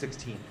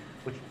 2016,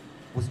 which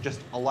was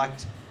just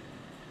elect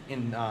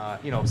in,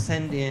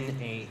 send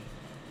in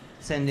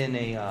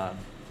an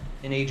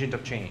agent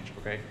of change,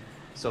 okay?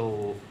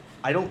 So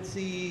I don't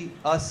see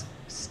us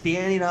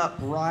standing up,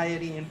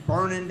 rioting, and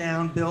burning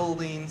down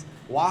buildings,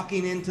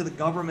 walking into the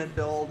government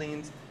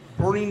buildings,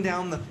 burning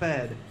down the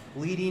Fed,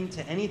 leading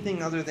to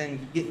anything other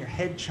than getting your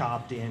head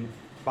chopped in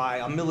by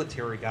a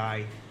military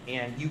guy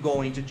and you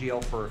going to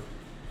jail for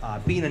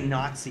being a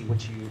Nazi,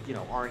 which you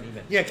aren't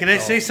even. Yeah, can I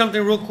say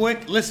something real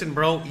quick? Listen,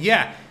 bro.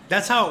 Yeah,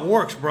 that's how it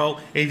works, bro.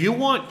 If you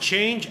want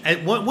change,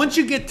 once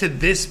you get to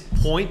this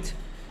point,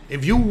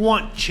 if you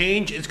want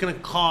change, it's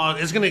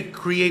gonna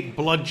create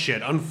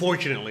bloodshed,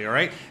 unfortunately, all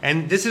right?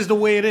 And this is the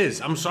way it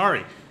is. I'm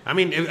sorry. I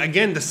mean,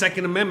 again, the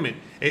Second Amendment.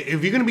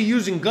 If you're gonna be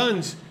using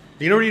guns,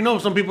 you already know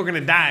some people are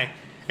gonna die.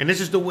 And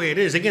this is the way it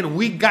is. Again,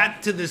 we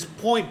got to this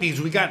point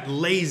because we got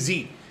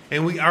lazy.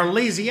 And our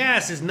lazy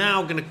ass is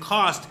now gonna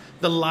cost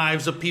the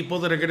lives of people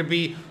that are gonna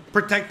be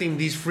protecting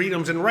these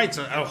freedoms and rights.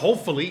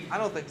 Hopefully. I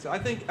don't think so. I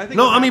think.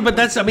 No, I mean, but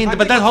that's. I mean,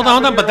 but that. Hold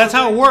on. But that's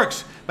how it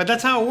works. But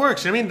that's how it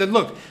works. I mean,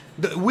 look,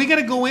 we got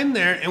to go in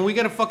there and we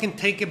got to fucking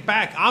take it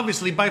back,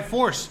 obviously by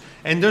force.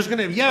 And there's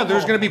gonna be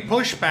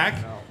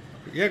pushback. No.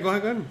 Yeah, go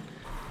ahead.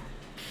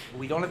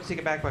 We don't have to take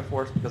it back by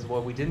force because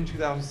what we did in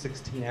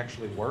 2016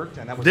 actually worked,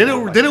 and that was. Did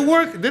it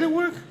work? Did it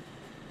work?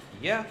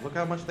 Yeah. Look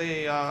how much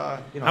they.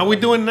 How we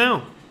doing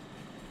now?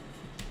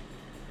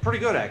 Pretty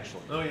good,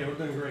 actually. Oh yeah, we're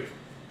doing great.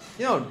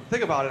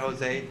 Think about it,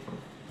 Jose.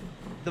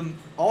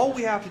 All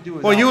we have to do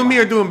is. Well, you and me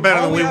are doing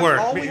better than we were.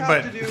 All we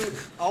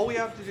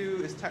have to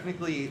do is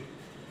technically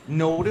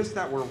notice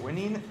that we're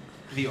winning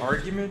the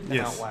argument and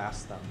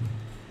outlast them.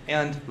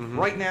 And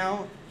right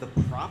now, the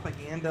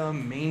propaganda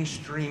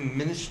mainstream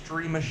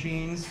ministry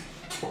machines,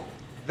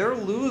 they're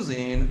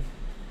losing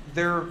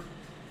their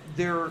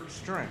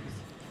strength.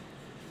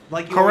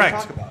 Like you always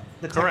talk about.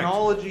 The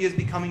technology is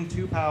becoming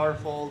too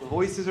powerful. The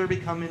voices are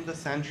becoming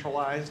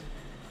decentralized.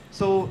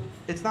 So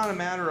it's not a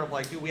matter of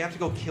like, dude, we have to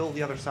go kill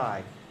the other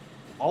side.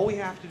 All we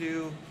have to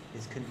do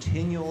is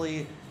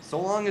continually, so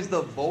long as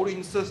the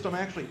voting system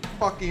actually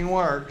fucking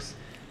works.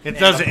 It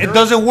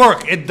doesn't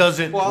work. It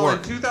doesn't work. Well,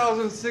 in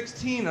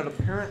 2016, it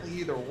apparently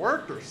either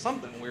worked or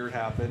something weird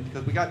happened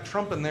because we got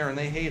Trump in there and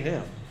they hate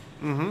him.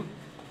 Mm-hmm.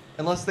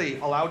 Unless they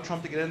allowed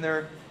Trump to get in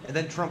there and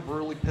then Trump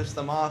really pissed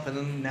them off and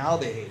then now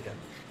they hate him.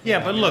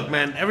 Yeah, but look,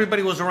 man,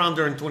 everybody was around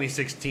there in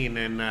 2016,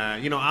 and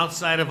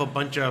outside of a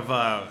bunch of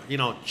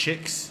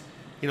chicks,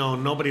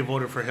 nobody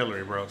voted for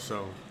Hillary, bro.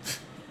 So.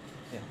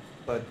 Yeah,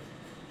 but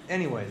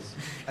anyways.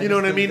 You know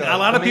what I mean? A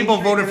lot of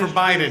people voted for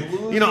Biden.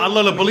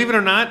 Believe it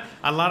or not,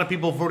 a lot of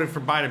people voted for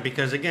Biden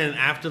because again,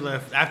 after the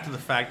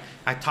fact,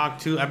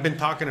 I've been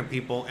talking to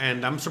people,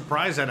 and I'm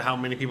surprised at how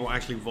many people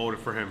actually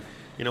voted for him.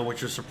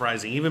 Which was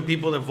surprising. Even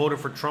people that voted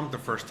for Trump the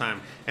first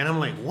time, and I'm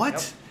like, what?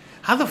 Yep.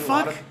 How the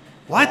fuck?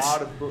 What?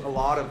 A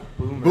lot of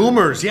boomers.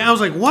 Boomers. Yeah, I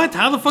was like, what?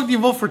 How the fuck do you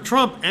vote for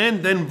Trump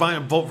and then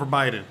vote for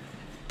Biden?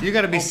 You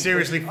got to be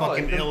seriously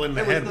fucking ill in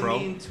the head, bro.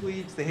 Mean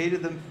tweets. They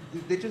hated them.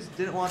 They just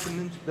didn't want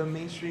the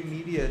mainstream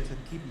media to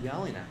keep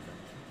yelling at them.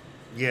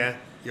 Yeah,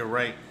 you're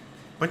right.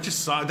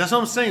 That's what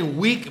I'm saying.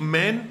 Weak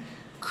men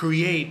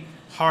create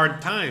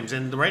hard times,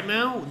 and right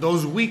now,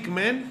 those weak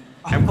men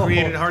have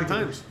created hard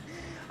times.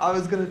 I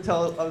was gonna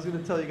tell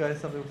you guys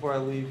something before I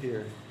leave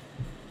here.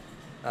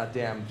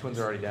 Damn, Twins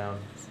are already down.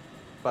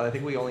 But I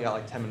think we only got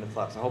like 10 minutes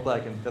left, so hopefully I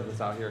can fit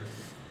this out here.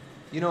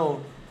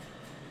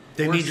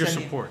 They need your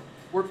support.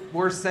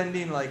 We're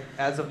sending, like,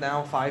 as of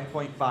now,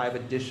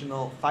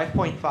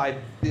 5.5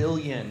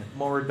 billion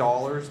more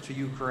dollars to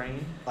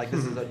Ukraine. Like,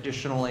 this is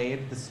additional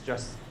aid. This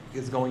just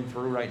is going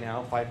through right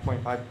now,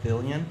 5.5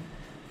 billion.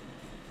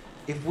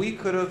 If we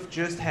could have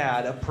just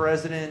had a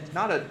president,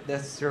 not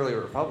necessarily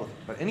a Republican,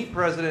 but any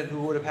president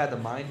who would have had the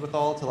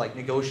mindwithal to, like,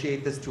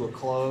 negotiate this to a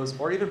close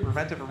or even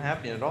prevent it from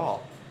happening at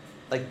all.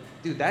 Like,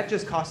 dude, that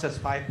just cost us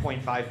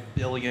 $5.5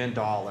 billion.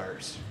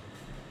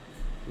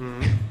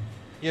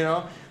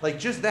 Like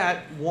just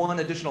that one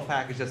additional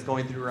package that's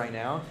going through right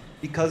now,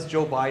 because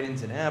Joe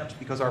Biden's inept,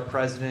 because our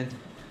president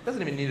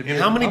doesn't even need to be. And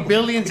how many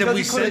billions have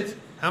we sent?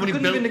 How many? He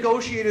couldn't even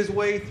negotiate his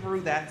way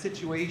through that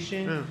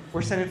situation. Yeah.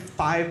 We're sending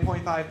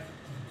 $5.5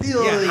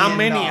 billion. Yeah, how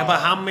many? But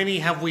how many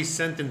have we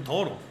sent in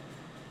total?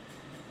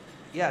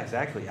 Yeah,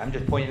 exactly. I'm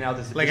just pointing out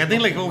this. Like I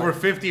think like over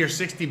 50 or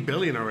 60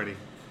 billion already.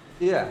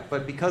 Yeah,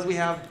 but because we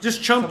have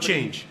just chump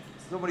change.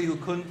 Somebody who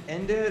couldn't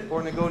end it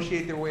or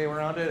negotiate their way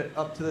around it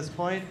up to this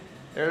point,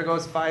 there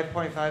goes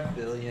 $5.5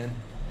 billion.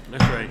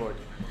 That's right.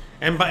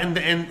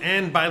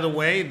 And by the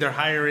way, they're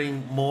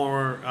hiring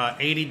more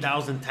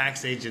 80,000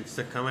 tax agents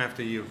to come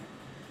after you,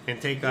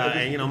 and take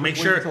make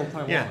sure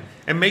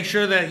and make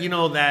sure that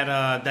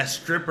that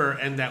stripper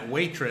and that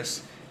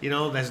waitress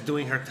that's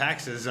doing her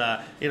taxes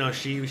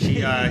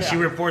she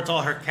reports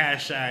all her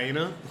cash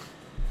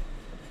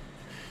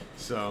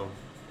So,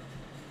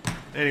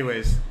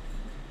 anyways.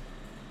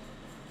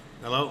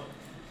 Hello?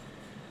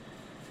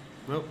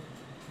 Nope.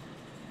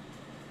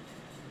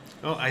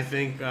 Oh, I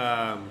think,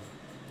 oh,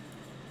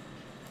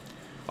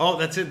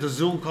 that's it. The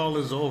Zoom call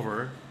is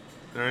over.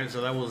 All right, so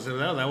that was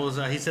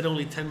he said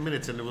only 10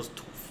 minutes, and it was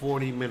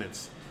 40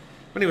 minutes.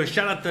 But anyway,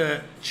 shout out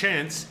to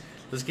Chance.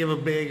 Let's give a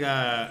big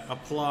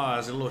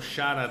applause, a little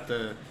shout out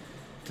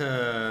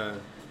to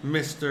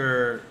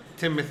Mr.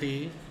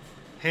 Timothy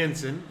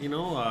Hansen, you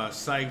know,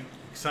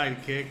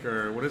 sidekick,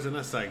 or what is it,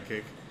 not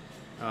sidekick.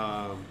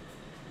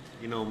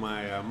 You know,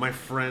 my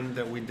friend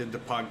that we did the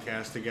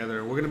podcast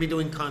together. We're going to be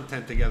doing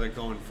content together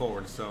going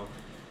forward, so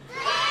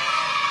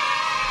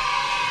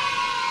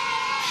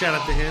shout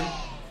out to him.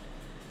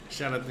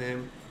 Shout out to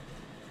him.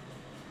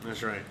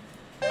 That's right.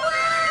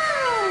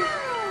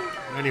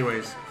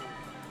 Anyways.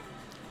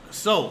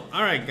 So,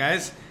 all right,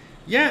 guys.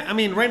 Yeah, I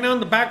mean, right now in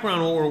the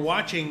background, what we're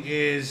watching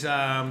is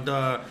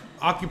the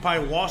Occupy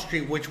Wall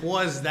Street, which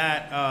was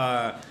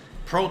that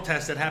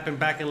protest that happened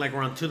back in like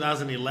around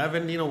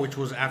 2011, you know, which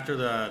was after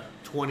the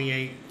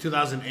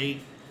 2008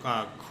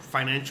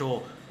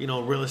 financial, you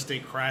know, real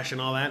estate crash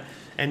and all that.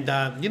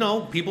 And, you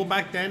know, people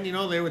back then, you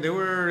know,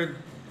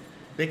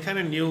 they kind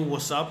of knew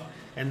what's up.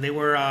 And they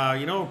were,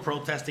 you know,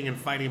 protesting and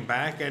fighting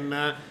back.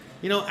 And,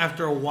 you know,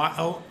 after a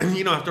while,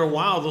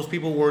 those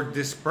people were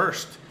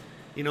dispersed.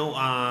 You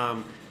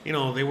know,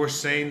 they were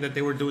saying that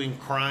they were doing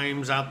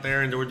crimes out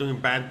there and they were doing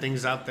bad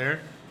things out there.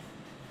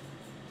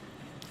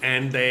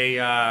 And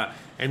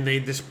they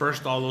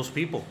dispersed all those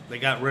people. They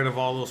got rid of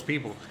all those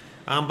people.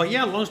 But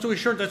yeah, long story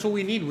short, that's what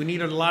we need. We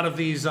need a lot of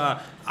these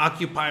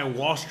Occupy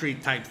Wall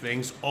Street type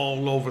things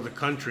all over the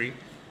country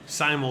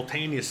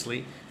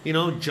simultaneously. You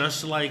know,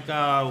 just like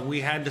we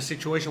had the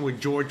situation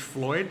with George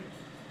Floyd,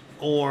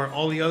 or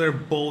all the other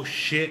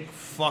bullshit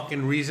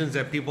fucking reasons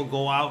that people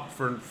go out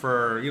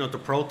for you know, to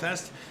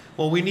protest.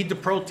 Well, we need to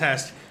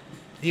protest.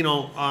 You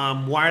know,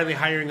 why are they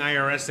hiring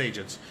IRS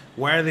agents?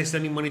 Why are they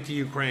sending money to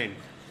Ukraine?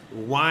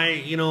 Why,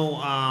 you know,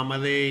 are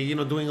they, you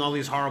know, doing all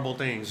these horrible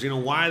things? You know,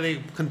 why are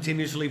they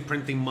continuously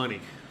printing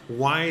money?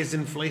 Why is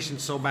inflation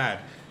so bad?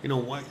 You know,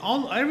 why,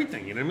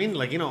 everything. You know what I mean?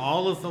 Like, you know,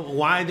 all of the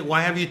why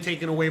have you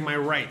taken away my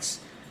rights?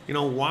 You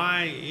know,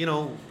 why, you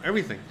know,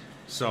 everything.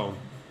 So,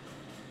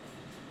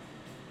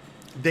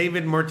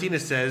 David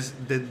Martinez says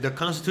that the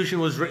Constitution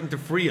was written to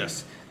free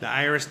us. The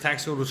IRS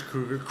tax code was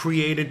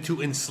created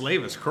to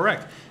enslave us.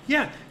 Correct.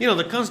 Yeah, you know,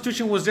 the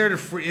Constitution was there to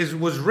free,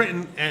 was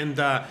written, and,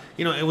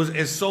 you know, it was,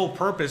 its sole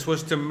purpose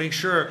was to make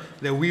sure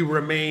that we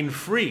remain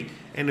free.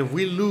 And if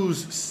we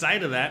lose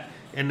sight of that,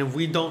 and if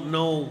we don't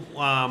know,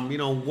 you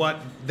know, what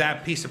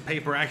that piece of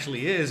paper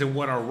actually is and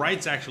what our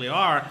rights actually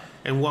are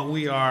and what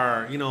we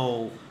are, you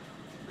know,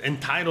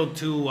 entitled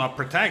to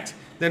protect,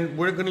 then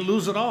we're going to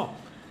lose it all.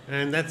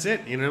 And that's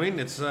it. You know what I mean?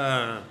 It's,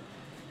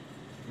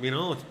 you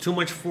know, it's too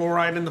much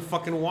fluoride in the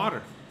fucking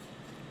water.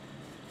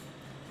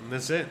 And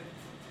that's it.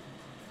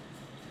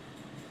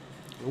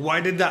 Why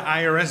did the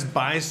IRS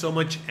buy so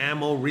much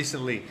ammo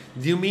recently?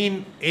 Do you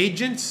mean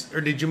agents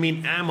or did you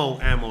mean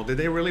ammo? Did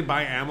they really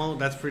buy ammo?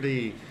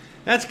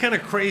 That's kind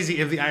of crazy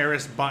if the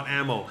IRS bought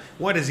ammo.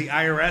 What, is the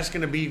IRS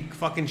going to be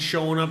fucking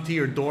showing up to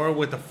your door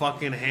with a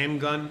fucking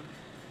handgun?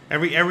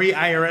 Every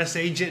IRS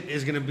agent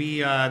is going to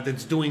be,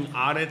 that's doing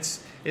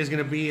audits, is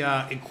going to be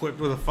equipped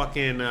with a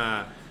fucking,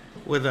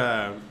 with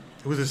a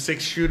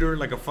 6-shooter,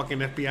 like a fucking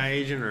FBI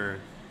agent, or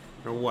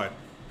what?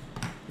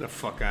 Get the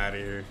fuck out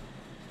of here.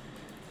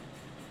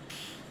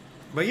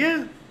 But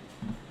yeah.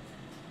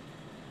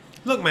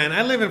 Look, man,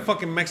 I live in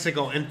fucking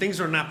Mexico, and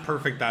things are not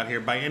perfect out here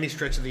by any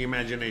stretch of the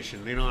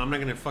imagination. You know, I'm not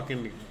going to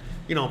fucking,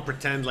 you know,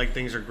 pretend like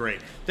things are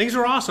great. Things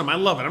are awesome. I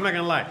love it. I'm not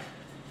going to lie.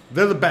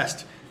 They're the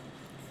best.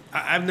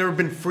 I've never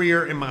been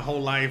freer in my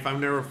whole life. I've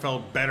never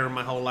felt better in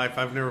my whole life.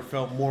 I've never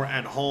felt more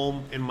at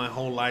home in my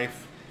whole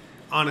life.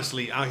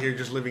 Honestly, out here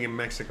just living in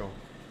Mexico.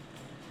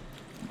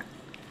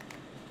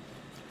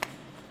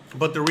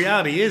 But the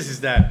reality is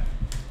that,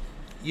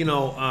 you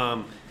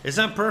know, it's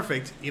not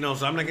perfect, you know,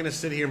 so I'm not going to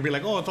sit here and be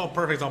like, oh, it's all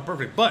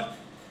perfect. But,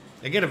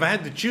 again, if I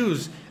had to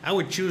choose, I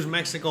would choose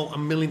Mexico a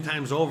million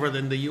times over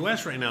than the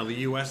U.S. right now. The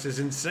U.S. is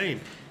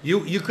insane.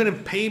 You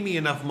couldn't pay me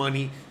enough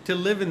money to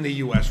live in the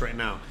U.S. right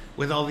now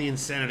with all the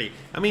insanity.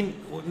 I mean,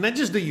 not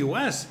just the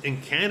U.S.,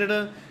 in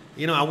Canada,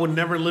 you know, I would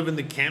never live in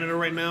Canada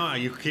right now. Are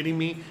you kidding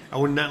me? I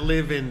would not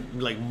live in,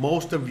 like,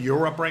 most of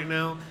Europe right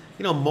now.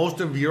 You know, most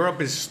of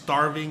Europe is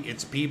starving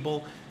its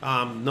people.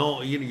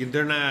 No,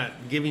 they're not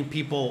giving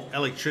people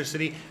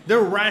electricity. They're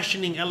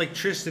rationing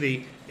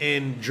electricity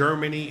in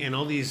Germany and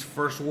all these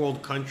first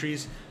world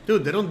countries.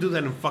 Dude, they don't do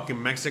that in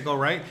fucking Mexico,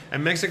 right?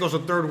 And Mexico's a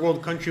third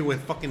world country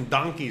with fucking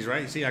donkeys,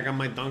 right? See, I got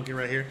my donkey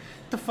right here.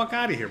 Get the fuck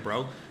out of here,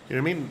 bro. You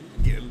know what I mean?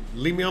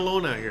 Leave me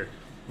alone out here.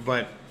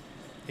 But,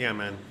 yeah,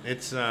 man,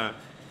 it's, they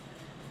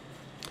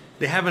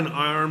have an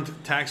armed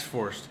task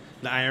force.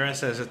 The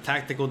IRS has a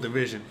tactical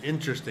division.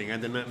 Interesting. I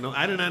did not know that.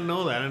 I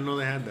didn't know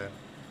they had that.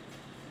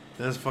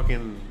 That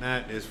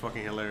is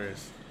fucking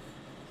hilarious.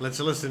 Let's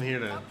listen here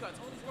to.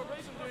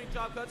 Doing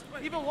job cuts.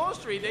 Even Wall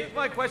Street.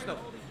 My question though,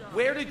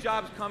 where did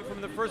jobs come from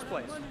in the first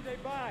place? The money they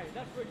buy,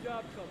 that's where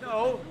jobs come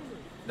from.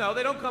 No,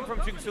 they don't come from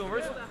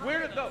consumers.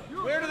 Where do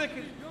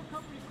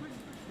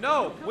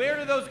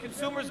those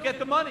consumers get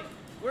the money?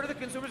 Where do the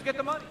consumers get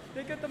the money?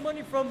 They get the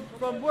money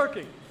from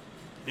working.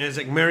 And it's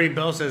like Mary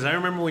Bell says, I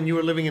remember when you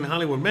were living in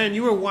Hollywood. Man,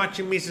 you were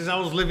watching me since I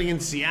was living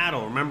in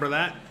Seattle. Remember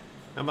that?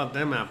 How about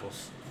them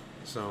apples?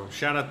 So,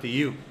 shout out to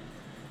you.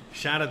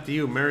 Shout out to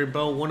you. Mary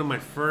Bell, one of my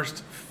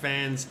first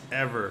fans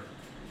ever.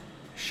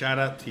 Shout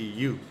out to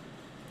you.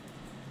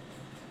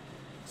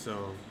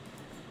 So,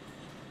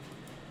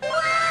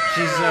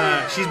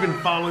 she's been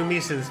following me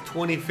since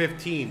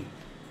 2015.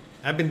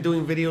 I've been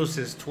doing videos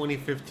since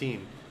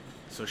 2015.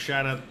 So,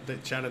 shout out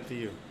to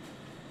you.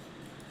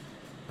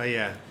 But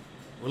yeah.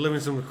 We're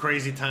living some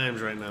crazy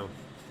times right now.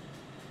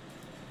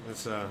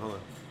 Let's hold on.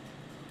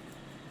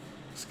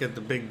 Let's get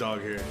the big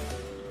dog here.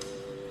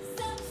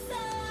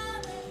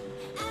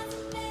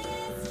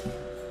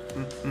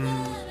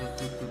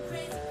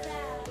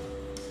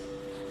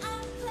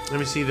 Let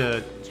me see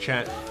the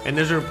chat. And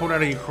there's a report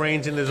out of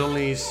Ukraine saying there's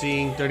only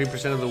seeing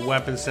 30% of the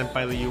weapons sent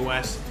by the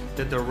U.S.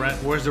 That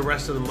where's the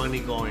rest of the money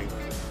going?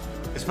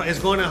 It's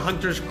going to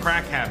Hunter's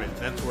crack habit.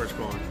 That's where it's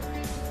going.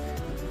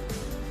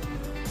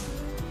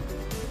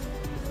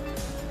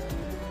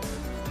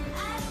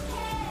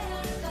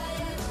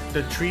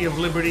 The tree of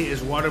liberty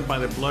is watered by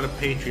the blood of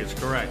patriots.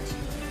 Correct.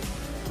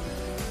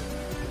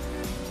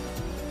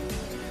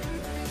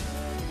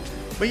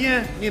 But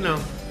yeah, you know.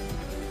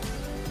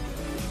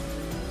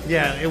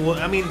 Yeah, it was.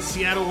 I mean,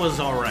 Seattle was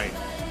all right.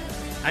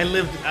 I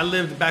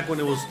lived back when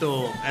it was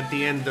still at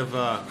the end of.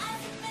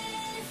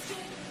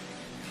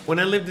 When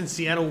I lived in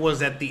Seattle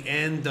was at the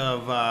end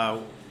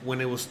of when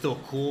it was still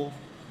cool.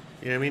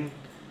 You know what I mean?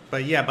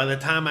 But yeah, by the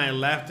time I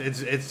left,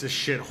 it's a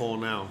shithole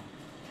now.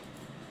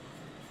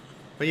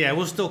 But yeah, it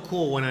was still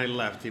cool when I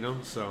left, you know,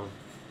 so.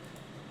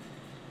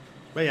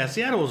 But yeah,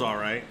 Seattle was all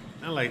right.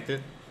 I liked it.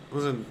 It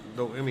wasn't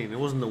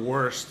the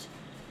worst.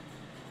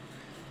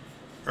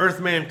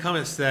 Earthman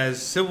Comment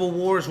says, Civil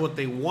War is what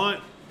they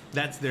want.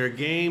 That's their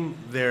game,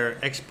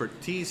 their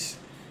expertise.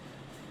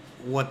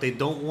 What they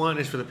don't want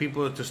is for the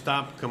people to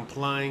stop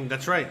complying.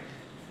 That's right.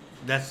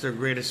 That's their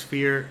greatest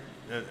fear.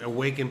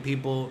 Awaken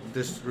people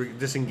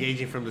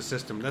disengaging from the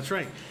system. That's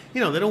right.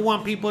 You know, they don't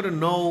want people to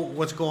know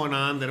what's going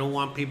on. They don't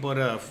want people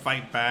to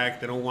fight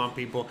back. They don't want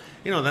people,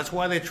 you know, that's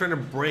why they're trying to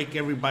break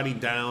everybody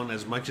down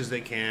as much as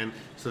they can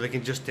so they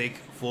can just take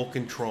full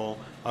control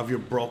of your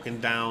broken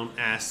down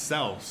ass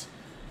selves.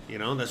 You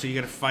know, that's why you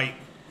got to fight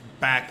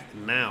back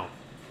now.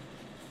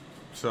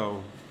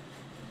 So,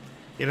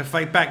 you got to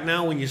fight back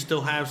now when you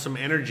still have some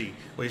energy,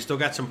 when you still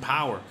got some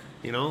power.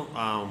 You know,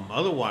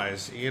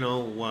 otherwise, you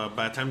know,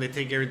 by the time they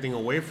take everything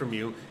away from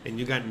you and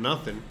you got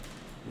nothing,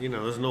 you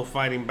know, there's no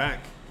fighting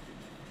back.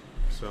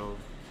 So,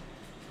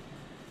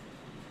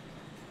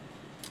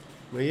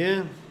 but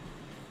yeah,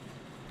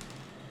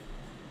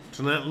 it's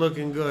not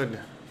looking good.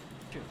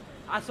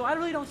 So I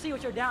really don't see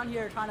what you're down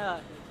here trying to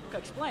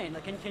explain.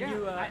 Like, can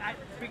you?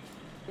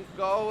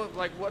 Go,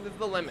 like, what is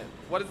the limit?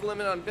 What is the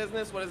limit on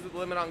business? What is the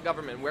limit on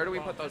government? Where do we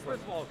put those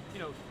limits? First of all, you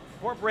know,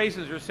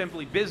 corporations are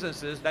simply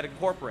businesses that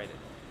incorporated.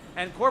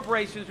 And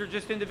corporations are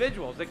just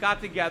individuals that got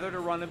together to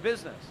run a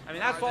business. I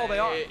mean, that's all they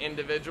are.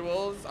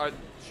 Individuals?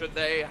 Should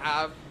they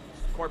have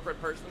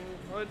corporate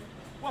personhood?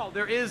 Well,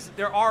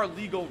 there are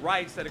legal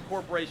rights that a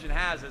corporation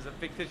has as a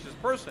fictitious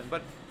person,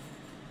 but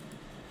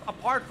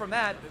apart from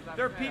that,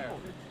 they're people.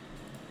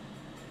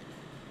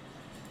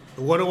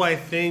 What do I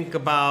think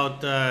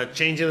about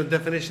changing the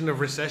definition of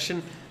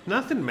recession?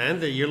 Nothing,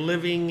 man. That you're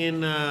living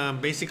in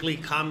basically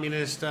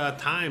communist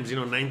times. You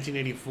know,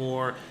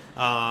 1984.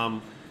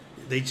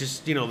 They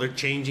just, you know, they're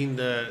changing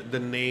the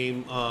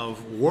name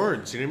of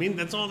words. You know what I mean?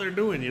 That's all they're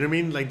doing. You know what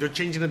I mean? Like, they're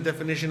changing the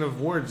definition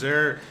of words.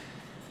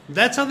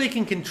 That's how they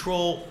can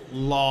control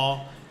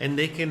law, and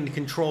they can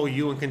control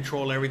you and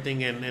control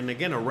everything, and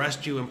again,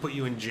 arrest you and put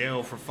you in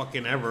jail for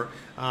fucking ever,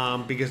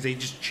 because they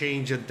just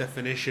change the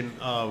definition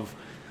of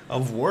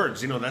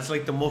words. You know, that's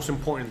like the most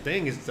important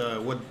thing is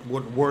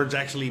what words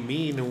actually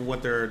mean and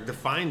what they're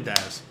defined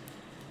as.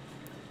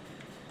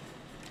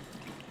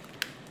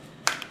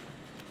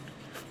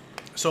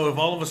 So if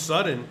all of a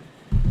sudden,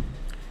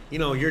 you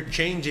know, you're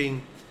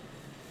changing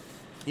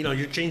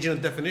the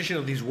definition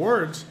of these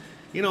words,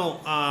 you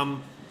know,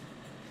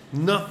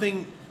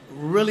 nothing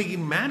really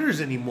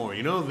matters anymore.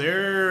 You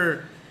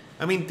know,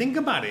 I mean, think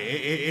about it.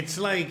 It's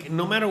like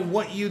no matter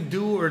what you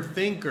do or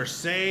think or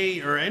say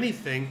or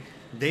anything,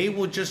 they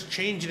will just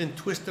change it and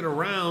twist it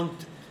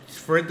around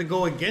for it to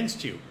go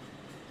against you.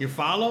 You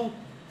follow?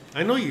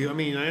 I know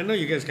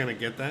you guys kind of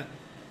get that.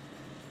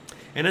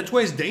 And that's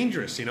why it's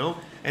dangerous, you know?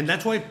 And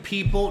that's why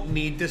people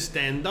need to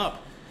stand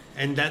up.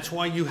 And that's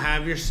why you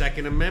have your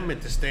Second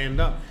Amendment to stand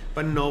up.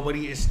 But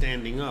nobody is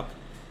standing up.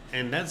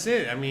 And that's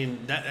it. I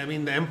mean,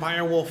 the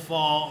empire will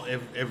fall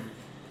if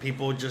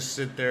people just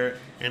sit there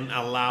and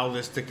allow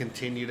this to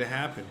continue to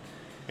happen.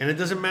 And it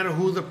doesn't matter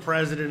who the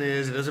president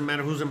is. It doesn't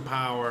matter who's in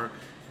power.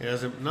 It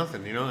doesn't,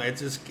 nothing, you know.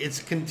 It's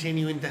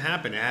continuing to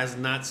happen. It has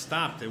not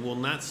stopped. It will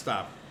not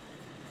stop.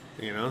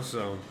 You know,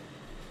 so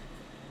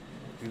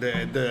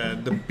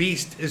the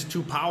beast is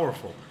too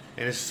powerful,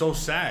 and it's so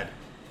sad.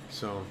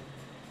 So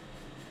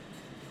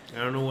I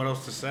don't know what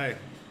else to say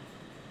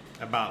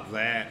about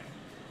that.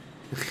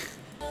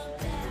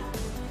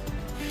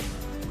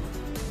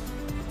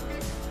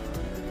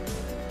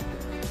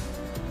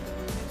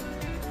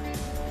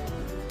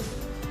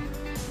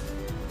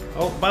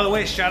 Oh, by the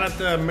way, shout out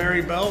to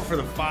Mary Bell for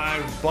the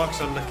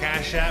 $5 on the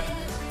Cash App.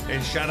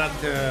 And shout out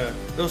to,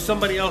 there was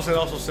somebody else that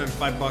also sent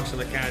 $5 on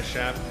the Cash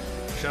App.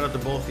 Shout out to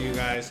both of you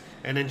guys.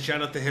 And then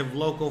shout out to Hiv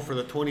Loco for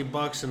the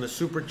 $20 in the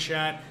Super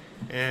Chat.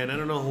 And I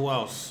don't know who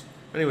else.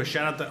 Anyway,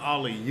 shout out to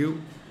all of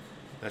you.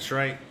 That's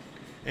right.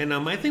 And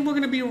I think we're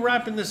going to be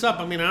wrapping this up.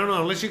 I mean, I don't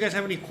know. Unless you guys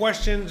have any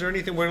questions or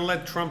anything, we're going to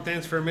let Trump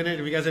dance for a minute.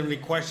 If you guys have any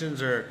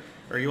questions or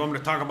you want me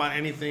to talk about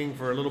anything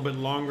for a little bit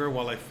longer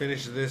while I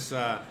finish this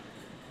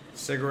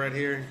cigarette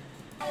here,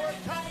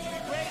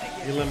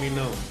 you let me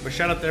know. But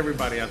shout out to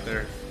everybody out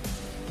there.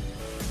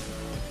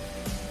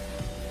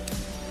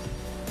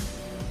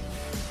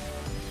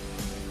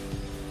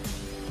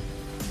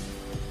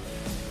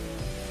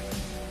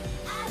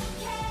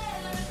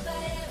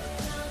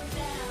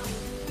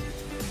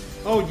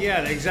 Oh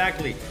yeah,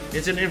 exactly.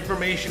 It's an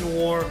information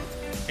war.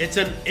 It's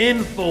an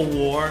info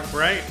war,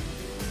 right?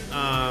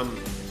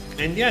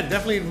 And yeah,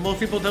 definitely most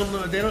people don't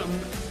know. They don't.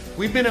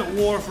 We've been at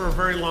war for a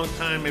very long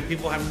time, and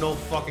people have no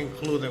fucking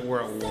clue that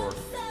we're at war.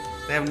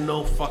 They have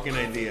no fucking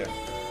idea.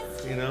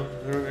 You know,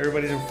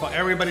 everybody's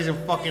in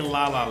fucking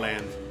La La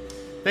Land.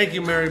 Thank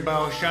you, Mary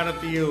Bell. Shout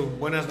out to you.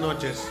 Buenas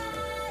noches.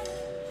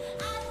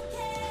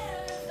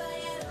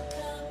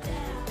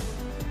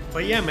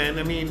 But yeah, man.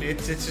 I mean,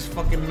 it's just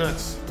fucking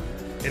nuts.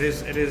 It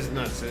is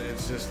nuts.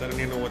 It's just, I don't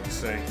even know what to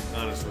say,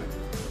 honestly.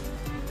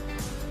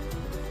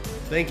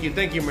 Thank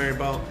you, Mary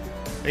Bell.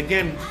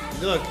 Again,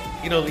 look,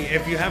 you know,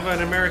 if you have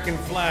an American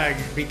flag,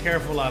 be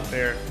careful out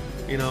there.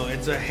 You know,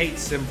 it's a hate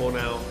symbol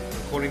now,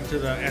 according to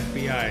the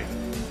FBI.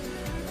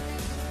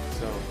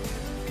 So,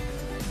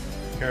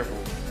 careful.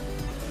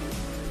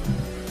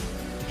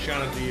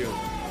 Shout out to you.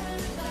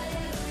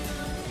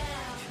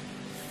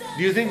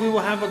 Do you think we will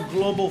have a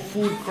global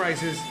food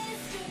crisis?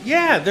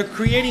 Yeah, they're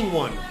creating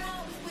one.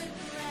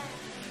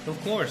 Of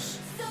course.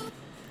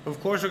 Of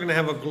course we're going to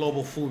have a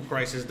global food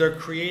crisis. They're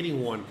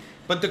creating one.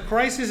 But the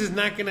crisis is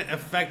not going to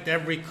affect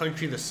every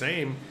country the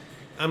same.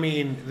 I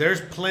mean,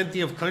 there's plenty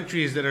of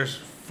countries that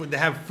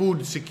have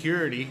food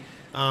security.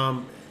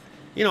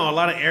 You know, a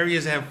lot of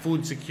areas have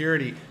food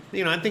security.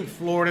 You know, I think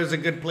Florida is a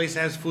good place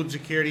that has food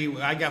security.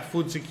 I got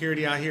food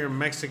security out here in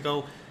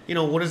Mexico. You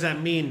know, what does that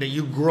mean? That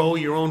you grow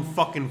your own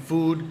fucking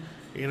food?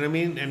 You know what I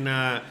mean?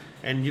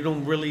 And you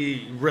don't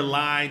really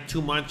rely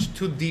too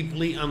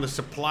deeply on the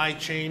supply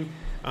chain.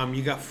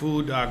 You got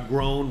food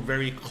grown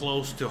very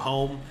close to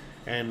home,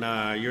 and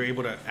you're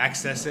able to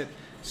access it.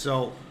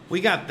 So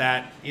we got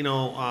that. You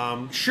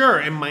know, sure,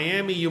 in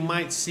Miami you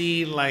might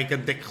see like a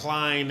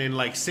decline in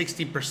like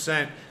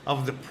 60%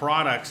 of the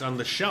products on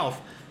the shelf,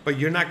 but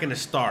you're not going to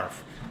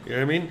starve. You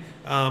know what I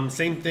mean?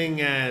 Same thing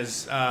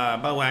as,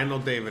 by the way, I know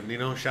David, you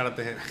know, shout out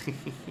to him.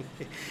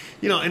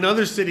 You know, in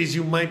other cities,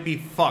 you might be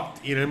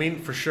fucked, you know what I mean?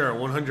 For sure,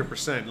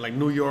 100%, like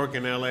New York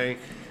and LA.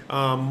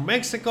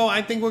 Mexico,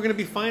 I think we're going to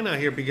be fine out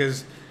here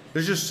because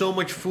there's just so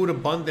much food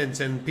abundance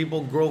and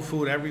people grow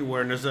food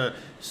everywhere. And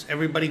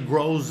everybody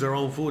grows their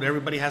own food.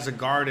 Everybody has a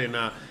garden.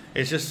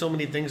 It's just so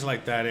many things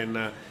like that.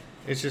 And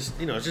it's just,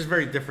 you know, it's just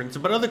very different.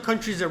 But other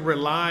countries that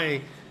rely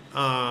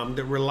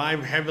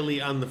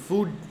heavily on the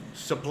food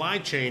supply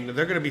chain,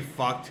 they're going to be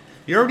fucked.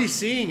 You're already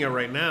seeing it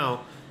right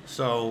now.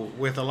 So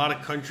with a lot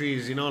of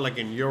countries, you know, like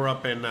in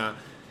Europe and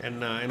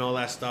all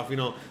that stuff, you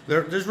know,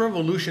 there's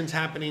revolutions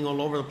happening all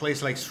over the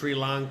place, like Sri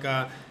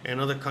Lanka and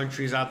other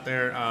countries out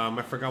there.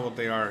 I forgot what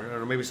they are. I don't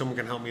know, maybe someone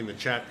can help me in the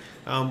chat.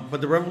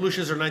 But the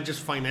revolutions are not just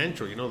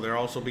financial, you know, they're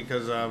also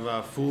because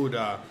of food,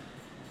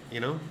 you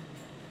know.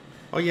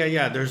 Oh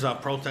yeah, there's a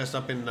protest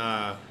up in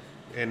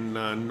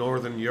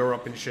northern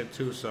Europe and shit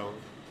too. So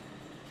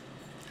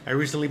I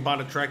recently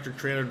bought a tractor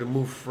trailer to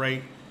move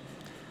freight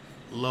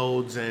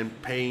loads and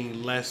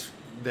paying less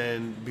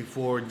than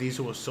before.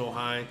 Diesel was so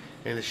high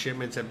and the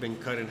shipments have been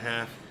cut in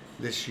half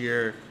this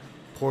year.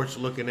 Ports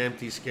looking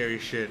empty, scary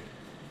shit.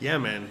 Yeah,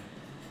 man.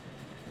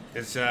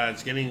 It's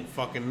getting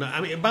fucking I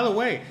mean, by the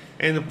way,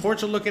 and the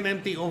ports are looking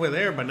empty over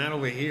there, but not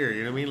over here.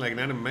 You know what I mean? Like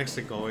not in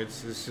Mexico.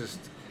 It's just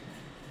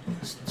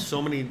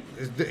so many.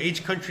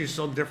 Each country is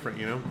so different,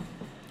 you know,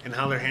 and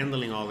how they're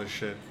handling all this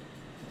shit.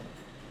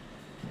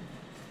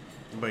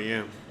 But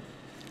yeah.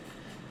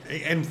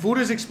 And food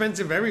is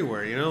expensive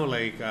everywhere, you know,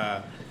 like,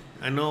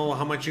 I know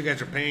how much you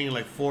guys are paying,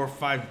 like $4 or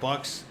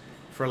 $5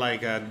 for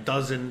like a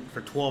dozen,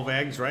 for 12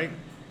 eggs, right?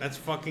 That's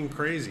fucking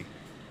crazy.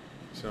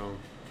 So,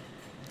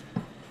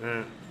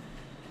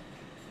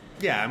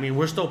 yeah, I mean,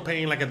 we're still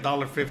paying like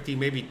 $1.50,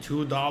 maybe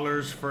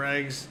 $2 for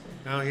eggs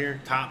out here,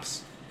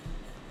 tops.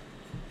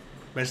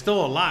 But it's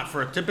still a lot.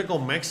 For a typical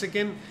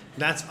Mexican,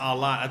 that's a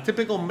lot. A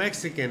typical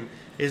Mexican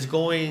is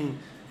going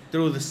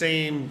through the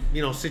same,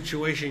 you know,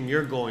 situation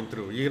you're going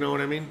through. You know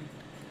what I mean?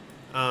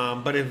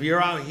 But if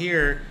you're out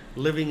here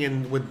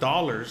living with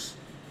dollars,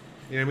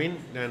 you know what I mean?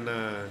 Then,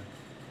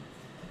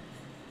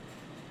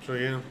 so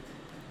yeah.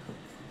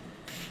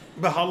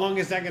 But how long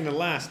is that going to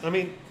last? I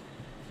mean,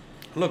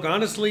 look,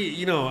 honestly,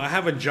 you know, I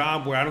have a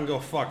job where I don't give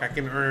a fuck. I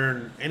can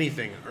earn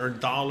anything. Earn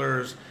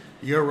dollars,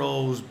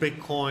 euros,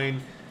 Bitcoin,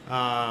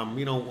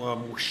 you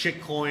know,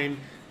 shitcoin,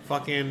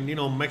 fucking, you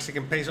know,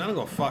 Mexican peso. I don't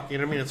give a fuck. You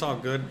know what I mean? It's all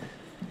good.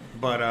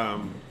 But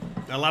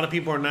a lot of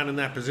people are not in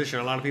that position.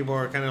 A lot of people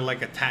are kind of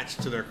like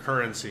attached to their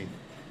currency.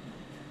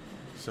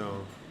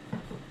 So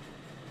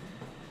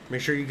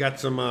make sure you got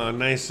some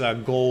nice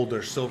gold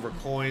or silver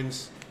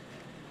coins.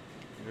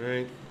 All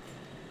right.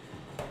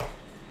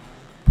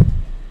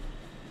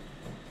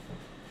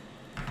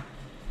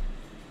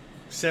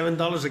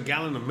 $7 a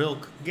gallon of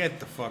milk. Get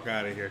the fuck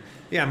out of here.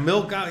 Yeah,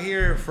 milk out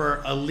here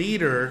for a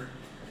liter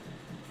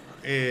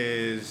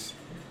is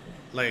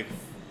like,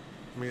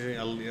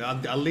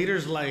 a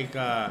liter's like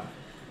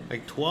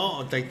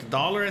 12, like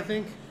 $1, I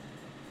think,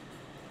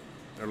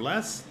 or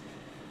less.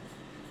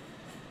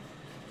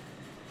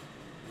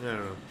 I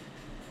don't know.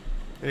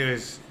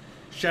 Anyways,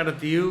 shout out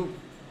to you,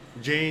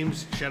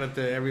 James. Shout out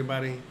to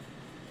everybody.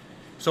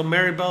 So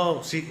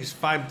Maribel, see, it's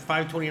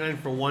 $5.29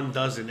 for 1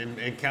 dozen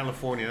in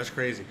California. That's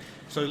crazy.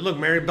 So look,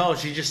 Maribel,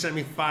 she just sent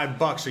me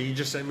 $5, so you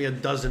just sent me a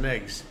dozen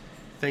eggs.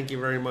 Thank you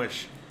very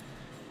much.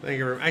 Thank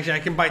you very much. Actually, I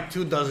can buy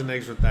 2 dozen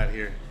eggs with that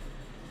here.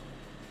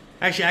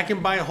 Actually, I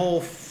can buy a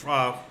whole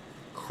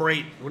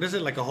crate. What is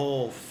it? Like a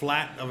whole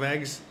flat of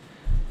eggs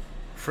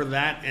for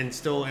that, and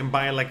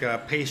buy like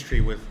a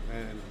pastry with.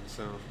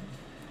 So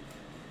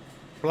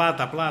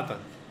plata.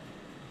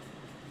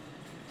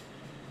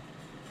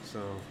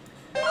 So.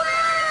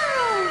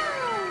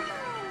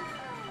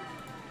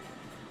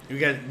 You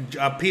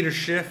got Peter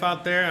Schiff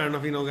out there. I don't know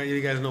if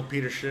you guys know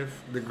Peter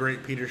Schiff, the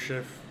great Peter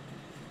Schiff.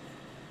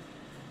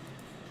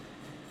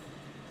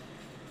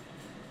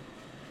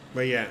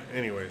 But yeah,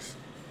 anyways.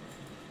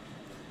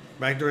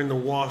 Back during the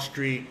Wall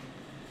Street,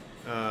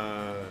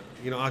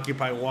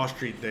 Occupy Wall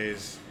Street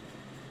days.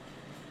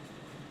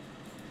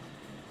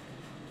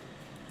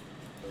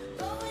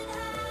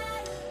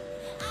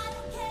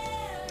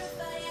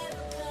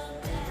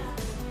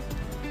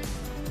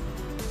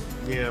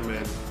 Yeah,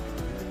 man.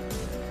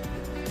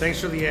 Thanks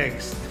for the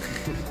eggs.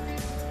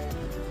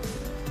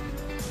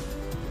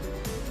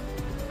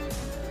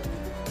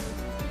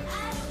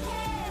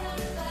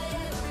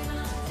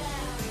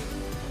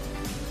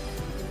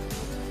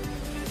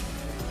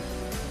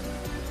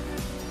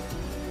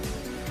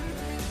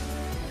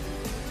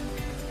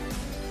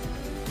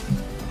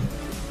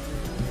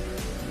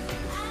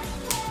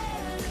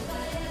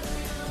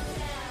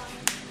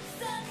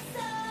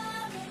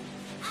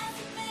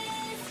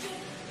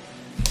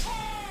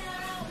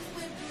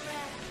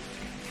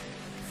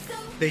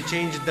 They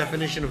changed the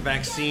definition of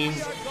vaccine,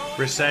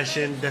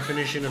 recession,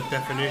 definition of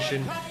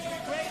definition.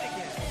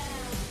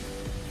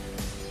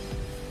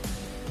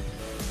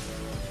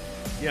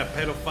 Yeah,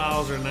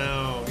 pedophiles are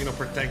now,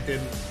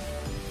 protected.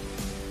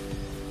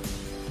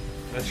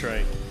 That's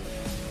right.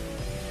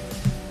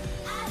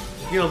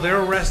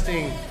 They're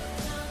arresting.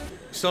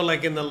 So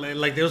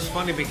it was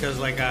funny because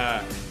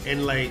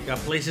in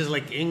places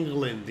like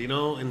England,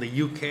 in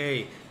the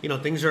UK,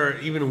 things are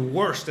even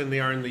worse than they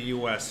are in the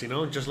US,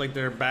 just like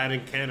they're bad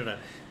in Canada.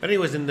 But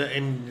anyways, in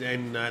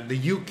the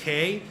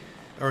UK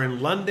or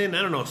in London,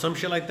 I don't know, some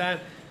shit like that.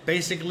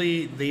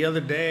 Basically, the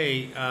other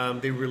day,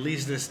 they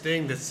released this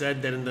thing that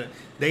said that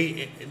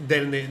they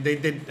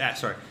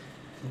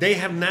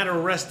have not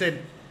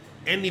arrested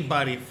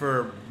anybody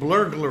for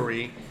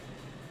burglary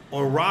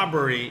or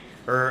robbery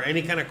or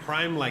any kind of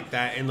crime like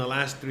that in the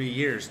last 3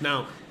 years.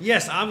 Now,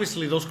 yes,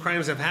 obviously those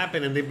crimes have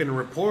happened and they've been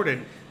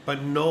reported,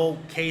 but no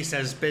case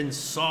has been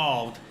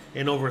solved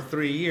in over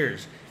 3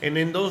 years. And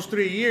in those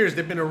 3 years,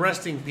 they've been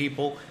arresting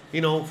people,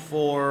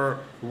 for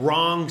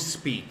wrong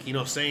speak,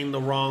 saying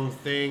the wrong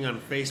thing on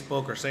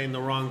Facebook or saying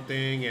the wrong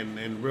thing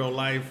in real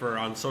life or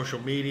on social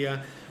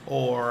media,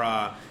 or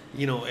not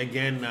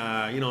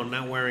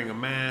wearing a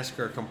mask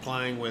or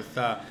complying with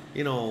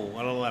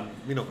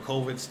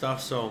COVID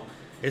stuff. So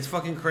it's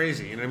fucking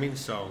crazy, you know what I mean?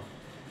 So,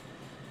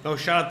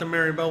 shout out to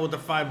Maribel with the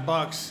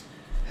 $5.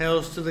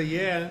 Hells to the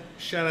yeah.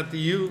 Shout out to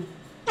you.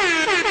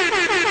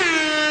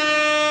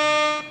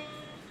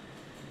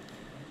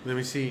 Let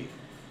me see.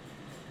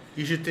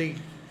 You should take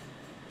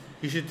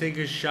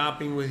us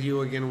shopping with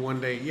you again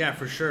one day. Yeah,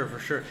 for sure.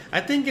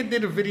 I think I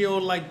did a video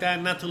like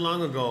that not too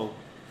long ago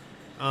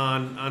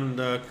on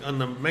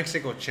the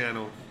Mexico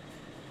channel.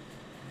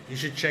 You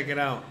should check it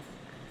out.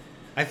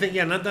 I think,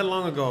 not that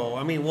long ago.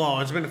 I mean,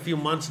 it's been a few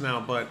months now,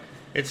 but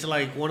it's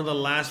like one of the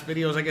last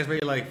videos, I guess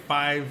maybe like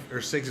 5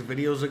 or 6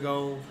 videos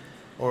ago,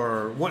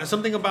 or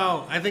something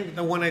about, I think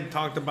the one I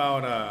talked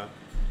about, I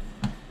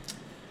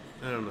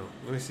don't know.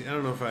 Let me see. I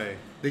don't know if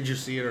did you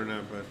see it or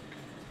not, but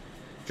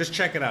just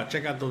check it out.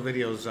 Check out those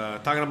videos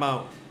talking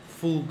about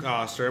food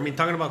costs,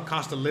 talking about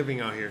cost of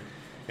living out here.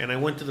 And I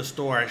went to the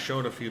store. I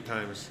showed a few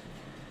times.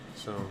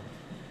 So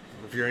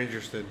if you're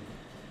interested.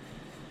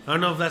 I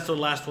don't know if that's the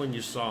last one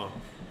you saw.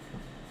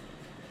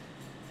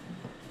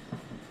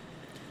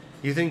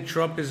 You think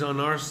Trump is on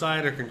our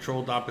side or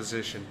controlled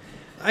opposition?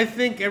 I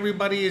think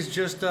everybody is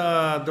just,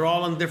 they're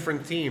all on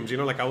different teams. You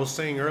know, like I was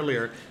saying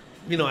earlier,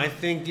 you know, I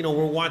think, you know,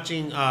 we're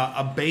watching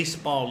a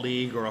baseball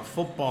league or a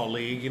football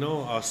league, you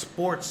know, a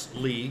sports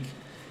league.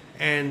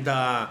 And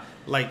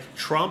like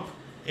Trump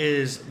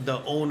is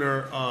the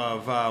owner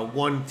of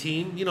one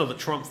team. You know, the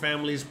Trump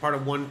family is part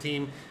of one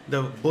team.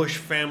 The Bush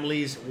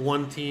family is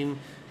one team.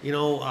 You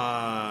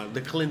know,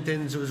 the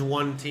Clintons was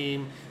one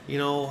team. You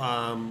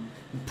know,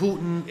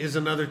 Putin is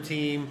another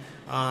team.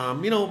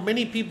 You know,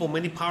 many people,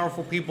 many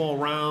powerful people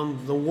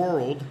around the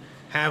world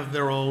have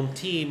their own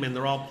team, and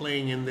they're all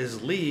playing in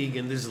this league.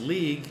 And this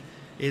league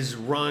is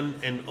run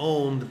and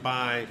owned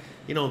by,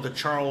 you know, the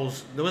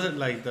Charles. There wasn't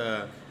like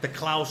the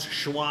Klaus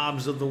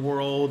Schwabs of the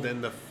world,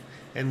 and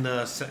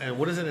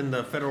what is it, in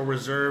the Federal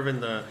Reserve,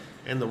 and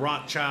the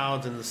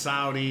Rothschilds and the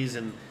Saudis,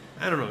 and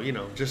I don't know, you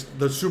know, just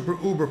the super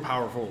uber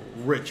powerful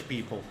rich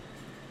people.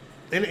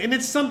 And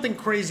it's something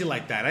crazy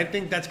like that. I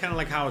think that's kind of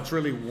like how it's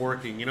really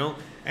working, you know?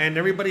 And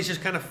everybody's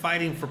just kind of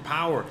fighting for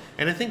power.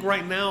 And I think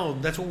right now,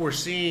 that's what we're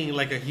seeing,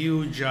 like a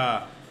huge, you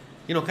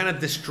know, kind of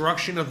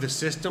destruction of the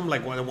system,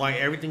 like why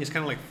everything is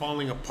kind of like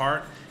falling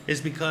apart,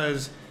 is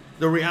because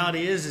the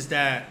reality is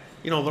that,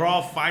 you know, they're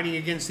all fighting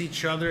against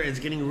each other. It's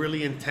getting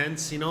really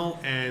intense, you know,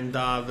 and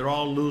they're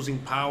all losing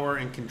power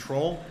and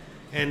control.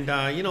 And,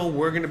 you know,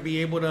 we're going to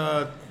be able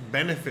to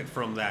benefit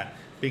from that,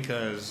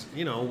 because,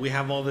 you know, we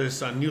have all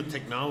this new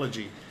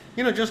technology.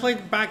 You know, just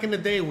like back in the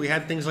day, we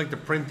had things like the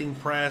printing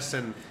press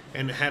and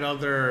had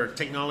other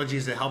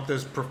technologies that helped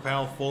us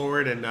propel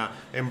forward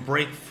and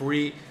break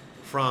free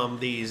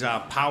from these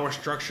power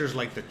structures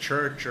like the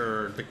church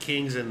or the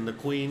kings and the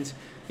queens.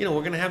 You know,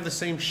 we're going to have the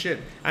same shit.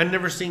 I've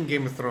never seen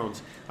Game of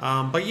Thrones.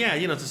 But yeah,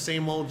 you know, it's the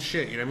same old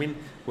shit. You know what I mean?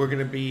 We're going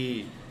to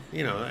be,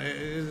 you know,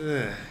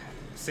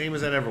 same as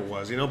that ever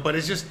was, you know? But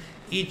it's just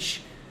each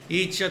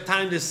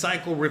time this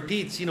cycle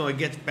repeats, you know, it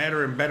gets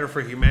better and better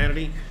for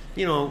humanity.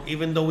 You know,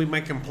 even though we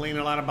might complain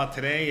a lot about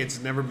today, it's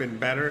never been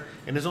better,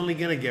 and it's only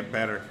going to get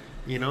better,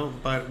 you know?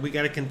 But we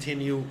got to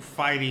continue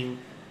fighting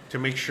to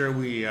make sure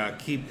we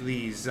keep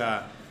these,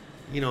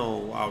 you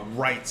know,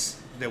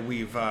 rights that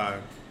we've,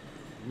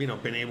 you know,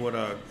 been able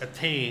to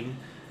attain,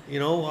 you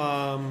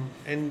know,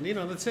 and, you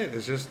know, that's it.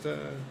 It's just, all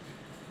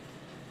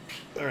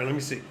right, let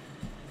me see.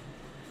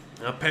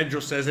 Pedro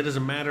says it is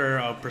a matter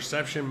of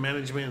perception,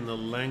 management, and the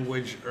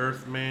language.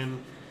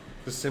 Earthman,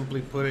 to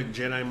simply put it,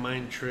 Jedi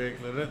mind trick.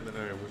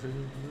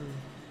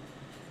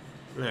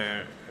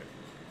 Alright.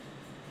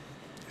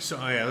 So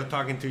yeah, they're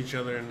talking to each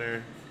other in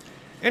there.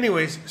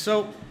 Anyways,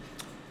 so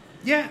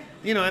yeah,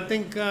 you know, I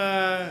think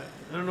I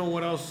don't know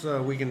what else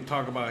we can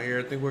talk about here.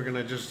 I think we're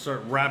gonna just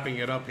start wrapping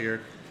it up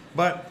here.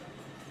 But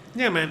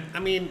yeah, man, I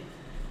mean,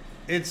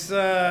 it's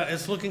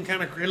looking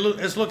kind of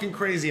it's looking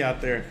crazy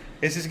out there.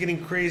 It's just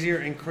getting crazier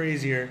and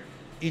crazier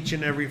each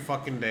and every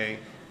fucking day,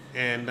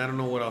 and I don't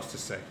know what else to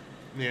say.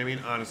 You know what I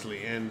mean,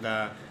 honestly. And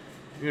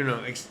you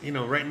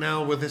know, right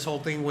now with this whole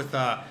thing with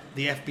the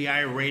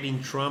FBI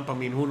raiding Trump, I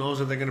mean, who knows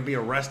if they're going to be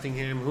arresting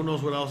him? Who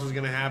knows what else is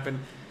going to happen?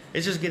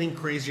 It's just getting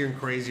crazier and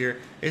crazier.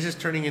 It's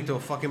just turning into a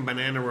fucking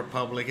banana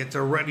republic. It's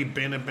already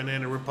been a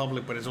banana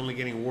republic, but it's only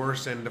getting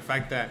worse. And the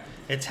fact that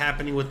it's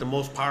happening with the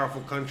most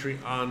powerful country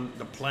on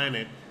the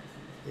planet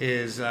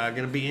is going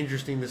to be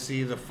interesting to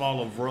see the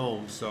fall of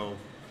Rome. So,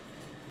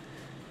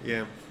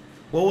 yeah.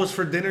 What was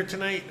for dinner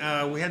tonight?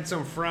 We had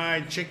some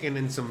fried chicken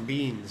and some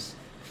beans.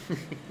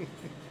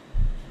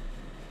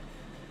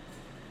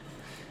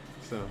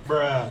 So,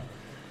 bruh.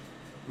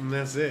 And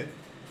that's it.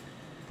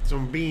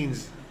 Some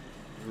beans.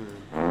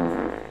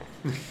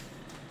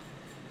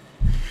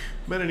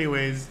 But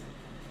anyways,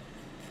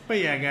 but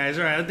yeah, guys,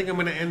 all right, I think I'm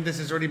gonna end this.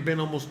 It's already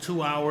been almost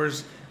 2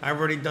 hours. I've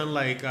already done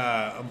like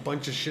a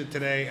bunch of shit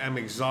today. I'm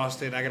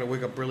exhausted. I gotta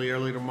wake up really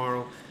early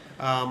tomorrow.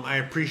 I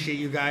appreciate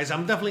you guys.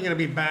 I'm definitely gonna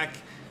be back.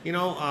 You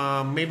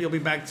know, maybe I'll be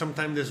back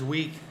sometime this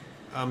week.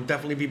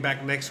 Definitely be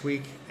back next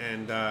week,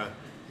 and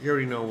you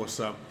already know what's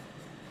up.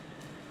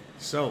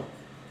 So,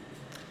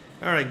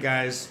 all right,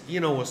 guys, you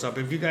know what's up.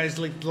 If you guys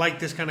like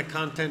this kind of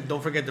content,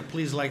 don't forget to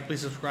please like, please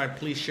subscribe,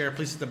 please share,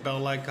 please hit the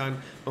bell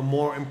icon. But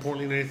more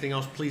importantly than anything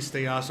else, please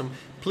stay awesome.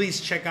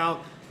 Please check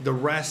out the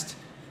rest.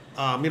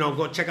 You know,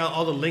 go check out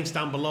all the links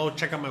down below.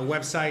 Check out my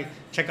website.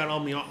 Check out all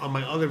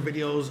my other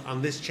videos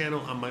on this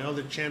channel, on my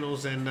other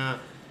channels, and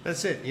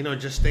that's it. You know,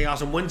 just stay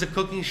awesome. When's the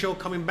cooking show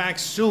coming back?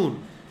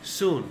 Soon.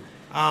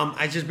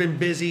 I just been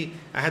busy.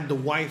 I had the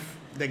wife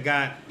that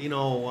got, you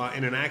know,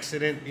 in an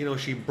accident. You know,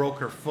 she broke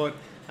her foot.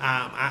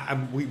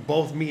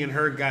 Me and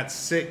her got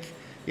sick,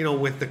 you know,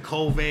 with the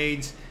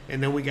COVIDs,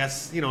 and then we got,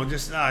 you know,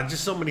 just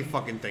so many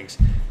fucking things.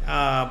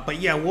 But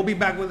yeah, we'll be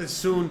back with it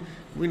soon.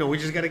 You know, we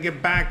just got to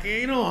get back,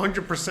 you know,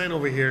 100%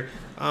 over here.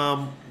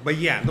 But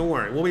yeah, don't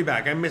worry, we'll be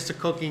back. I miss the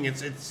cooking.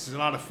 It's a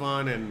lot of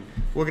fun, and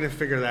we're gonna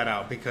figure that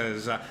out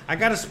because I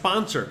got a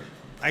sponsor.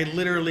 I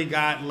literally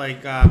got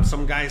like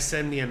some guy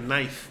send me a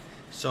knife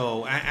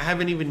So I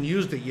haven't even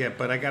used it yet,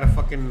 but I got a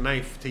fucking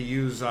knife to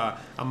use on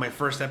my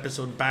first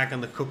episode back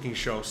on the cooking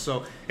show.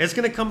 So it's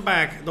gonna come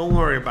back. Don't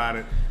worry about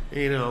it,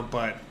 you know.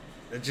 But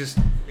it just,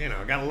 you know,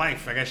 I got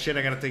life. I got shit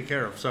I gotta take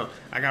care of. So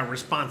I got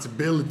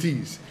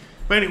responsibilities.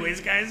 But anyways,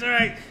 guys, all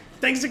right.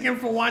 Thanks again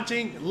for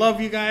watching.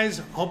 Love you guys.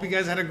 Hope you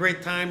guys had a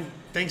great time.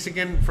 Thanks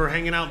again for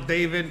hanging out,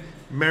 David,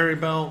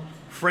 Maribel,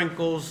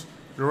 Frenkles,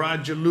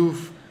 Niraj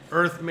Jaloof,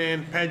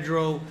 Earthman,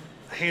 Pedro,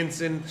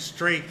 Hanson,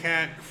 Stray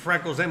Cat,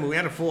 Freckles. I mean, we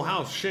had a full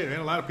house. Shit, we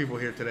had a lot of people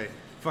here today.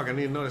 Fuck, I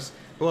need to notice.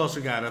 Who else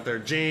we got out there?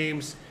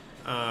 James.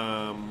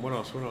 What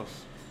else?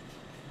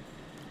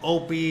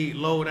 Opie,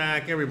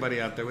 Lodak, everybody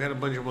out there. We had a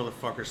bunch of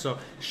motherfuckers. So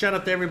shout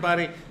out to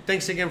everybody.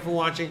 Thanks again for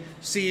watching.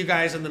 See you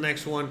guys in the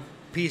next one.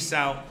 Peace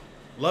out.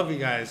 Love you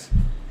guys.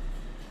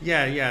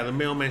 Yeah, the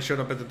mailman showed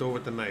up at the door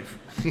with the knife.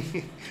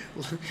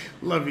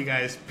 Love you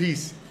guys.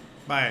 Peace.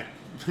 Bye.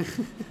 We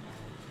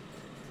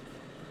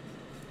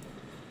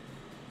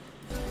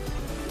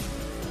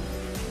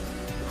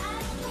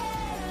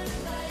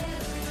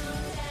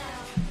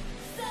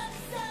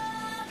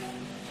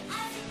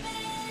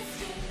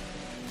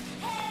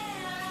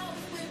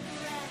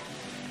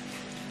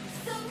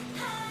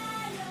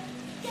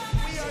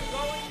are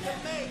going to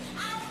make